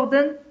to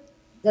Jordan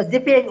that the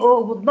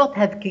PLO would not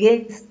have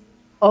claims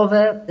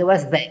over the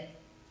West Bank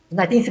in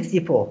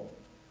 1964.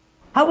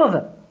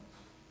 However,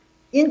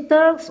 in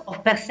terms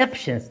of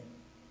perceptions,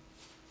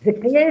 the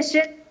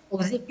creation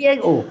of the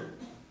PLO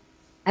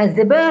and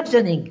the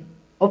burgeoning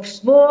of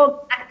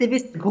small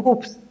activist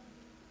groups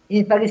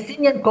in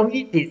Palestinian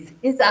communities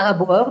in the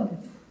Arab world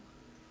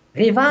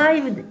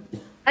revived the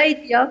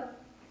idea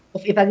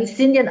of a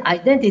Palestinian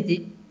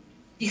identity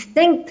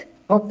distinct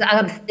from the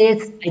Arab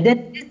states'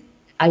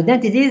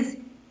 identities,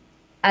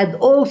 and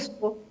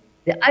also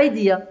the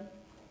idea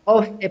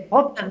of a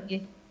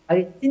properly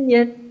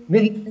Palestinian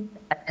militant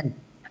agenda.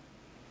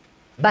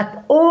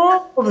 But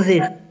all of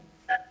this,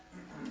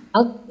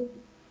 until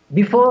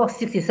before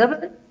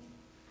 1967,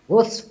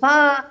 was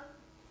far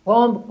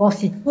from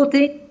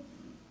constituting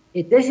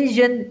a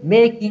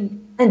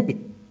decision-making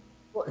entity.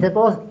 It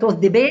was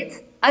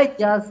debates,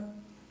 ideas,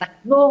 but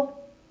not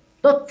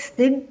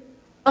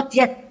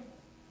yet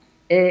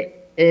a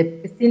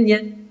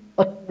Palestinian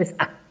autonomous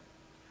act.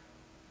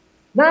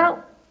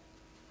 Now,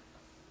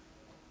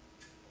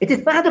 it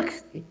is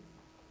paradoxical,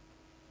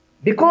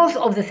 because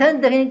of the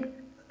thundering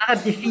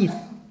Arab defeat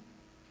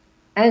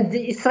and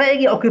the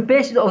Israeli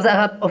occupation of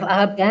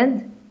Arab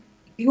land,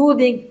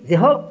 including the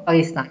whole of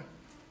Palestine.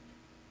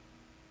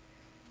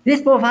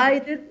 This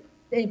provided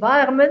the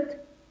environment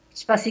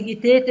which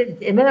facilitated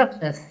the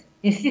emergence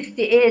in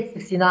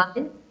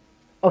 1968-1969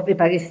 of a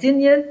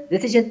Palestinian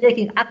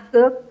decision-making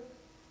actor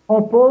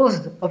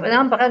composed of an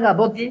umbrella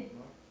body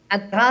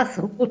and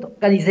grassroots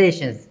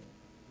organizations,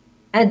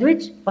 and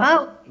which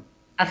proudly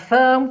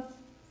affirmed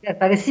their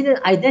Palestinian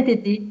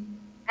identity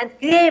and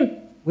claimed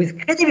with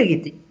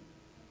credibility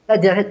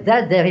that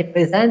they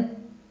represent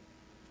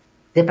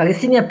the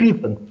Palestinian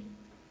people.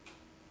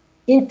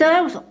 In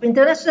terms of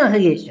international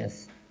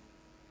relations,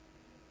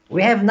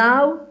 we have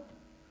now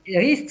a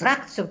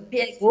restructured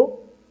PLO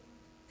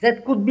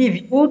that could be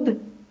viewed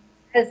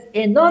as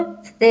a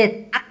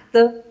non-state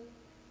actor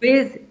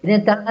with an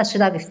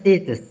international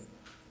status.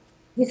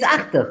 This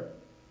actor,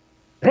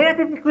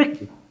 relatively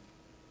quickly,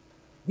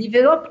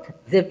 developed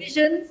the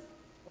vision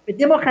of a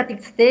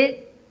democratic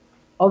state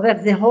over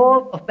the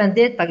whole of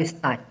Mandate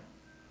Palestine.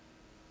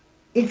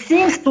 It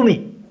seems to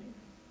me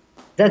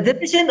that the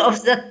vision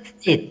of that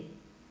state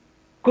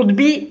could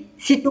be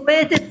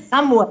situated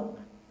somewhere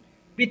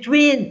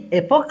between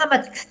a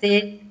programmatic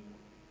state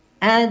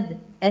and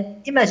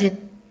an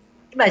imagined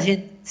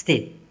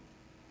state.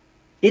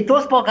 It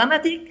was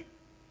programmatic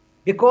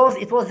because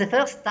it was the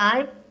first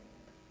time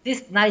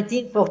since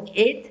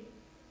 1948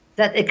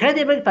 that a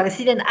credible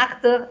Palestinian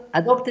actor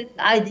adopted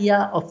the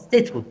idea of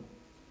statehood.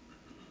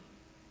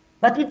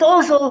 But it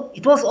was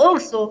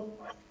also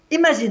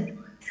imagined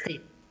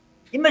state,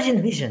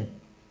 imagined vision,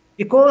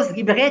 because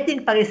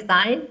liberating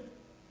Palestine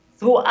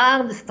through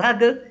armed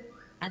struggle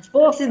and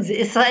forcing the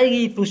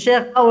Israeli to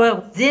share power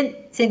within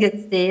a single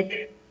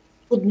state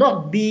could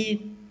not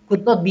be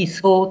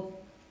thought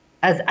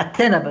as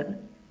attainable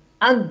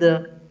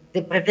under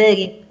the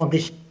prevailing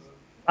conditions.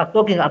 We are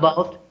talking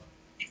about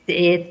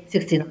 68,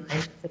 69,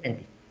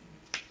 70.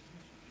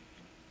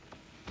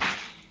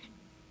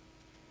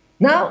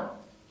 Now,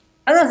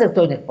 another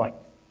turning point.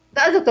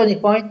 The other turning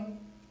point,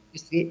 you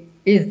see,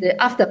 is the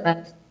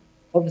aftermath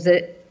of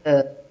the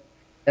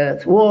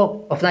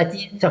war of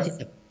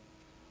 1937.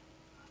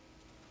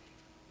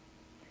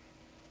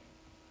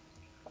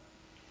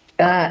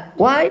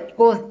 Why?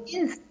 Because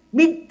in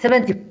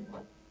mid-74,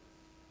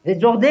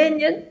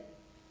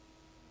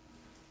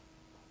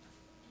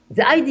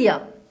 the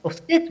idea of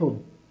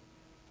statehood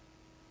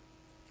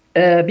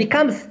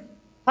becomes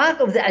part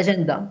of the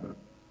agenda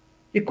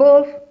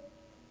because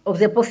of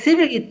the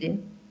possibility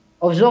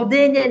of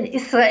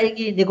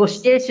Jordanian-Israeli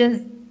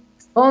negotiations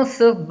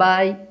sponsored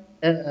by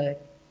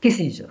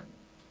Kissinger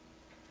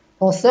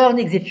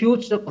concerning the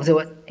future of the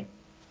West Bank.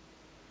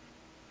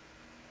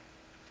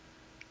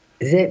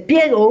 The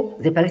PLO,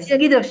 the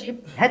Palestinian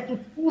leadership, had to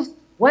choose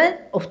one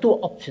of two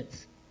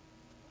options.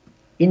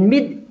 in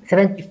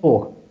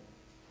mid-74,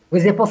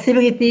 with the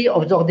possibility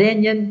of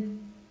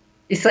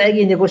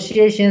Jordanian-Israeli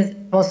negotiations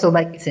sponsored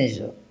by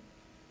Kissinger.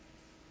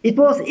 It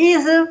was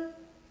easier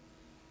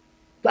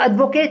to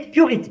advocate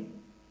purity,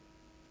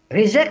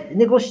 reject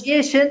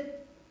negotiation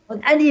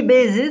on any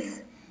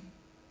basis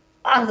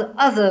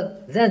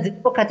other than the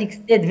democratic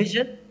state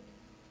vision,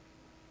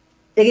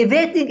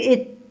 elevating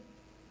it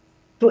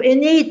to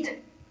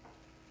innate,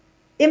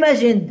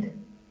 imagined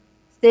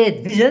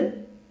state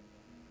vision.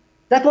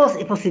 That was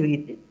a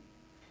possibility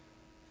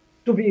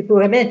to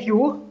remain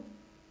pure,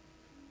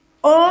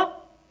 or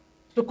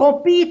to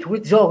compete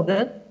with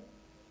Jordan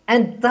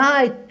and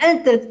try to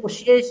enter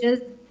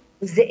negotiations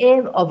with the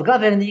aim of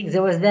governing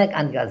the West Bank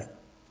and Gaza.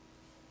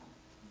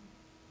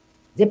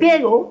 The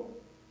PLO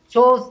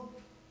chose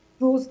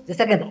the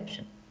second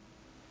option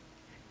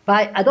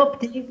by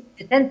adopting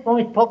the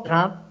 10-point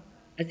program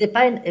at the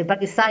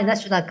Palestine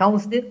National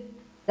Council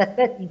that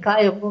met in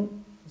Cairo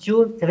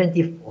June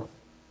 74.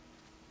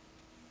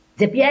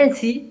 The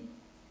PNC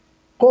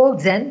called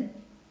then,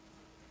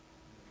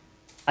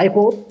 I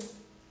quote,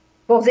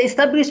 for the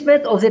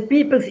establishment of the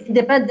People's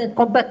Independent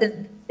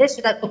Combatant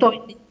National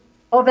Authority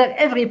over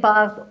every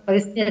part of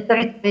Palestinian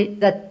territory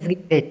that is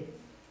liberated.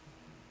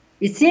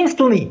 It seems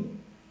to me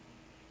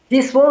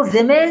this was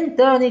the main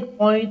turning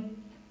point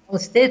on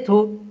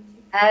statehood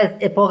as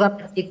a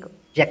programmatic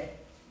objective.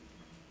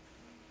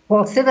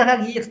 For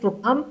several years to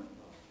come,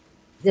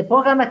 the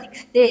programmatic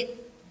state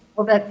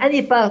over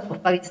any part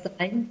of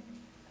Palestine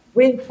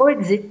will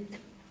coexist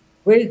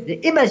with the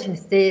imagined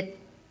state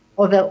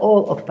over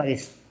all of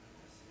Palestine.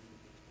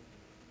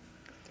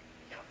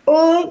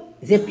 All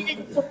the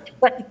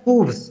democratic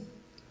moves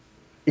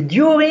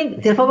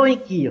during the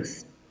following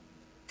years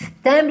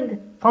stemmed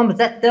from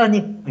that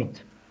turning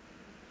point,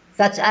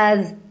 such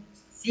as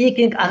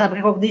seeking Arab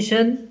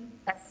recognition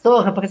as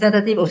sole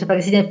representative of the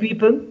Palestinian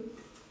people,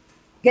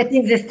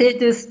 getting the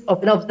status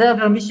of an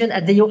observer mission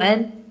at the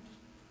UN,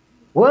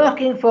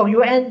 working for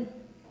UN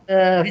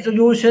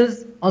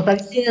resolutions on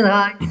Palestinian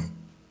rights,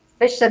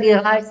 especially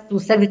rights to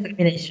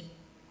self-determination.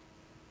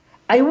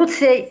 I would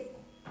say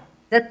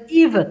that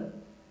even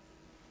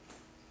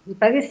the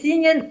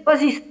Palestinian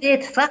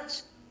quasi-state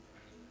structure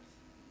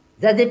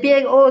that the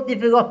PLO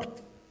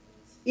developed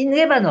in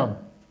Lebanon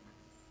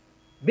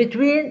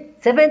between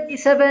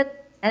 77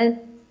 and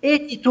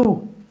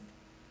 82,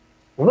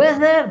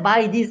 whether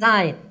by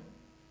design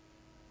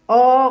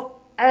or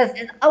as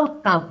an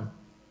outcome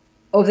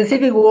of the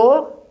civil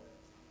war,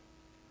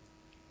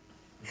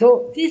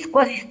 so this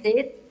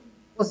quasi-state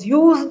was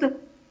used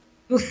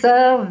to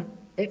serve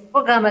a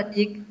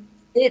programmatic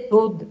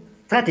statehood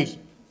strategy.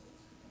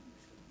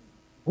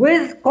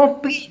 With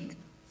complete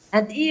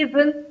and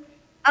even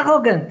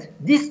arrogant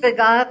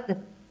disregard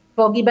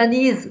for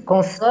Lebanese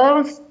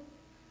concerns,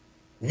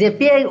 the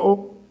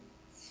PLO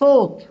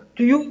sought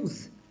to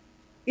use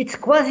its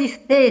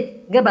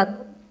quasi-state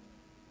Lebanon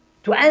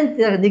to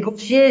enter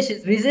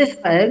negotiations with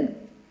Israel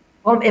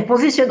from a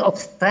position of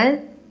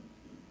strength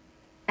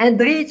and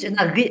reach an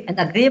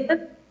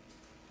agreement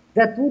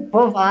that would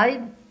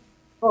provide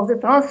for the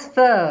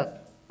transfer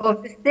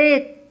of the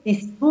state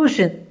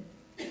institution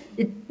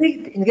it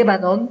built in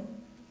Lebanon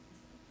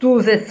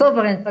to the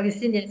sovereign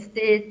Palestinian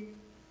state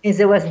in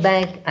the West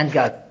Bank and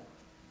Gaza.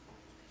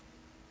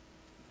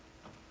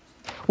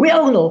 We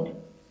all know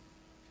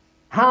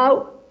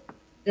how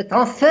the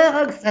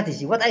transferal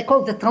strategy, what I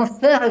call the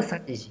transferal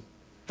strategy,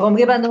 from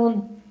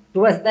Lebanon to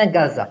West Bank,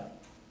 Gaza.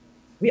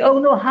 We all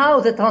know how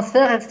the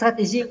transferal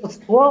strategy was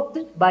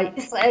thwarted by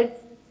Israel's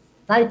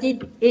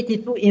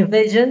 1982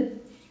 invasion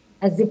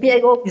and the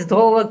PLO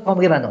withdrawal from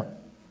Lebanon.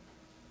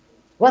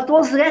 What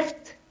was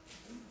left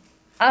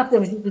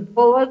after the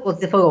withdrawal was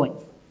the following: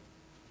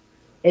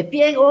 a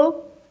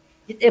PLO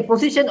in a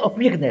position of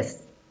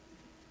weakness,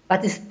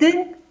 but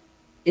still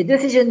a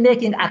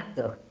decision-making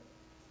actor.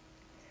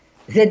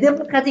 The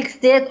democratic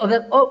state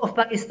over all of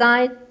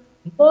Palestine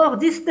more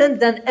distant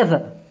than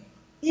ever,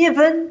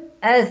 even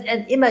as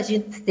an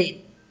imagined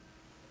state.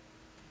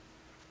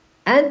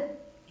 And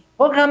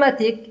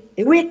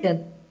a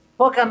weakened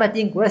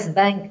programmatic West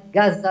Bank,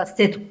 Gaza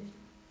state,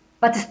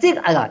 but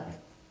still alive.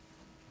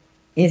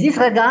 In this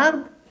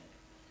regard,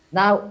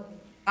 now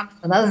comes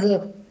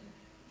another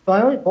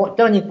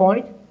turning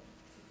point.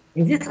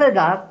 In this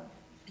regard,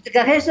 the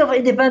Declaration of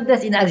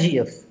Independence in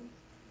Algiers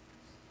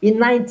in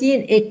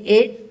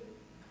 1988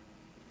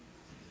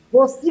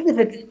 was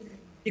significant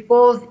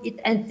because it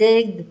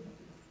entailed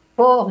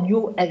four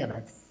new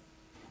elements.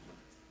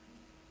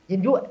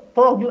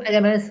 Four new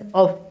elements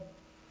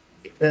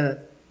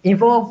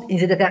involved in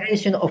the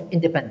Declaration of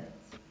Independence.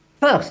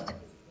 First,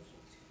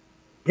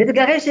 the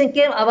declaration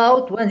came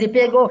about when the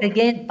PLO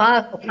regained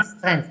part of its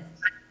strength,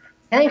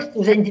 thanks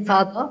to the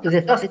Intifada, to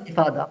the first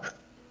Intifada,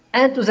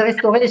 and to the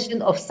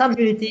restoration of some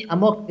unity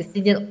among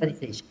Palestinian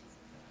organizations.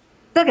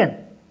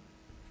 Second,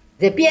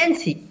 the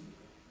PNC,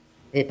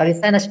 the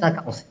Palestine National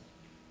Council,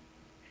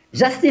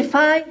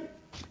 justified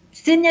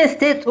Palestinian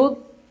statehood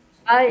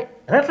by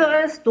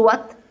reference to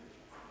what?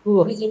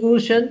 To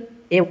Resolution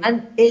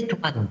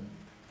A181.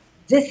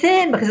 The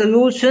same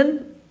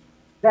resolution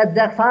that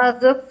their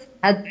fathers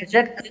had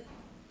projected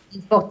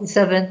in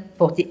 47,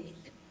 48.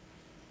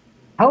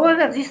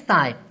 However, this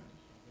time,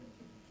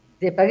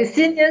 the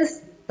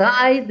Palestinians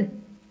tried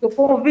to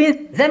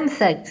convince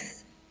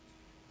themselves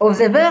of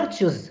the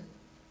virtues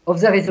of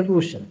the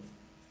resolution,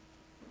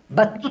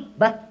 but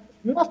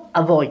not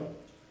avoid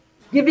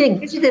giving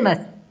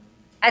legitimacy,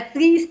 at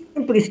least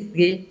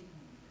implicitly,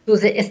 to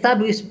the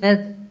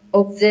establishment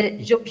of the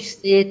Jewish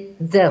state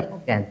in their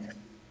homeland.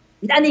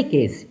 In any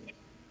case,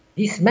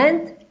 this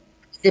meant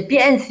the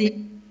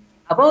PNC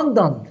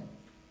abandoned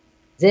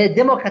the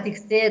democratic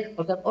state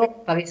of the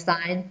North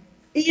Palestine,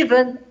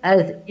 even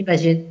as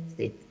imagined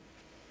state.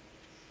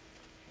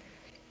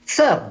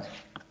 Third,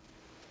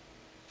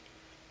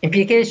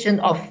 implication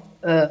of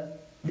the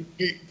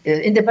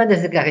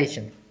independence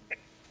declaration.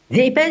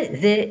 The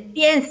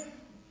PNC,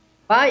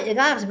 by a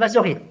large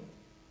majority,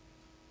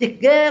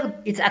 declared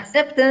its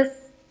acceptance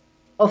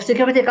of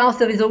Security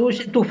Council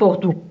Resolution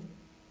 242.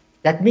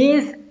 That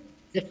means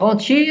the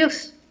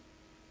frontiers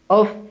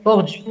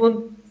for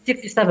June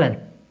 67,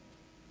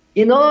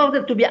 in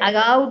order to be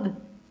allowed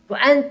to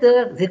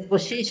enter the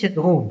negotiation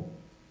room.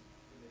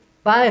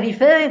 By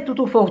referring to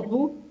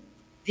 242,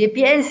 the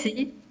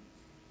PNC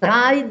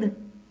tried to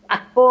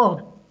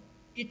accord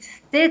its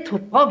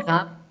statehood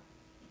program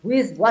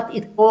with what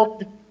it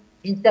called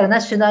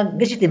international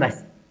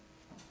legitimacy.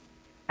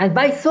 And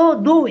by so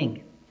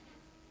doing,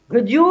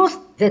 reduced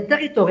the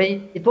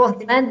territory it was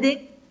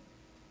demanding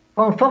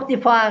from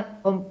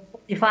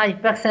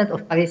 45%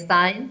 of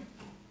Palestine,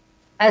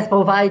 as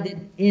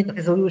provided in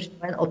Resolution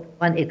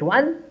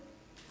 181,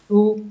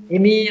 to a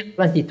mere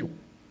 22.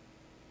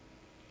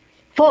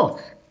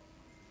 Fourth,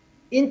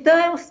 in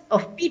terms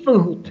of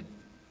peoplehood,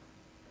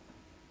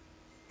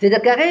 the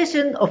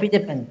Declaration of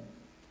Independence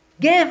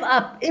gave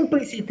up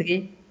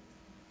implicitly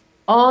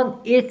on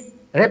its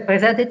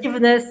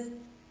representativeness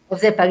of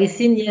the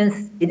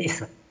Palestinians in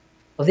Israel,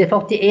 of the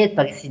 48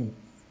 Palestinians.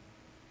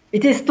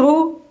 It is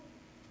true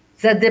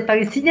that the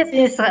Palestinians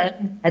in Israel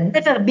had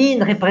never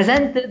been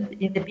represented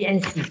in the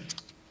PNC,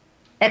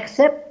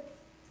 except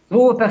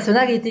through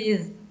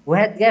personalities who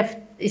had left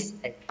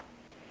Israel,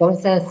 for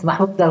instance,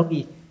 Mahmoud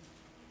Darwish.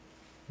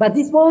 But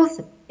this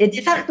was a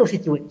de facto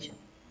situation.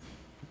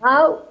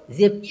 Now,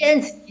 the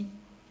PNC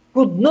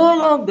could no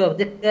longer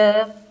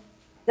declare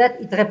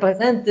that it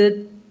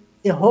represented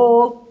the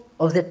whole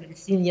of the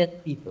Palestinian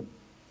people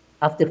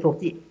after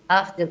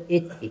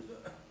 88.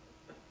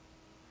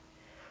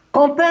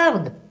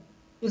 Compared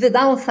to the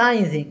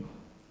downsizing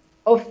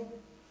of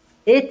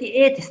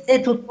 88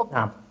 statehood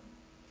program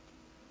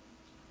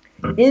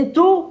in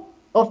two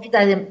of its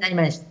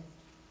dimensions,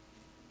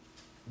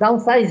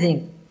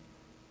 downsizing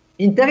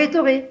in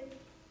territory,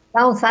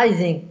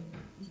 downsizing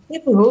in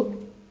peoplehood.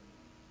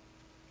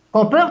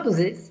 Compared to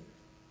this,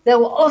 there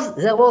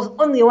was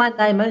only one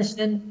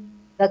dimension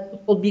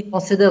that could be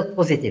considered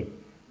positive.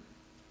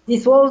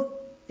 This was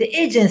the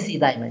agency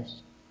dimension.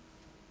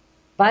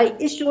 By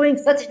issuing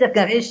such a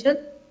declaration,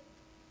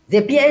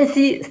 the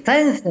PNC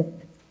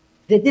strengthened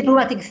the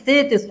diplomatic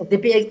status of the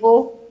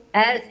PLO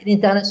as an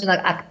international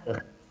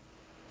actor.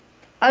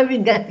 I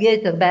will get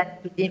later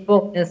back to the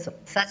importance of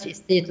such a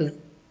status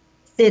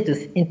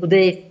in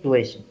today's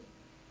situation.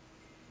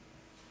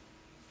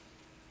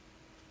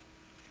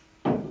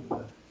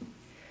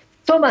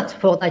 So much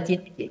for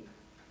 1988.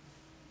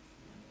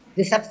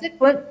 The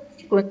subsequent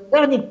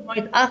turning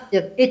point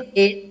after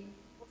 88,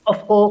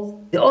 of course,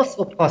 the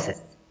Oslo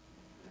process.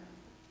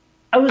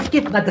 I will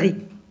skip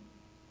Madrid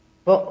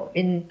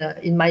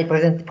from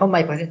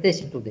my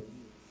presentation today.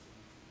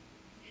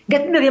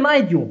 Let me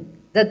remind you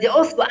that the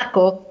Oslo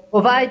Accord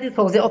provided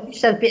for the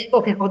official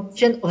PLO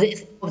recognition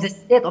of the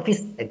state of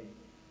Israel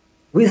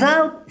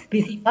without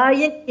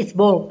specifying its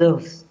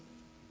borders,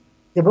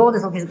 without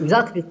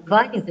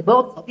specifying the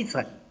borders of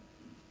Israel,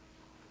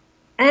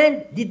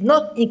 and did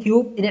not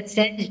include in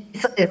exchange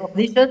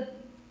recognition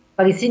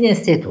Palestinian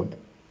statehood.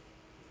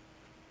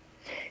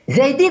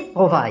 They did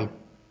provide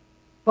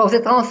for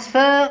the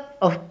transfer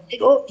of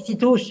PLO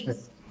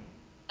institutions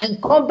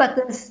and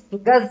combatants to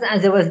Gaza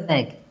and the West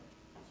Bank,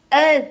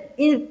 as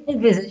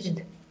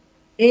envisaged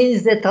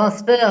in the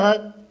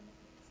transfer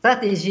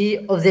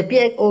strategy of the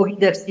PLO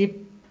leadership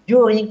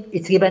during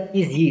its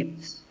Lebanese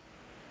years.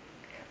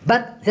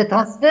 But the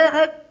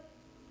transfer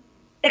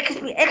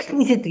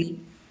explicitly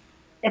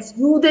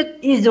excluded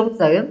East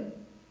Jerusalem,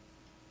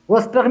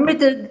 was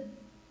permitted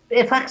to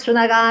a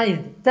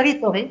fractionalized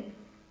territory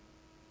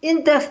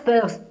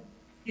interspersed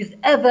with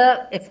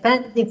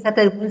ever-expanding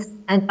settlements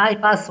and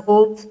bypass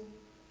roads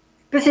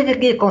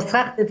specifically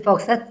constructed for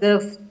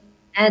settlers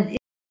and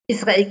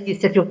Israeli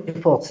security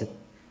forces.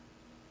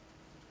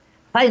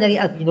 Finally,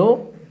 as we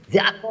know, the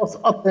accords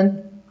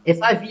opened a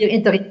 5-year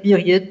interim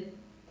period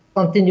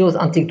continues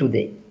until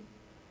today.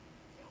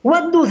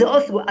 What do the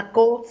Oslo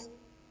Accords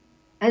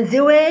and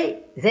the way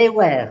they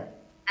were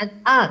and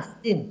are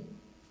still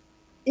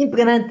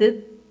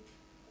implemented,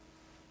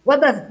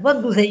 what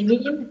do they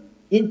mean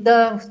in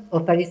terms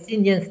of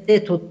Palestinian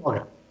statehood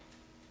program?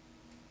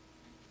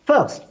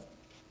 First,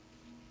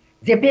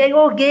 the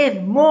PLO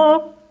gave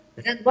more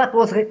than what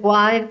was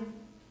required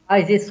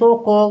by the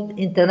so-called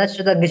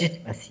international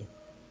legitimacy,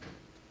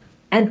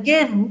 and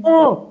gave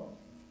more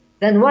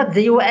than what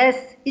the US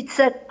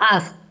itself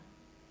asked.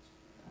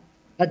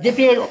 But the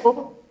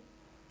PLO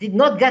did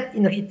not get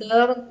in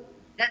return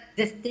that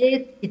the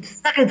state it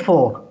struggled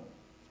for.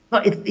 No,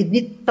 it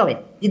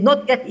did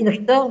not get in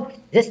return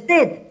the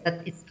state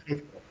that it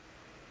struggled for.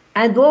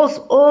 And was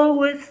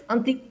always,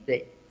 until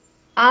today,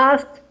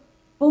 asked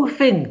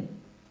fulfilling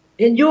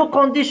a new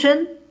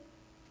condition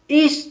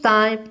each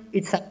time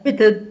it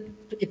submitted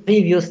to the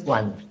previous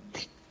one.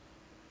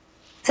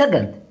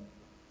 Second,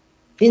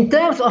 in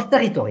terms of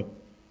territory,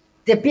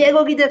 the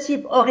PLO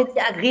leadership already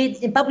agreed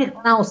in public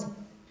announcement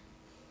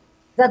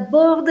that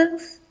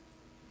borders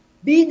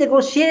be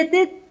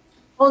negotiated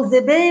on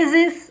the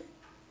basis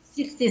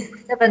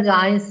 67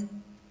 lines,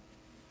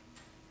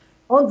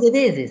 on the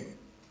basis,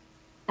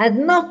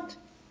 and not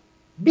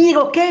be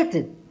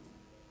located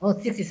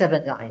on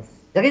 67 lines.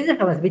 There is a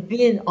difference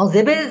between on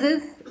the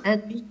basis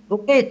and be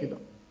located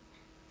on.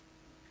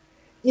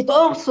 It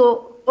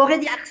also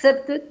already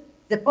accepted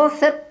the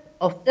concept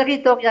of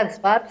territorial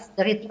swaps,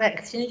 territorial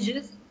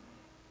exchanges,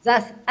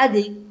 thus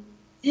adding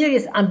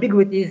serious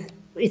ambiguities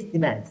to its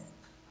demands.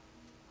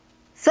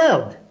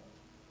 Third,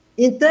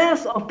 in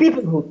terms of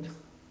peoplehood,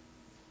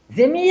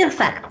 the mere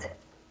fact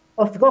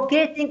of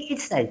locating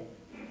itself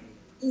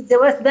in the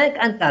West Bank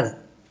and Gaza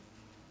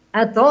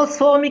and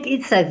transforming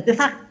itself, de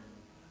facto,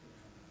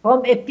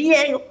 from a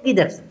PLO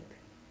leadership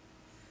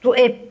to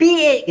a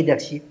PA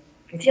leadership,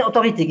 Palestinian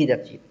Authority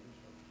leadership,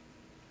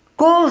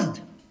 caused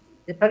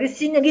the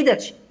Palestinian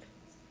leadership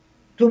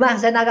to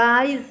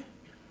marginalize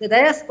the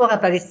diaspora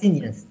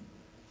Palestinians,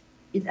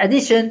 in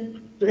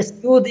addition to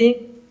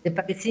excluding the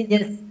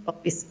Palestinians of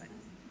Israel.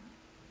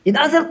 In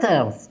other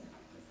terms,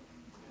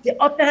 the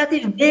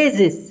operative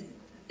basis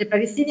of the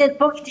Palestinian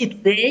polity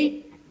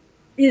today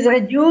is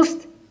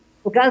reduced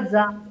to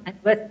Gaza and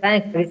West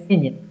Bank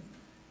Palestinians,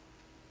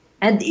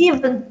 and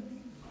even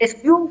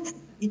excludes,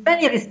 in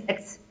many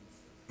respects,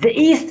 the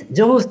East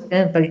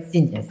Jerusalem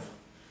Palestinians.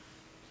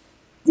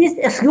 This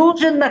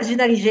exclusion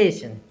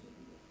marginalization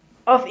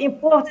of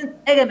important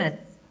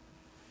elements,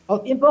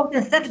 of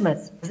important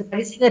segments of the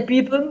Palestinian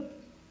people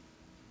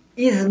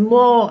is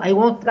more, I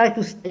would like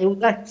to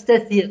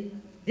state here,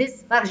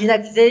 this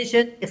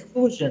marginalization,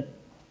 exclusion,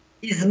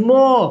 is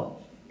more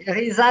a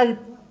result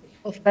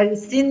of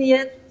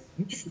Palestinian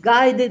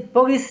misguided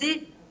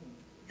policy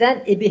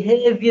than a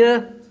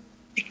behavior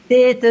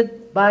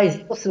dictated by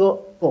the Oslo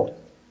Court.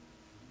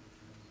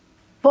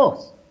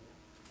 Fourth,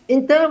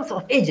 in terms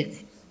of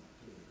agency,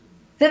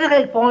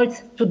 several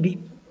points should be.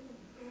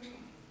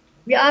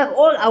 We are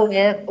all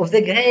aware of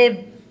the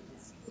grave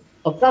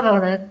of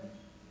governance,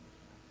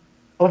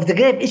 of the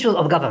grave issues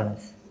of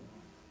governance.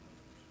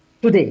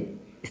 Today,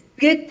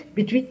 split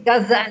between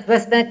Gaza and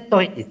West Bank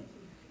authorities,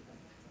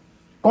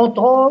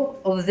 control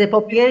of the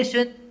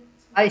population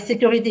by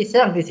security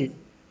services,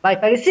 by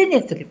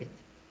Palestinian security,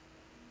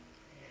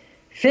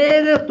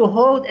 failure to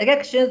hold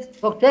elections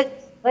for 12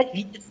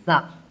 years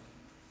now.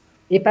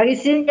 A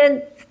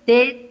Palestinian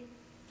state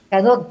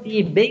cannot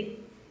be built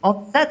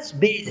on such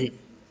basis.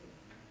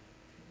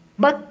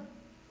 But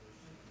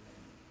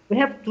we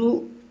have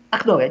to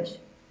acknowledge,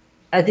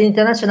 as an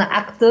international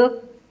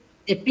actor,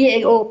 the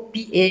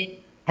PLO-PA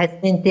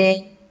has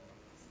maintained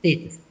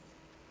status.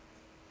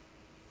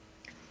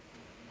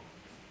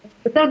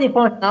 The third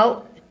point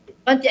now,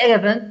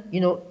 2011,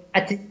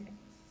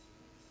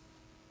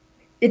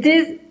 it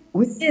is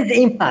within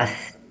the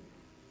impasse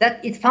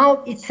that it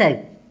found itself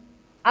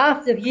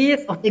after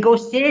years of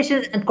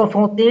negotiations and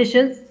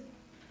confrontations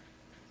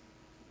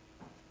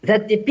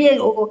that the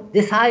PLO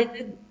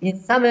decided in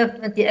summer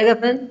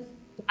 2011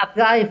 to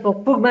apply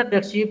for full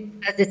membership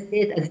as a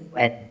state at the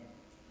UN,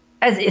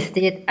 as a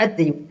state at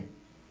the UN.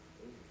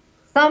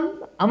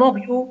 Some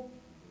among you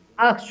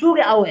are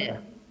surely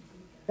aware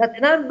that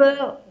a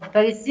number of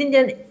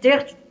Palestinian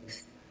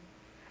intellectuals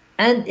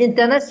and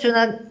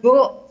international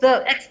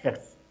Euro-observer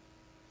experts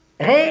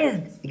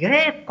raised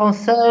grave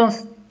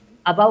concerns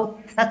about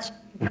such.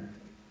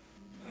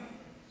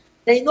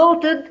 They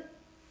noted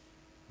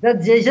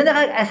that the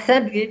General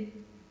Assembly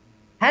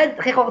had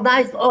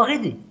recognized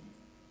already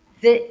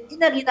the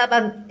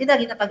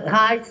inalienable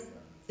rights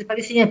of the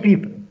Palestinian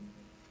people,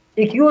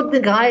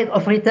 including the right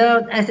of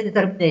return and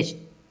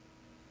self-determination.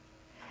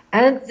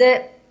 And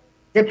the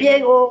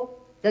PLO,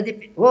 that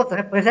was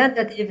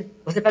representative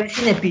of the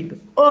Palestinian people,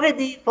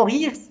 already for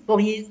years,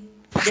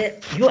 the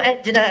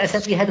UN General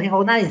Assembly had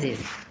recognized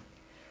this.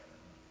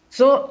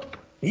 So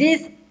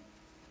these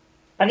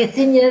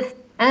Palestinians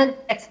and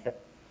experts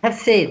have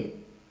said,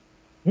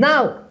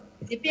 now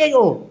the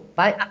PLO,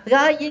 by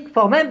applying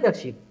for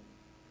membership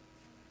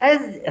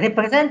as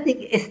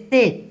representing a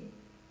state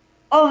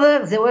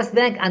over the West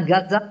Bank and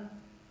Gaza,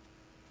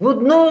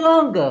 would no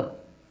longer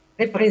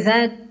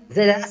represent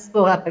the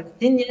diaspora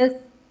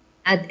Palestinians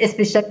and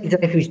especially the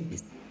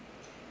refugees.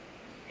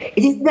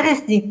 It is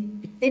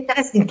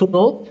interesting to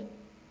note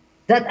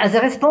that as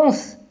a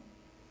response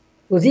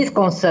to these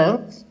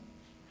concerns,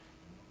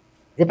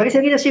 the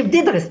Palestinian leadership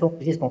did respond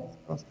to these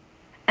concerns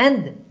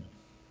And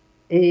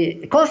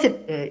in consequence,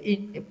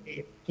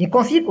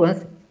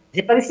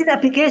 the Palestinian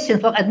application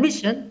for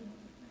admission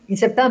in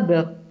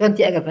September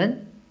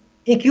 2011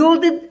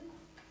 included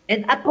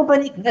an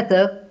accompanying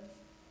letter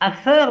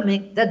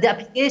affirming that the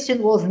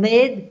application was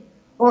made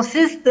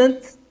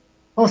consistent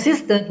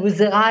with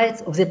the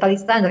rights of the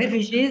Palestinian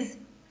refugees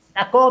in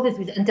accordance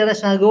with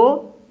international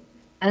law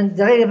and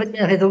the relevant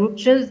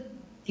resolutions,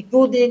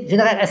 including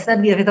General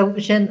Assembly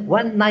Resolution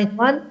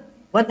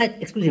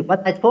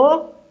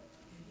 194,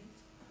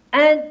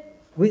 and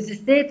with the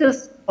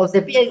status of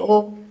the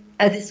PLO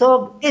as the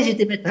sole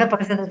legitimate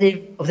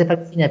representative of the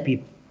Palestinian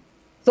people.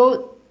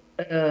 So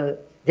the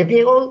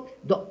PLO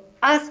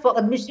asked for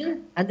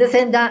admission and at the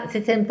same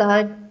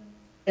time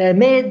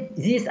made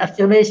this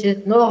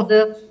affirmation in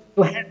order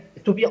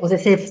to be on the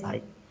safe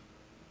side.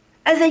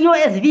 As a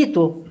US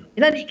veto,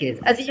 in any case,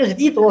 as the US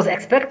veto was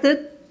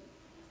expected,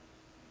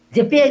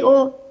 the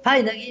PLO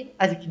finally,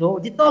 as you know,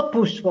 did not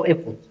push for a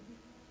vote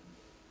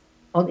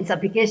on its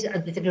application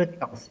at the Security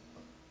Council.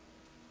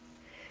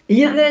 A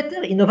year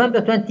later, in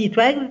November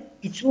 2012,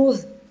 it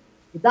chose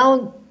a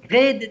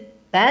downgraded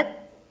path.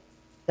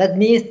 That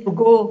means to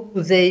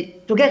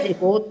get a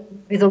vote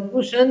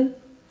resolution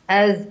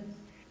as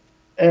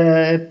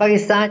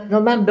Palestine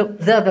non-member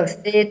observer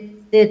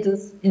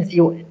status in the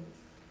UN.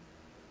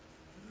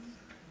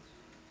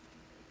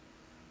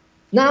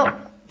 Now,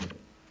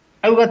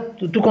 I want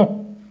to conclude.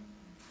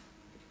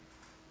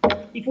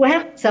 If we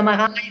have to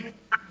summarize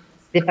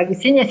the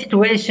Palestinian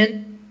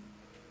situation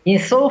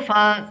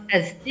insofar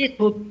as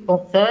statehood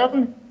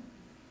concerned,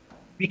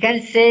 we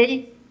can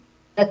say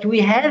that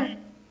we have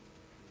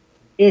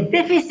a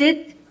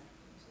deficit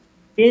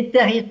in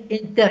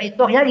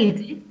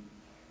territoriality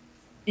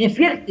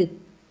inflicted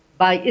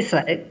by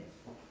Israel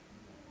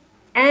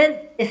and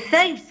a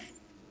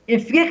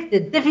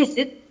self-inflicted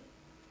deficit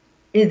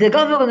in the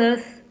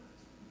governance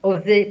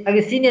of the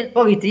Palestinian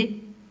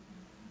polity,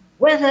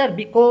 whether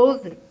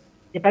because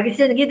the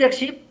Palestinian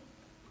leadership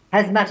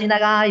has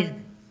marginalized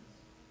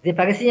the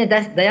Palestinian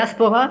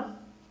diaspora,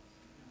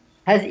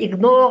 has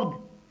ignored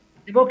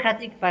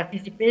democratic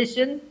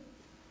participation,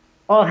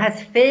 or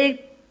has failed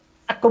to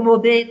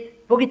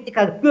accommodate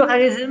political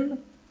pluralism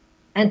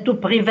and to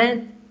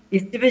prevent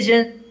its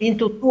division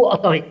into two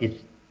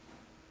authorities.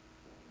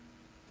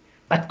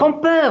 But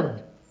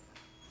compared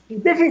to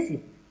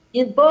deficit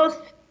in both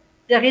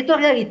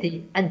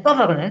territoriality and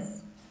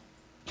governance,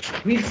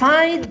 we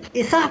find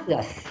a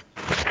surplus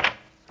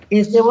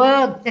in the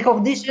world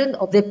recognition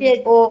of the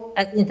PLO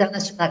as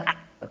international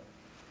actor.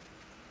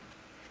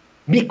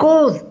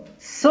 Because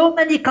so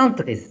many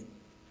countries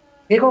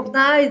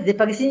recognize the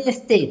Palestinian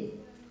state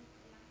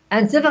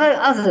and several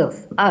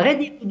others are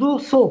ready to do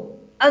so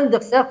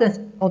under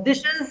certain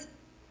conditions,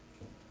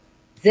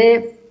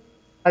 the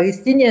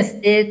Palestinian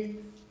state is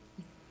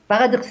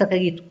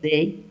paradoxically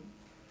today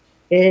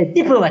a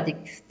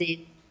diplomatic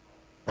state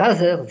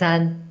rather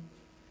than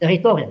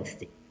territorial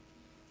state.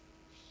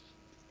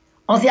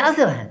 On the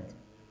other hand,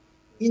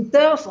 in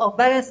terms of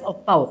balance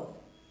of power,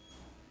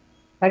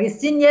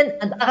 Palestinian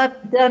and Arab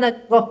internal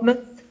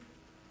development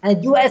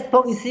and US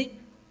policy,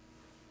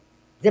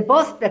 the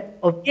prospect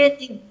of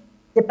gaining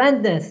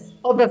dependence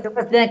over the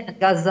West Bank and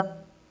Gaza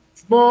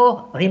is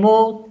more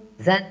remote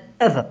than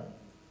ever.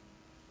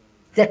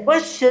 The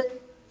question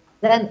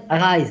then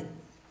arises,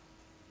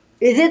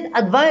 is it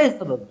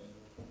advisable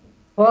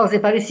for the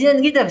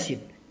Palestinian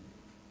leadership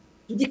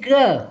to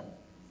declare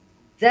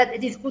that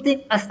it is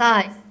putting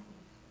aside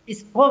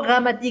its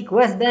programmatic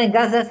West Bank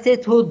Gaza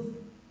statehood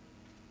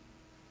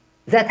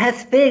that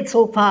has failed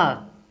so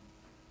far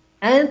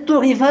and to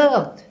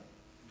revert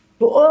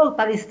to all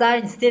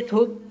Palestine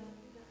statehood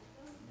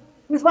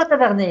with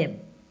whatever name,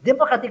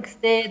 democratic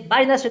state,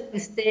 binational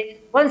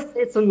state, one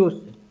state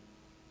solution?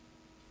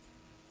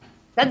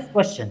 That's the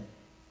question.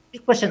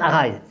 This question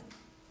arises.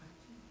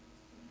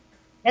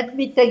 Let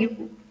me tell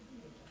you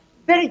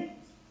very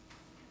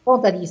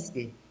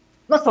spontaneously,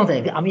 not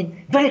spontaneously, I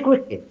mean very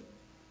quickly,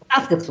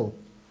 after so.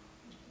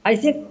 I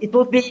think it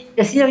would be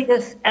a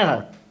serious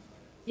error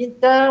in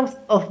terms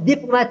of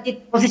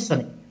diplomatic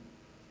positioning.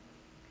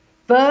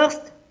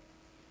 First,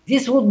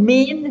 this would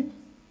mean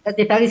that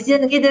the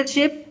Palestinian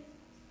leadership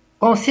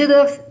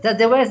considers that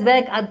the West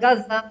Bank and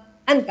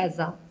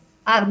Gaza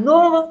are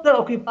no longer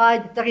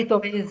occupied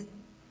territories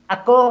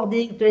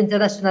according to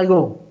international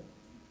law,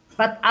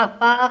 but are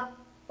part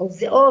of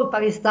the all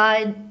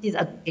Palestine is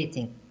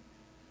advocating,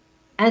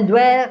 and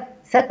where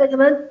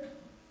settlements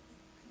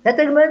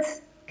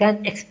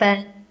can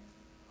expand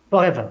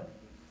forever.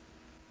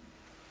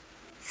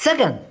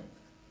 Second,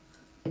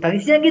 the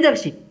Palestinian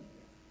leadership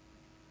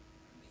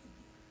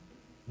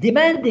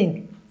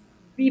demanding to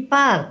be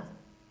part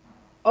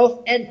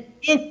of an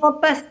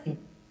encompassing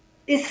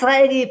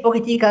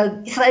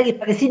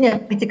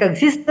Israeli-Palestinian political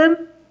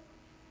system.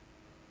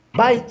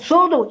 By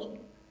so doing,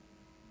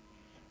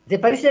 the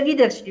Palestinian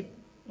leadership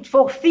would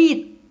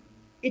forfeit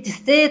its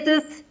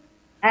status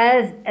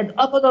as an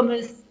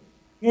autonomous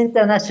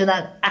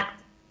international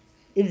act.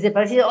 If the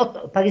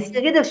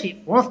Palestinian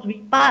leadership wants to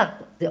be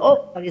part of the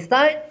whole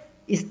Palestine,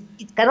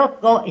 it can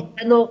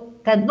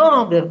no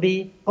longer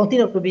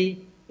continue to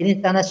be an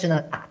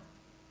international act.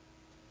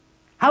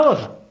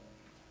 However,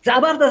 the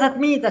above does not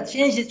mean that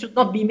changes should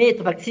not be made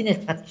to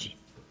Palestinian strategy.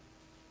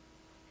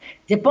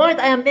 The point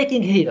I am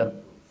making here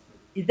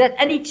is that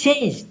any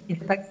change in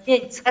the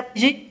Palestinian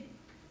strategy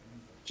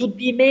should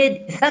be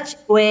made in such a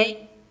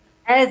way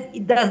as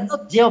it does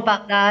not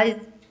jeopardize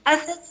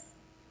assets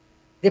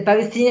the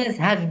Palestinians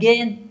have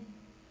gained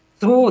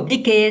through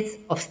decades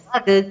of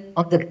struggle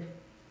on the ground.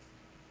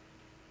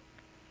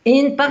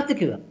 In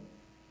particular,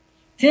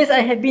 since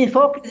I have been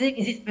focusing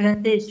in this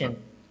presentation,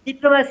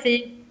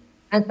 diplomacy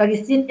and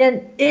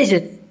Palestinian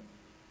agents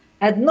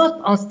and not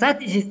on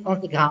strategies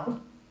on the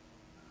ground,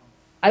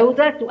 I would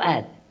like to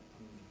add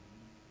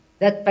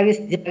that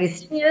the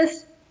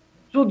Palestinians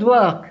should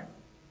work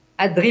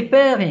at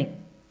repairing,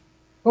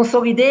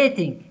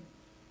 consolidating,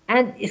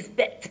 and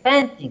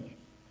expanding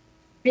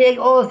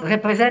PLO's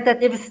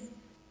representativeness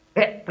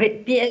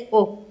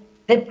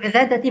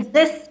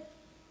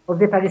of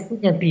the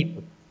Palestinian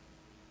people.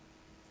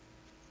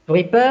 To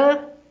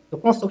repair, to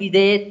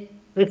consolidate,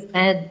 to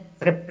expand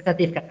the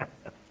representative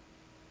character.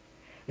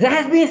 There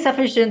has been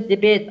sufficient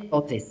debate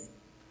about this,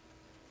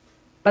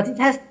 but it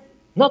has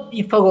not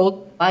been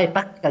followed by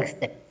practical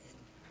steps.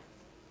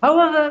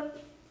 However,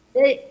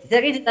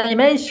 there is a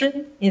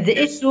dimension in the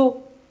issue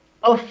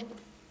of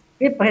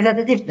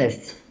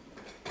representativeness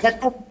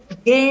that has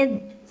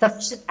gained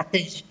sufficient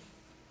attention.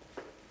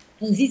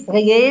 And this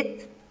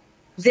relates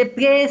to the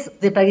place of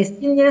the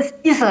Palestinians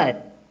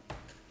Israel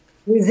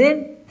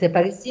within the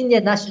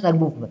Palestinian national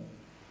movement.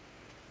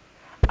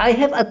 I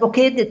have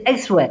advocated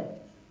elsewhere,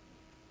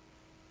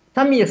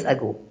 some years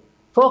ago,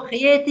 for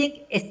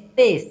creating a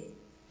space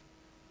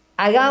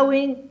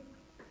allowing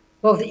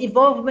for the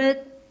involvement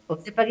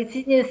of the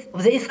Palestinians,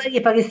 of the Israeli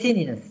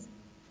Palestinians,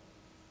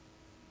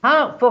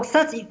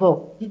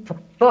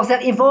 for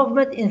their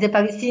involvement in the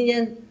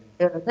Palestinian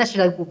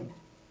national movement.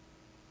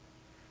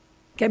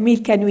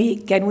 Camille,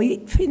 can we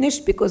finish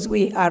because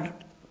we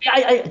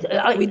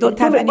don't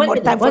have any more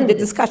time for the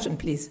discussion,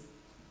 please.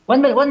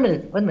 One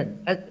minute.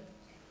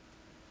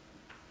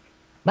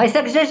 My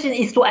suggestion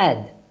is to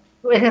add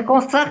to a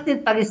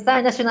reconstructed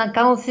Palestine National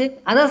Council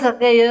another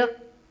layer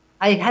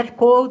I have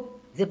called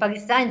the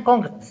Palestine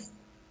Congress,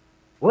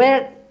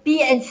 where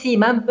PNC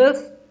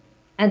members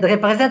and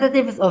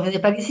representatives of the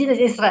Palestinian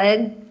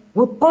Israel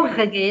would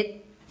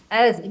congregate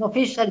as an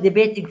official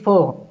debating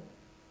forum.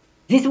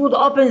 This would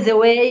open the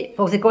way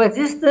for the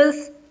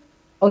coexistence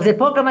of the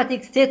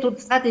programmatic statehood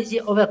strategy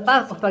over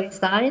part of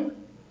Palestine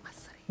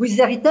with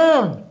the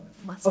return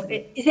of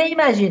the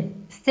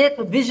imagined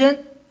statehood vision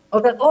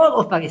over all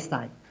of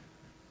Palestine.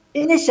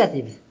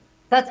 Initiatives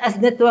such as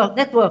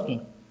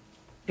networking,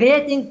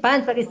 creating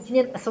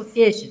pan-Palestinian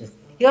associations,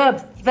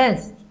 clubs,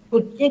 events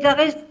could be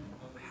encouraged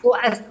so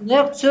as to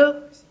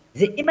nurture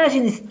the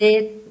imagined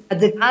state at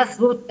the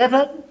grassroots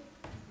level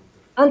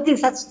until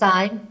such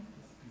time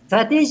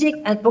strategic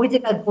and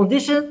political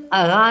conditions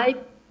arrive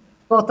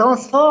for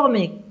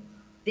transforming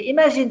the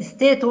imagined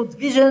statehood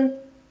vision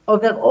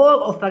over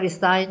all of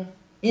Palestine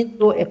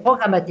into a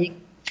programmatic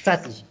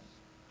strategy.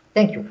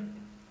 Thank you.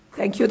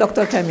 Thank you,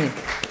 Dr. Camille.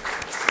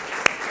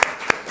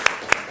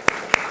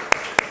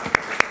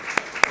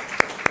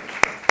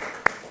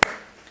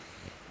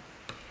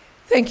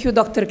 Thank you,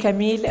 Dr.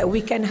 Camille.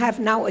 We can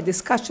have now a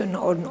discussion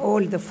on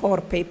all the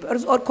 4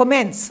 papers, or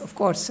comments, of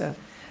course.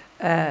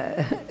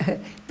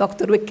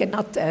 Dr. Wick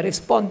cannot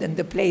respond in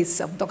the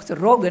place of Dr.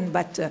 Rogan,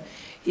 but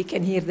he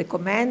can hear the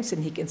comments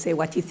and he can say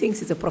what he thinks.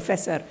 He's a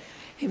professor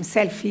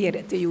himself here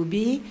at the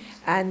UB.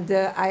 And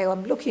I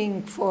am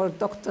looking for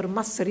Dr.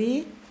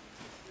 Masri.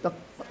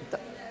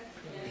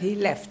 He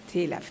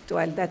left.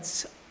 Well,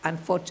 that's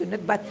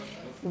unfortunate, but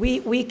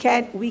we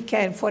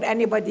can, for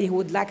anybody who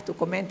would like to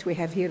comment, we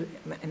have here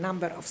a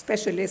number of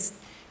specialists.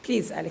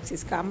 Please,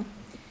 Alexis, come.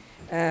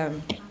 I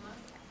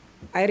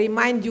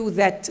remind you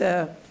that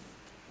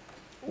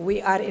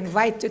we are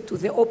invited to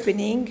the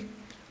opening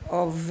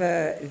of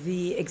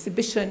the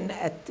exhibition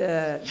at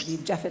the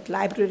Jaffet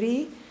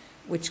Library,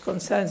 which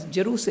concerns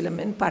Jerusalem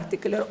in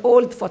particular,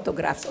 old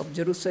photographs of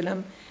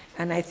Jerusalem,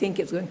 and I think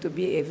it's going to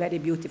be a very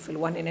beautiful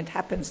one, and it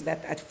happens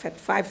that at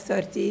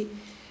 5:30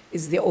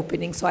 is the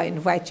opening, so I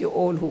invite you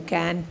all who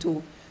can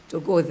to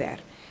go there.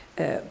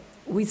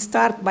 We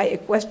start by a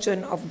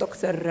question of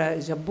Dr.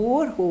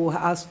 Jabour, who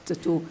asked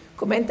to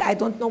comment. I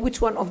don't know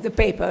which one of the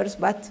papers,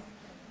 but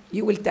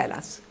you will tell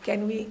us.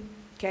 Can we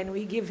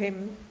give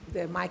him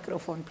the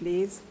microphone,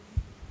 please?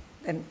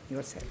 And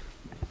yourself.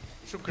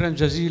 شكرا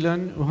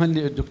جزيلا.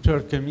 أهنئ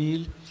الدكتور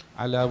كميل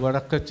على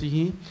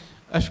ورقته.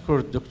 أشكر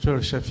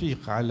الدكتور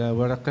شفيق على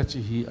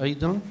ورقته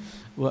أيضا،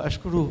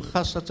 وأشكره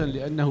خاصة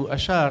لأنه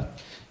أشار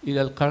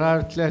إلى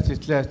القرار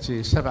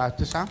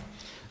 3379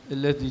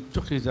 الذي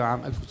اتخذ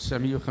عام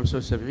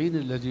 1975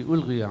 الذي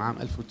ألغي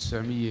عام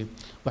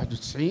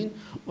 1991.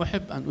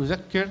 أحب أن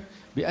أذكر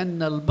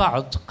بأن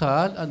البعض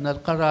قال أن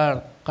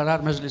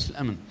قرار مجلس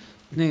الأمن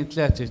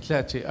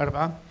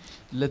 2334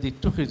 الذي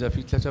اتخذ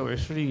في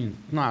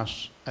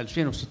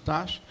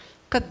 23/12/2016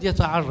 قد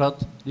يتعرض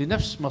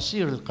لنفس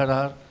مصير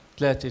القرار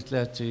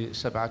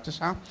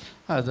 3379.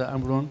 هذا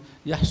أمر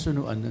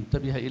يحسن أن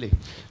ننتبه إليه.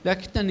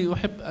 لكنني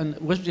أحب أن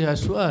أوجه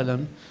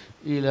سؤالا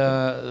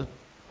إلى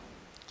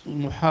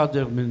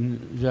محاضر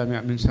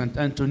من سانت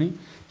أنتوني.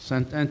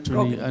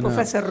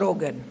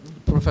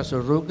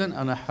 بروفيسور روغان.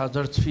 أنا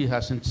حاضرت فيها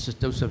سنة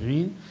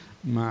 76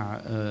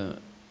 مع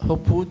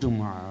هوبوود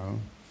ومع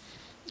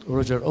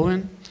روجر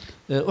أوين.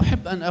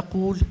 أحب أن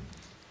أقول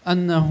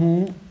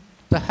أنه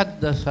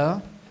تحدث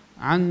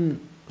عن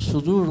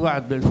صدور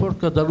وعد بلفور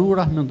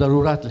كضرورة من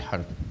ضرورات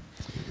الحرب،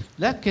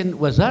 لكن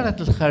وزارة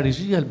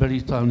الخارجية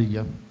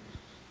البريطانية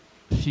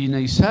في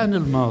نيسان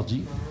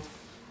الماضي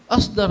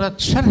أصدرت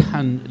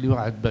شرحاً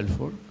لوعد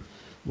بلفور،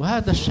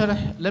 وهذا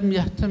الشرح لم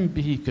يهتم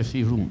به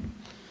كثيرون.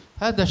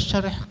 هذا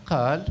الشرح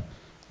قال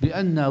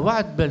بأن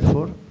وعد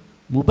بلفور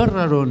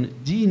مبرر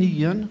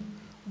دينياً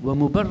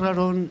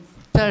ومبرر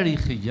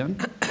تاريخياً،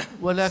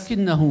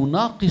 ولكنه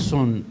ناقص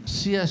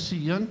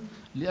سياسياً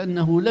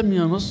لأنه لم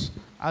ينص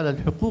على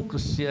الحقوق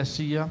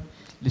السياسية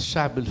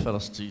للشعب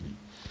الفلسطيني.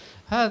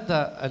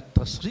 هذا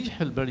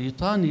التصريح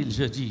البريطاني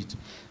الجديد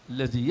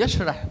الذي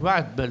يشرح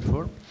وعد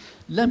بلفور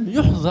لم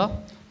يحظى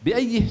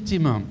بأي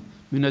اهتمام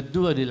من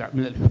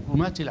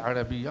الحكومات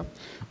العربية،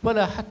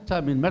 ولا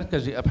حتى من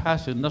مركز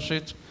أبحاث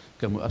النشط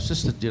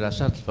كمؤسسة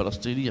الدراسات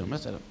الفلسطينية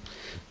مثلا.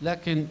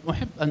 لكن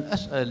أحب أن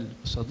أسأل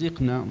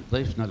صديقنا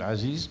ضيفنا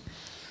العزيز،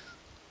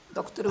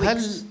 دكتور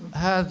ويكس،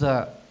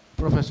 هذا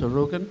بروفيسور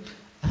روغان،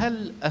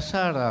 هل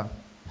أثار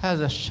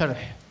هذا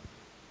الشرح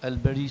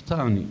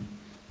البريطاني،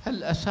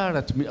 هل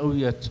أثارت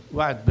مئوية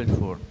وعد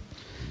بلفور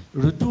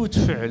ردود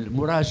فعل،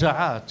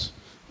 مراجعات،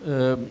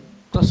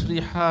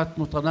 تصريحات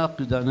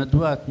متناقضة،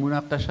 ندوات،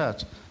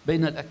 مناقشات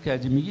بين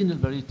الأكاديميين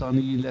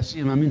البريطانيين، لا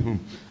سيما منهم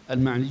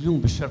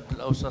المعنيون بالشرق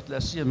الأوسط، لا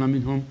سيما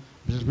منهم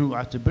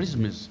مجموعة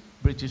بريزمز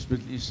بريتش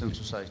ميدل إيسترن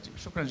سوسايتي؟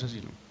 شكرا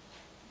جزيلا.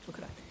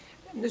 شكرا.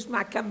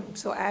 نجمع كم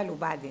سؤال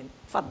وبعدين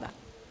تفضل.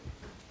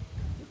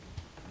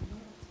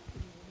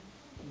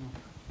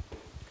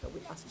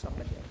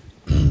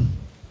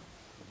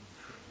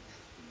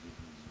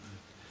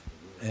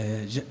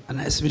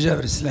 أنا اسمي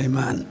جابر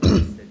سليمان.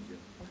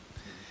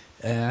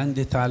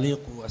 عندي تعليق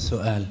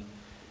وسؤال.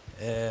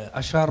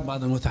 أشار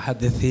بعض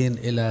المتحدثين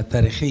إلى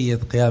تاريخية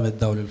قيام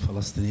الدولة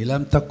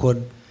الفلسطينية.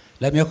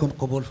 لم يكن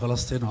قبول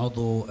فلسطين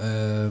عضو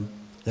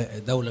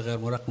دولة غير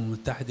مركبة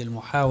متحدة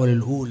المحاولة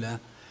الأولى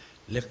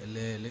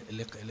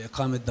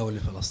لإقامة دولة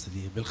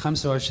فلسطينية.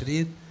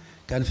 بال25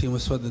 كان في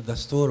مسودة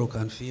دستور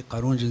وكان في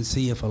قانون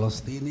جنسية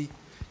فلسطيني،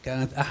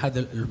 كانت أحد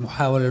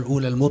المحاولة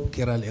الأولى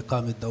المبكرة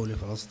لإقامة دولة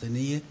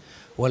فلسطينية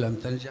ولم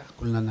تنجح،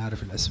 كلنا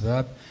نعرف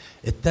الأسباب.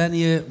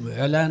 الثانية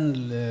إعلان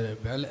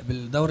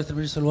بالدورة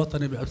المجلس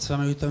الوطني ب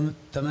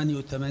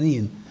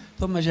 1988،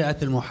 ثم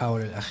جاءت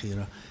المحاولة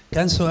الأخيرة.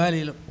 كان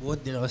سؤالي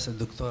بودي لو أسأل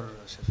الدكتور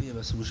شفيق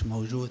بس مش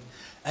موجود،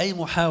 أي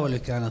محاولة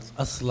كانت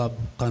أصلب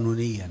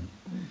قانونيا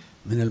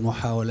من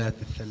المحاولات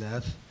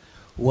الثلاث،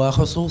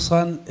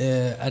 وخصوصا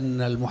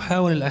أن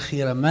المحاولة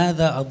الأخيرة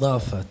ماذا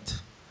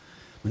أضافت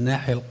من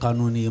الناحية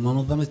القانونية؟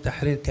 منظمة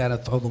التحرير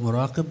كانت عضو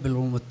مراقب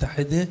بالأمم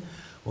المتحدة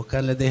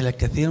وكان لديها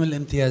الكثير من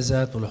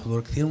الامتيازات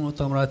والحضور كثير من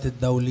المؤتمرات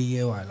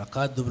الدولية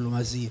وعلاقات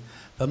دبلوماسية،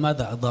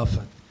 فماذا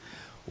أضافت؟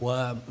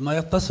 وما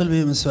يتصل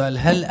به من سؤال،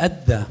 هل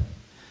أدى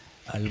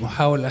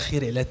المحاولة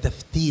الأخيرة إلى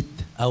تفتيت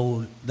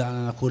أو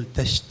دعنا نقول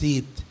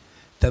تشتيت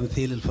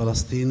تمثيل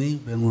الفلسطيني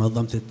بين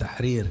منظمة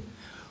التحرير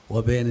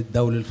وبين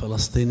الدولة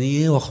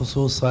الفلسطينية،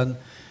 وخصوصا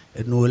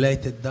أن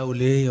ولاية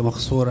الدولة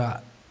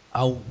مقصورة،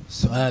 أو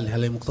سؤال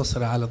هل هي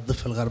مقتصرة على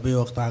الضفة الغربية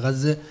وقطاع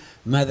غزة؟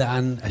 ماذا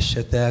عن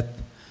الشتات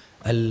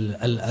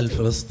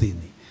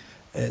الفلسطيني؟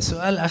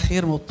 سؤال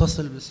أخير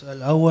متصل بالسؤال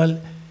الأول،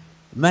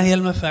 ما هي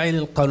المفاعيل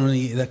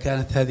القانونية إذا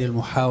كانت هذه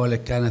المحاولة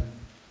كانت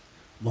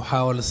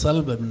محاولة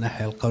صلبة من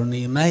الناحية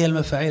القانونية؟ ما هي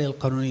المفاعيل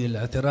القانونية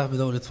للاعتراف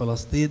بدولة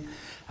فلسطين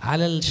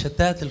على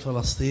الشتات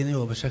الفلسطيني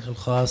وبشكل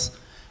خاص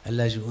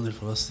اللاجئون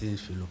الفلسطينيين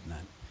في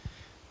لبنان؟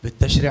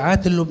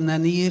 بالتشريعات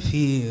اللبنانية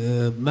في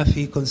ما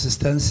في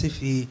كونسيستنسي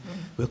في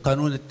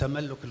بقانون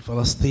التملك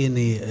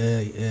الفلسطيني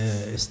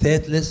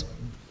ستيتلس،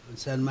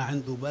 إنسان ما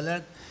عنده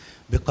بلد.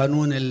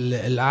 بقانون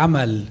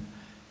العمل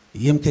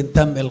يمكن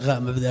تم إلغاء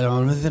مبدأ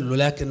العمل مثل،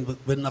 ولكن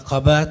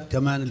بالنقابات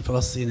كمان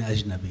الفلسطيني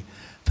أجنبي.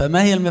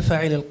 فما هي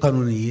المفاعيل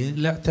القانونية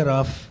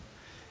لاعتراف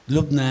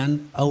لبنان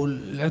أو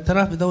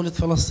الاعتراف بدولة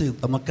فلسطين؟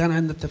 طبعا كان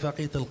عندنا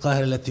اتفاقية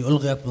القاهرة التي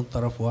ألغيت من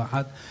طرف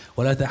واحد،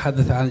 ولا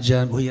أتحدث عن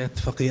جانب وهي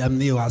اتفاقية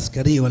أمنية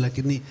وعسكرية،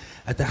 ولكني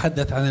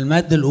أتحدث عن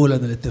المادة الأولى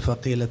من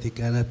الاتفاقية التي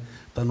كانت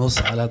تنص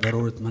على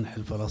ضرورة منح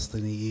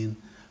الفلسطينيين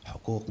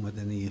حقوق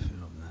مدنية في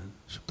لبنان.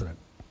 شكرا.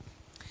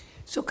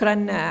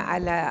 شكرا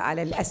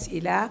على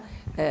الأسئلة.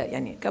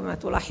 يعني كما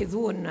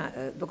تلاحظون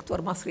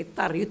دكتور مصري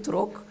اضطر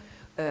يترك،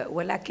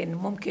 ولكن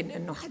ممكن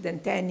أنه حدا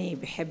تاني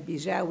بحب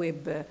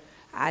يجاوب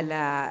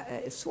على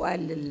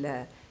السؤال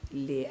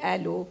اللي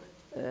قاله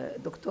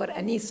دكتور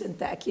أنيس.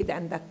 أنت أكيد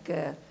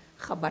عندك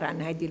خبر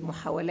عن هذه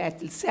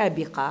المحاولات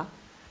السابقة،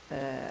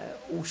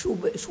 وشو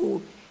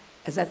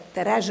إذا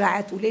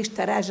تراجعت وليش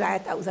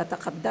تراجعت، أو إذا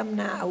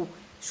تقدمنا، أو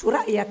شو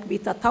رأيك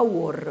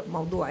بتطور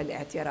موضوع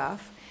الاعتراف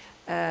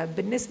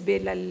بالنسبة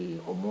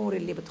للأمور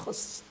اللي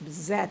بتخص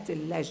بالذات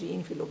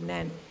اللاجئين في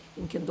لبنان؟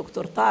 يمكن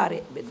دكتور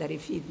طارق بيقدر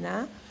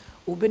يفيدنا.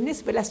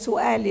 وبالنسبة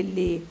للسؤال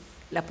اللي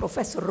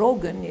لبروفيسور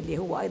روغن اللي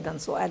هو أيضا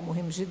سؤال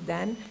مهم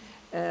جدا،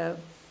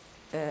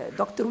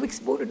 دكتور ويكس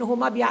بيقول إنه هو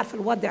ما بيعرف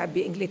الوضع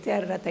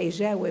بإنجلترا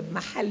تيجاوب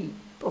محل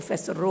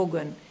بروفيسور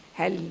روغن.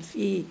 هل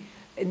في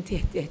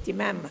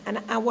اهتمام؟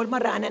 أنا أول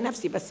مرة أنا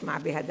نفسي بسمع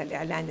بهذا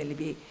الإعلان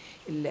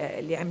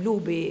اللي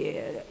عملوه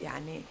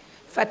يعني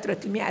فترة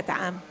 100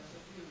 عام.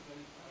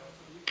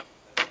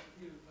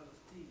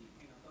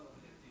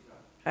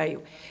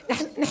 أيوة،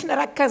 نحن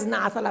ركزنا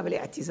على طلب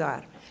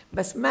الاعتذار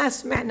بس ما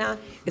سمعنا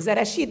إذا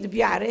رشيد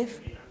بيعرف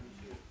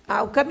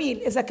أو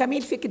كميل. إذا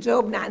كميل فيك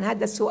تجاوبنا عن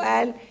هذا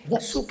السؤال،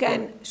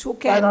 شو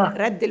كان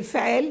رد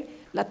الفعل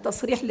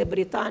للتصريح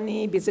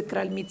البريطاني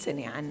بذكرى 100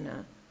 سنة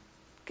عن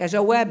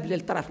كجواب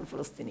للطرف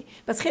الفلسطيني.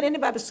 بس خلينا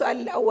نبقى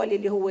بالسؤال الأول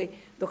اللي هو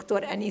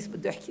دكتور أنيس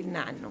بده يحكي لنا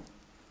عنه.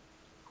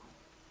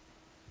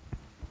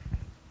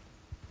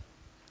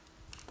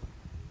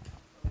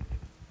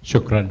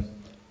 شكرا.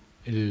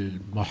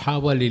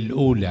 المحاولة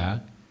الأولى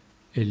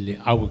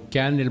أو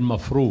كان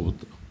المفروض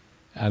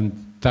أن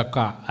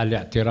تقع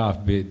الاعتراف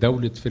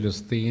بدولة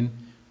فلسطين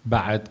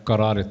بعد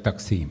قرار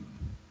التقسيم،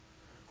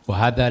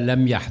 وهذا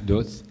لم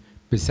يحدث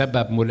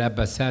بسبب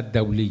ملابسات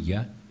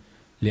دولية،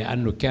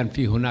 لأنه كان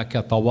في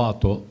هناك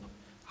تواطؤ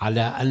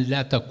على أن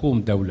لا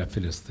تقوم دولة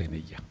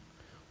فلسطينية،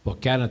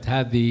 وكانت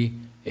هذه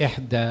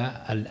إحدى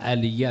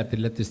الآليات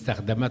التي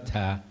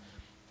استخدمتها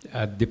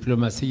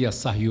الدبلوماسية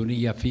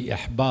الصهيونية في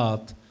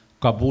إحباط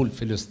قبول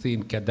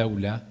فلسطين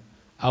كدولة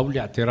أو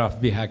الاعتراف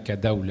بها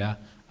كدولة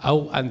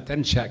أو أن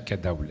تنشأ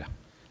كدولة،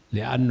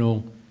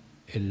 لأنه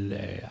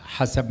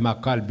حسب ما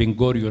قال بن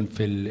غوريون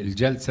في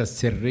الجلسة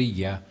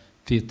السرية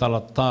في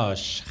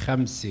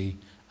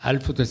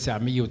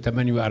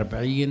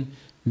 13/5/1948: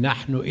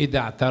 نحن إذا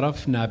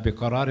اعترفنا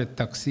بقرار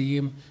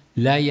التقسيم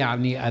لا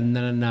يعني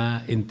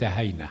أننا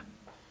انتهينا.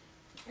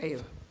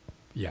 أيوة.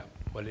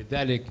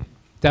 ولذلك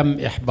تم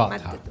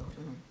إحباطها.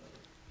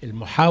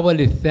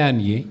 المحاولة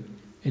الثانية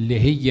اللي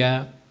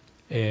هي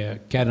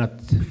كانت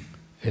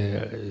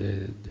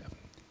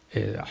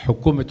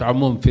حكومة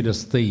عموم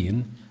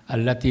فلسطين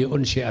التي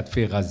أنشئت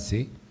في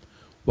غزة،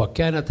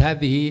 وكانت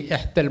هذه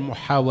إحدى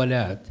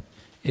المحاولات،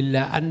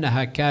 إلا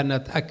أنها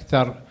كانت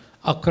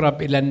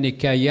أقرب إلى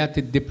النكايات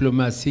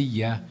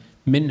الدبلوماسية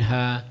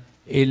منها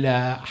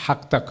إلى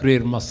حق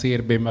تقرير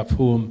مصير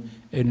بمفهوم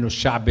أن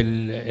الشعب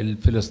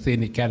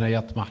الفلسطيني كان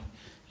يطمح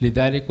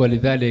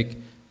ولذلك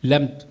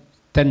لم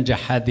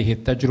تنجح هذه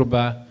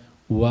التجربة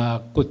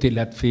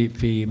وقتلت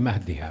في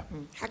مهدها.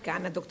 حكى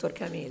عنها دكتور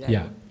كميل.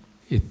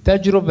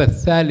 التجربة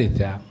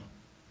الثالثة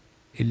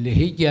اللي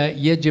هي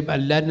يجب أن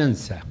لا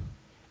ننسى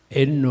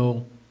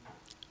أنه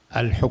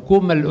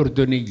الحكومة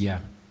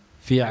الأردنية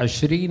في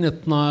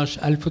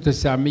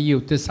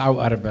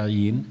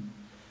 20/12/1949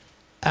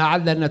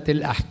 أعلنت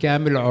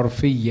الأحكام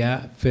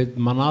العرفية في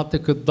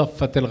مناطق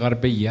الضفة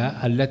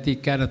الغربية التي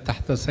كانت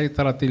تحت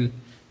سيطرة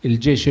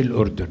الجيش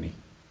الأردني،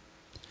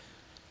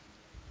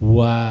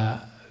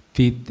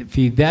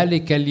 وفي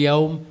ذلك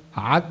اليوم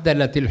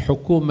عدلت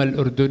الحكومة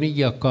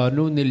الأردنية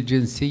قانون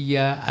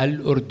الجنسية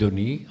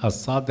الأردني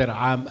الصادر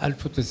عام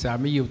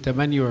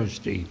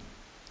 1928،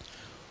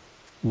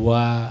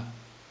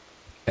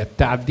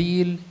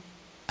 والتعديل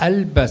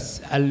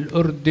ألبس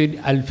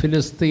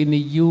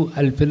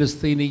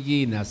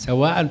الفلسطينيين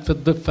سواء في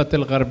الضفة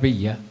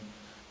الغربية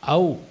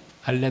أو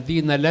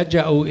الذين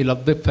لجأوا إلى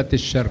الضفة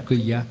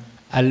الشرقية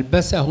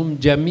ألبسهم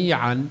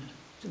جميعا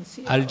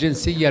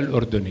الجنسية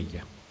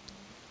الأردنية.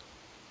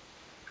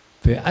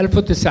 في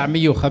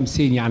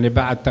 1950 يعني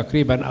بعد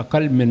تقريبا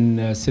أقل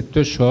من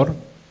 6 أشهر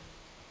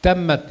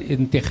تمت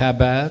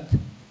انتخابات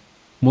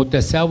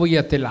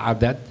متساوية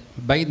العدد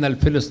بين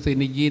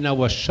الفلسطينيين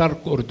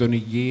والشرق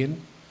أردنيين،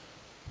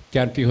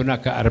 كان في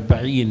هناك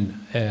 40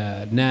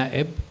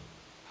 نائب،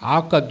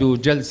 عقدوا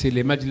جلسة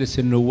لمجلس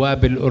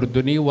النواب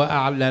الأردني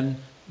وأعلن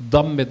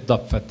ضم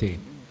الضفتين.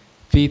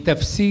 في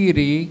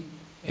تفسيري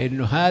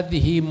أن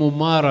هذه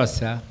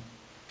ممارسة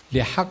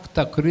لحق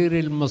تقرير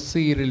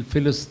المصير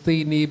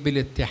الفلسطيني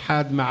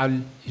بالاتحاد مع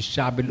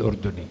الشعب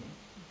الأردني،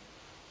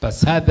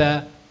 بس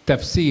هذا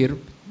تفسير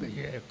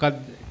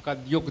قد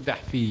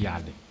يقدح فيه.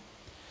 يعني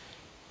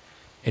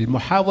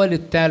المحاولة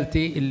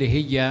الثالثة اللي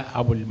هي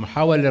أو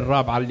المحاولة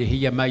الرابعة اللي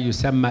هي ما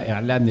يسمى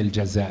إعلان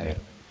الجزائر.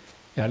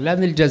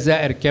 إعلان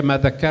الجزائر كما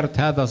ذكرت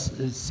هذا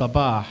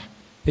الصباح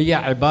هي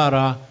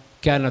عبارة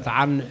كانت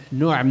عن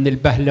نوع من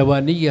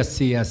البهلوانية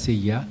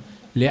السياسية،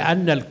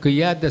 لأن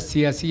القيادة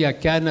السياسية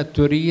كانت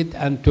تريد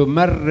أن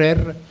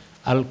تمرر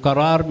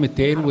القرار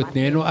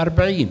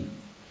 242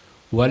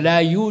 ولا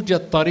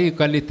يوجد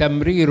طريقة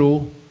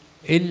لتمريره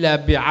إلا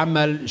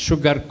بعمل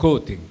شوجر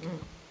كوتينج.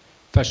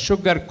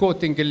 فالشوجر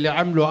كوتينج اللي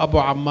عمله أبو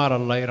عمار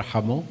الله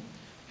يرحمه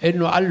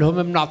إنه قال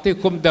لهم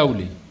بنعطيكم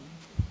دولة،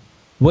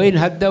 وين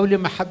هالدولة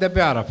ما حدا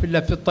بيعرف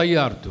إلا في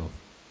طيارته.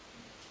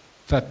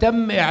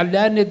 فتم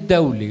إعلان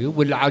الدولة،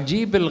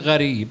 والعجيب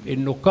الغريب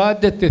إنه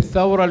قادة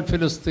الثورة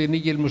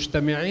الفلسطينية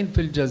المجتمعين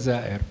في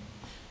الجزائر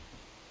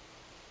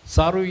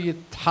صاروا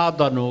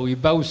يتحاضنوا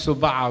ويبوسوا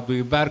بعض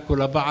ويباركوا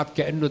لبعض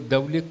كأنه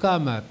الدولة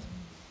قامت.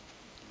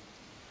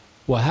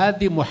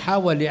 وهذه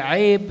محاولة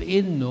عيب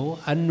إنه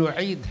أن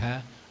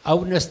نعيدها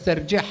أو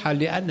نسترجعها،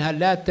 لأنها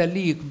لا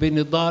تليق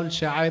بنضال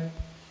شعب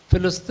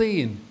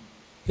فلسطين.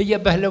 هي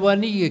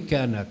بهلوانية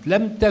كانت،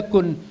 لم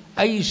تكن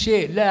أي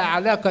شيء، لا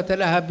علاقة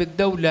لها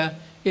بالدولة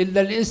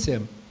إلا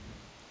الاسم.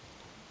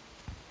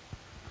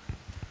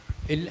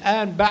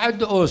 الآن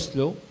بعد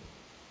أوسلو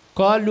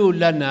قالوا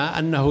لنا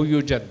أنه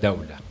يوجد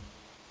دولة،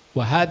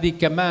 وهذه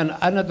كمان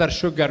another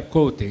sugar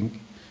coating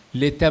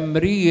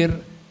لتمرير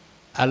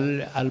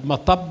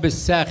المطب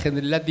الساخن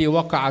الذي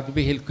وقعت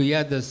به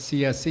القيادة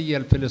السياسية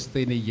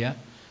الفلسطينية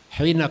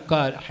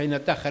حين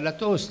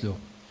دخلت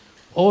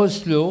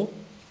أوسلو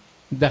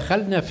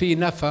دخلنا في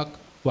نفق،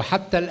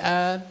 وحتى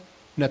الآن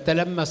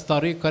نتلمس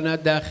طريقنا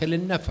داخل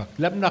النفق،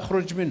 لم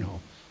نخرج منه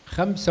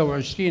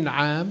 25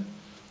 عام.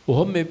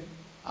 وهم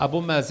أبو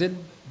مازن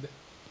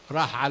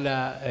راح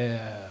على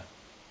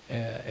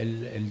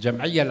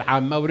الجمعية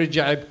العامة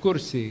ورجع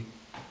بكرسي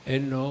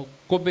إنه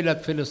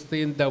قبلت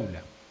فلسطين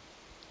دولة.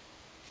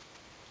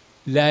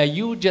 لا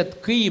يوجد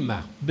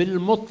قيمة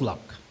بالمطلق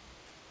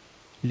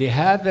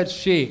لهذا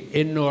الشيء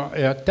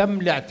إنه تم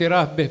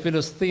الاعتراف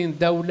بفلسطين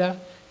دولة.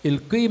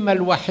 القيمة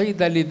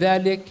الوحيدة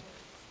لذلك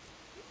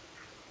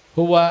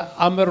هو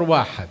أمر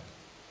واحد: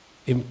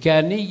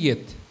 إمكانية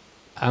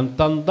أن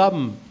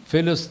تنضم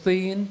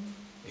فلسطين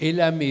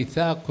إلى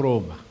ميثاق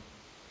روما،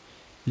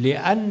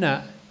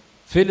 لأن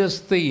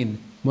فلسطين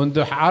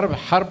منذ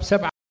حرب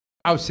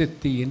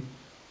 67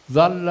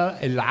 ظل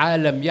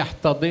العالم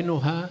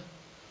يحتضنها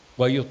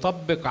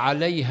ويطبق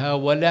عليها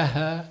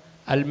ولها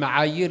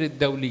المعايير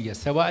الدولية،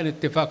 سواء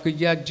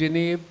اتفاقيات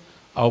جنيف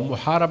أو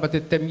محاربة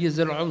التمييز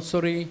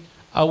العنصري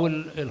أو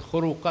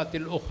الخروقات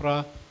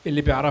الأخرى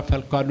اللي بيعرفها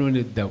القانون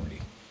الدولي.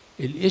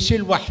 الإشي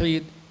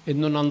الوحيد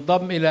إنه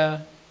ننضم إلى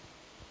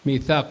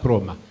ميثاق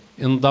روما.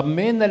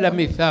 انضمينا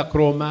لميثاق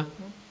روما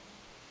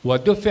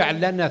ودفع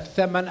لنا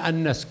الثمن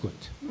أن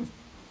نسكت،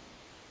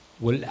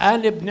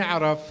 والآن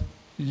بنعرف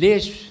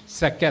ليش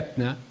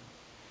سكتنا.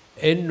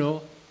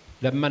 إنه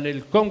لما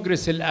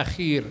الكونغرس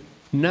الأخير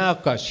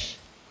ناقش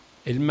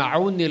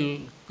المعونة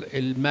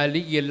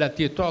المالية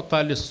التي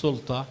تعطى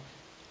للسلطة،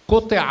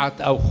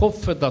 قطعت أو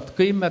خفضت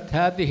قيمة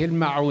هذه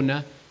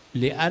المعونة،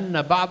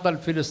 لأن بعض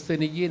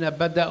الفلسطينيين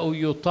بدأوا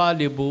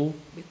يطالبوا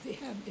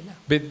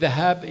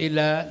بالذهاب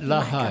إلى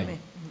لاهاي،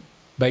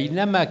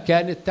 بينما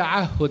كان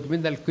التعهد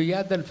من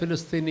القيادة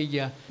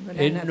الفلسطينية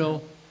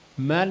إنه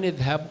ما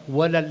نذهب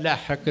ولا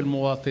نلاحق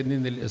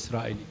المواطنين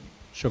الإسرائيليين.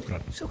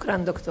 شكرا. شكرا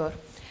دكتور.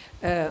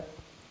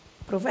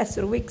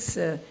 Professor Wicks,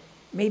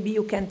 maybe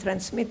you can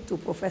transmit to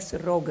Professor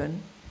Rogan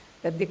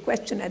that the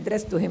question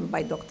addressed to him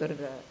by Dr.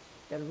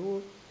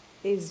 Delroux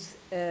is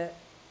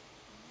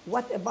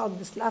what about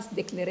this last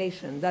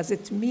declaration? Does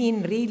it mean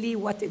really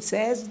what it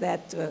says,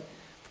 that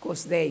of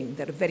course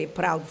they're very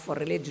proud for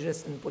religious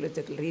and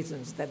political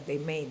reasons that they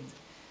made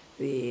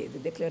the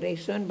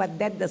declaration, but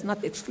that does not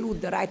exclude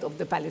the right of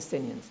the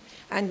Palestinians.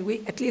 And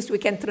at least we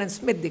can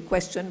transmit the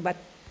question, but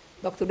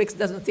Dr. Wicks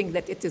doesn't think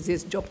that it is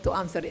his job to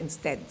answer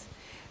instead.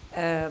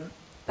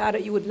 Tara,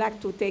 you would like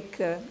to take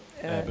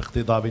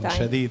باقتضاب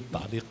شديد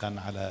تعليقا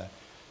على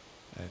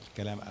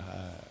الكلام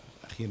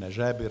أخينا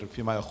جابر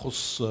فيما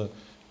يخص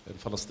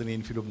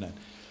الفلسطينيين في لبنان.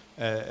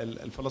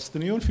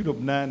 الفلسطينيون في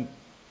لبنان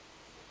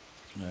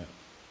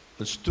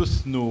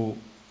استثنوا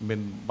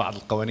من بعض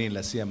القوانين،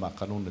 لا سيما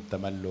قانون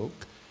التملك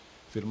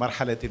في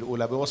المرحلة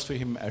الأولى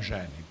بوصفهم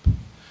أجانب،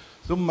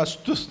 ثم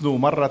استثنوا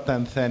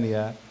مرة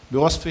ثانية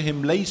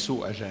بوصفهم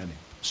ليسوا أجانب.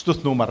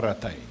 استثنوا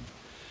مرتين،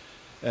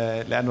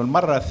 لأن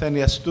المرة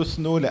الثانية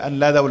استثنوا لأن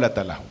لا دولة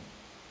لهم.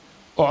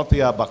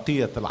 أعطي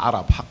بقية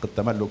العرب حق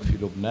التملك في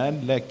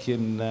لبنان،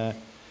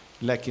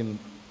 لكن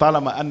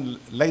طالما أن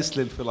ليس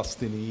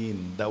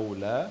للفلسطينيين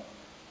دولة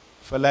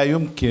فلا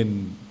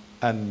يمكن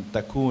أن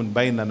تكون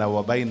بيننا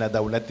وبين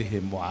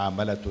دولتهم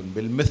معاملة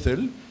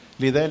بالمثل،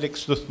 لذلك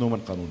استثنوا من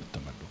قانون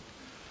التملك.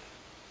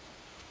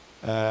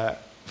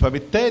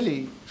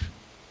 فبالتالي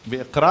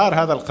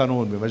بإقرار هذا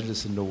القانون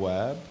بمجلس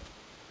النواب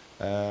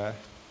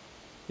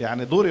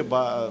يعني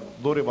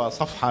ضرب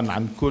صفحا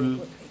عن كل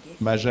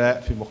ما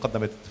جاء في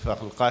مقدمة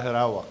اتفاق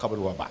القاهرة وقبل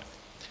وبعد.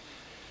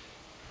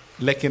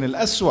 لكن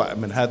الأسوأ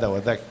من هذا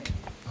وذاك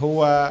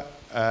هو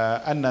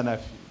أننا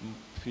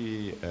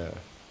في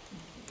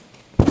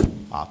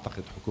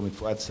أعتقد حكومة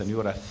فؤاد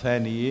سنيورة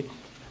الثانية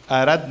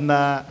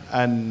أردنا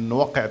أن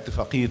نوقع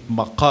اتفاقية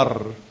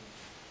مقر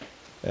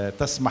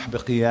تسمح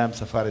بقيام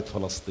سفارة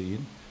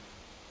فلسطين،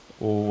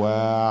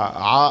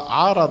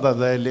 وعارضت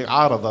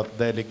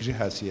ذلك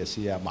جهة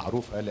سياسية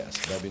معروفة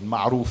لأسباب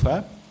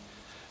معروفة،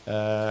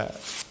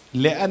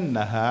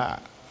 لأنها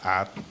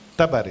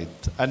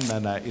اعتبرت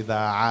أننا إذا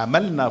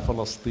عاملنا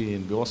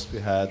فلسطين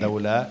بوصفها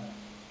دولة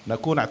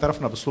نكون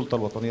اعترفنا بالسلطة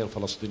الوطنية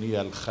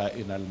الفلسطينية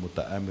الخائنة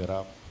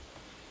المتآمرة.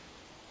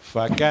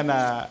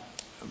 فكان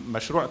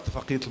مشروع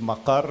اتفاقية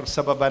المقر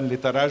سببا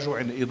لتراجع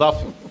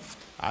إضافي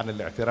عن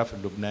الاعتراف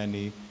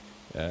اللبناني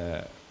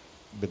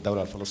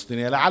بالدولة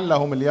الفلسطينية.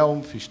 لعلهم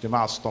اليوم في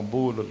اجتماع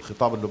اسطنبول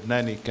الخطاب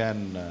اللبناني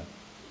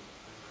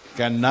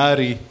كان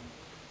ناري،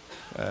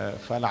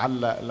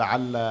 فلعل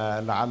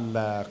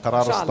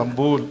قرار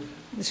اسطنبول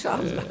إن شاء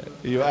الله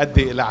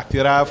يؤدي إلى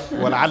اعتراف،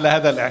 ولعل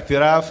هذا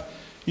الاعتراف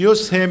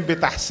يسهم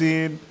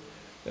بتحسين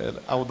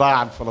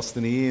أوضاع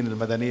الفلسطينيين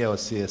المدنية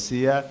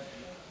والسياسية،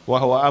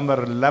 وهو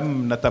أمر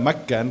لم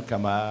نتمكن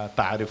كما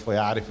تعرف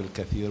ويعرف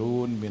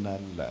الكثيرون من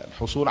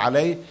الحصول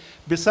عليه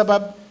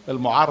بسبب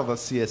المعارضة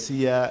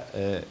السياسية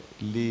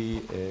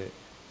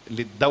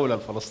للدولة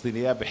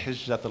الفلسطينية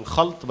بحجة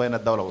الخلط بين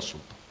الدولة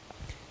والسلطة.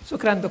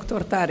 شكرا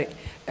دكتور طارق.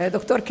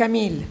 دكتور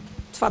كميل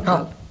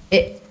تفضل.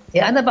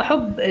 أنا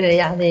بحب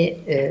يعني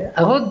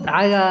أرد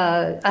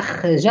على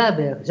أخ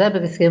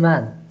جابر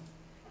سليمان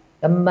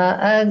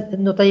لما قال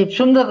إنه طيب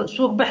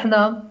شو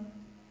ربحنا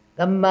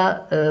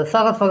لما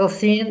صارت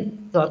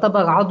فلسطين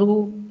تعتبر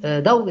عضو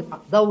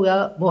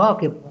دولة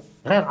مراقبة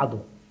غير عضو.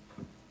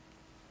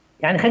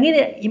 يعني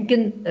خليني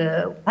يمكن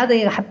هذا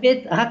اللي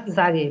حبيت أركز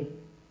عليه،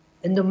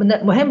 إنه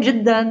مهم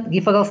جدا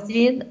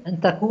لفلسطين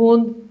أن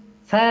تكون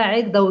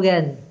فاعل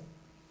دولاني،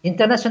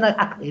 انترناشونال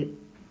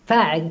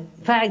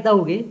فاعل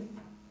دولي،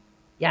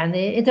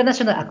 يعني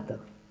انترناشونال أكتر.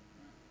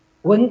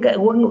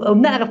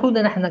 ونعرف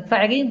كلنا نحن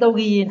فاعلين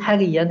دوليين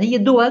حاليا هي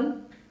الدول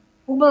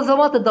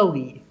والمنظمات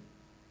الدولية.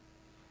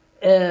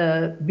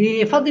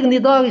 بفضل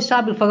نضال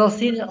الشعب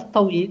الفلسطيني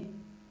الطويل،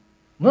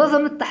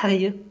 منظمة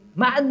التحرير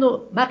مع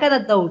أنه ما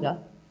كانت دولة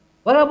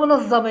ولا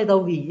منظمة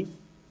دولية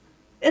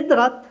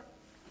قدرت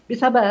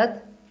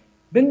بثبات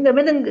من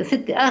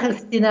آخر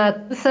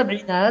الستينات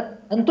والسبعينات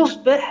أن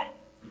تصبح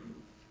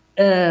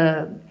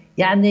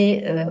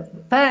يعني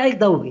فاعل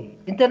دولي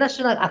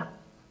انترناشونال أكتر.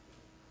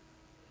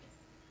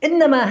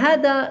 إنما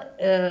هذا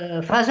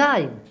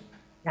فراجايل،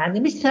 يعني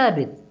مش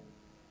ثابت.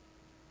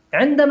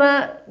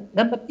 لما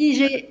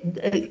بتيجي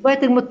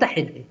الولايات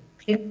المتحدة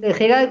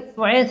خلال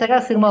اسبوعين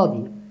ثلاثة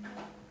الماضية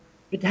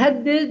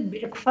بتهدد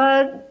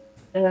بإقفال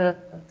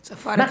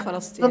سفارة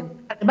فلسطين،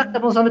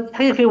 مكتب منظمة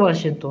التحرير في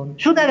واشنطن،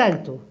 شو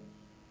دلالته؟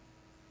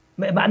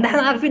 نحن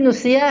عارفين إنه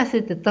سياسة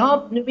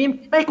ترامب إنه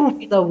يمكن ما يكون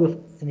في دولة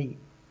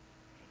فلسطينية.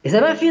 إذا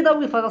ما في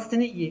دولة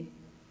فلسطينية،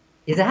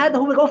 إذا هذا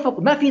هو الأفق،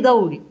 ما في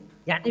دولة،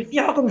 يعني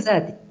في حكم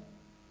ذاتي.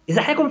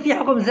 إذا حكم في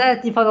حكم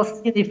ذاتي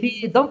فلسطيني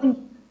في ضمن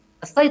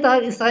السيطرة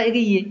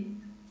الإسرائيلية،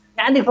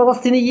 يعني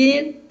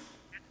الفلسطينيين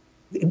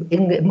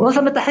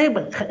منظمة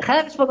التحرير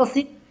خارج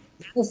فلسطين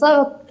يعني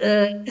صارت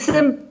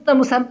اسم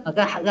مسمى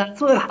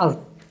لسوء الحظ.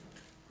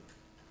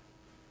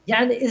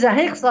 يعني إذا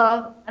هيك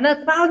صار، أنا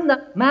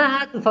تبعنا ما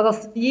عاد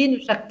الفلسطينيين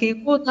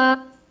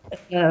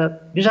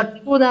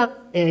يشكلون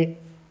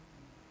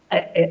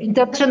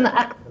انترناشونال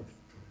أكتر.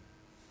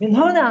 من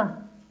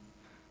هنا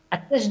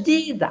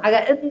التشديد على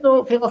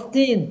إنه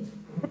فلسطين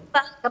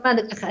كمان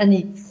الأخ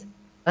أنيس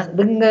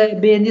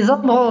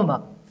بنظام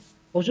روما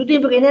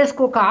موجودين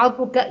باليونسكو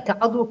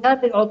كعضو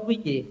كامل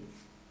عضوية،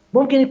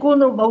 ممكن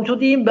يكونوا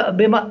موجودين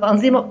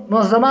بأنظمة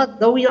منظمات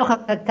دولية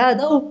أخرى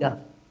كدولة.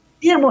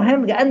 كثير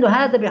مهم لأنه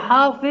هذا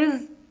بيحافظ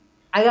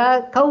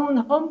على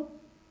كونهم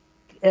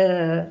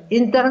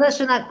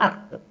انترناشونال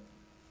أكتر.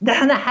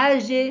 نحن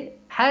حاجة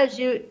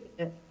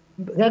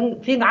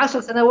في 10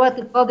 سنوات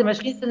القادمة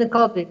 20 سنة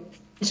القادمة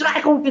مش راح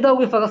يكون في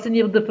دولة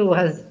فلسطينية بالضفة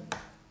وغزة،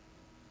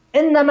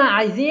 إنما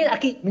عايزين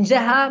أكيد من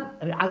جهة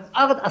على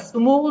الأرض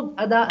الصمود.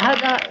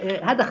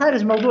 هذا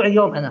خارج موضوع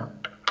اليوم أنا،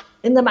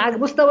 إنما على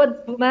المستوى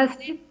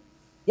الدبلوماسي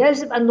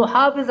يجب أن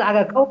نحافظ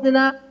على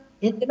كوننا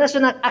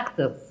international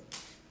actors،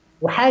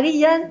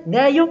 وحاليا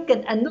لا يمكن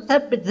أن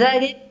نثبت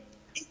ذلك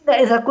إلا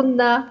إذا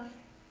كنا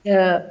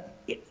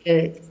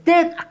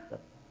state actors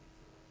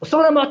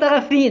وصرنا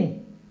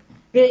معترفين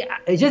في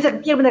جزء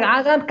كبير من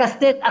العالم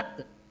كستيت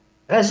أكتر.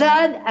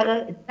 رجاء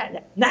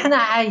نحن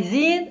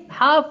عايزين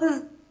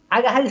نحافظ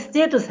على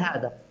هالستيتوس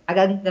هذا،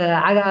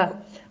 على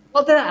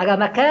وضع، على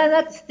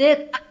مكانة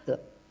ستيت أكتر.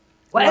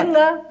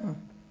 وإلا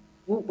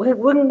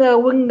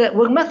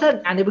والمثل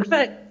يعني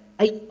بالفعل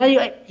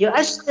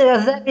يؤشر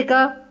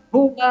ذلك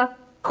هو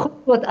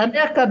خطوة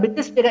أمريكا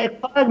بالنسبة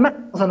لإقفال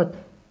مكتب.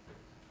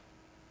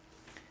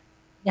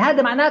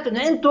 هذا معناته إن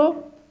أنتم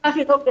ما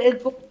في دولة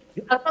لكم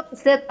يقربوا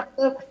ستيت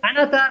أكتر،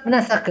 معناتها بدنا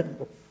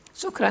نسكتكم.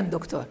 شكرا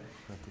دكتور.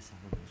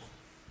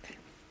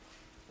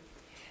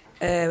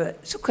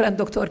 شكرا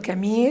دكتور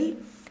كميل.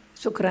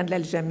 شكرا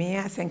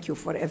للجميع. Thank you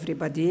for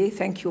everybody.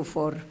 Thank you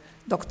for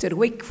Dr.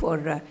 Wick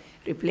for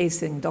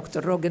replacing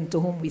Dr. Rogan, to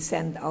whom we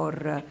send our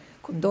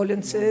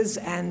condolences,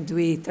 and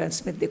we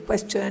transmit the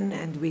question,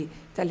 and we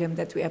tell him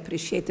that we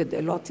appreciated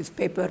a lot his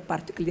paper,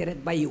 particularly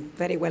read by you,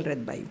 very well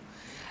read by you.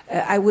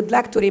 I would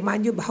like to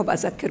remind you, بحب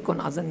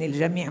أذكركم، أظن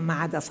الجميع ما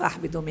عدا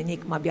صاحبي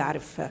دومينيك ما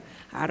بيعرف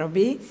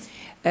عربي،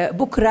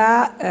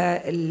 بكرة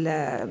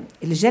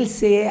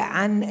الجلسة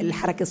عن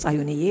الحركة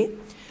الصهيونية،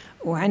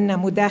 وعندنا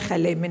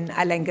مداخلة من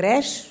ألان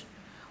جريش،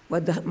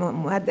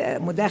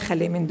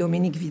 ومداخلة من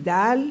دومينيك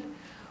فيدال،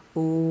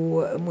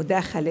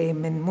 ومداخلة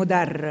من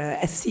مدر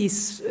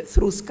أسيس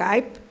ثرو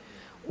سكايب،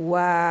 و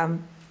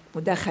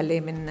مداخلة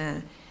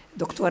من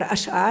دكتور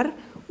أشقر،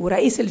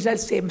 ورئيس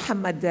الجلسة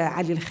محمد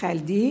علي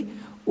الخالدي،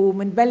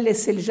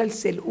 ومنبلش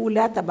الجلسة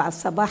الأولى تبع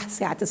الصباح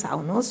الساعة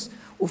 9:30،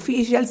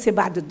 وفي جلسة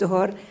بعد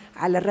الظهر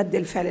على الرد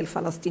الفعل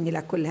الفلسطيني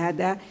لكل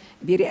هذا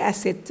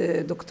برئاسة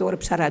دكتور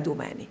بشرى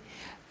دوماني.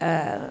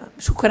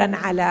 شكرا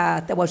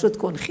على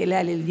تواجدكم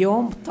خلال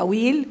اليوم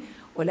الطويل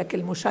ولكن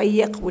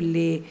المشيق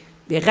واللي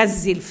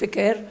بيغذي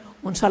الفكر،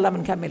 وإن شاء الله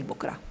بنكمل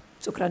بكرة.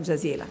 شكرا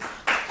جزيلا.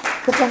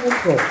 شكرا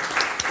لكم.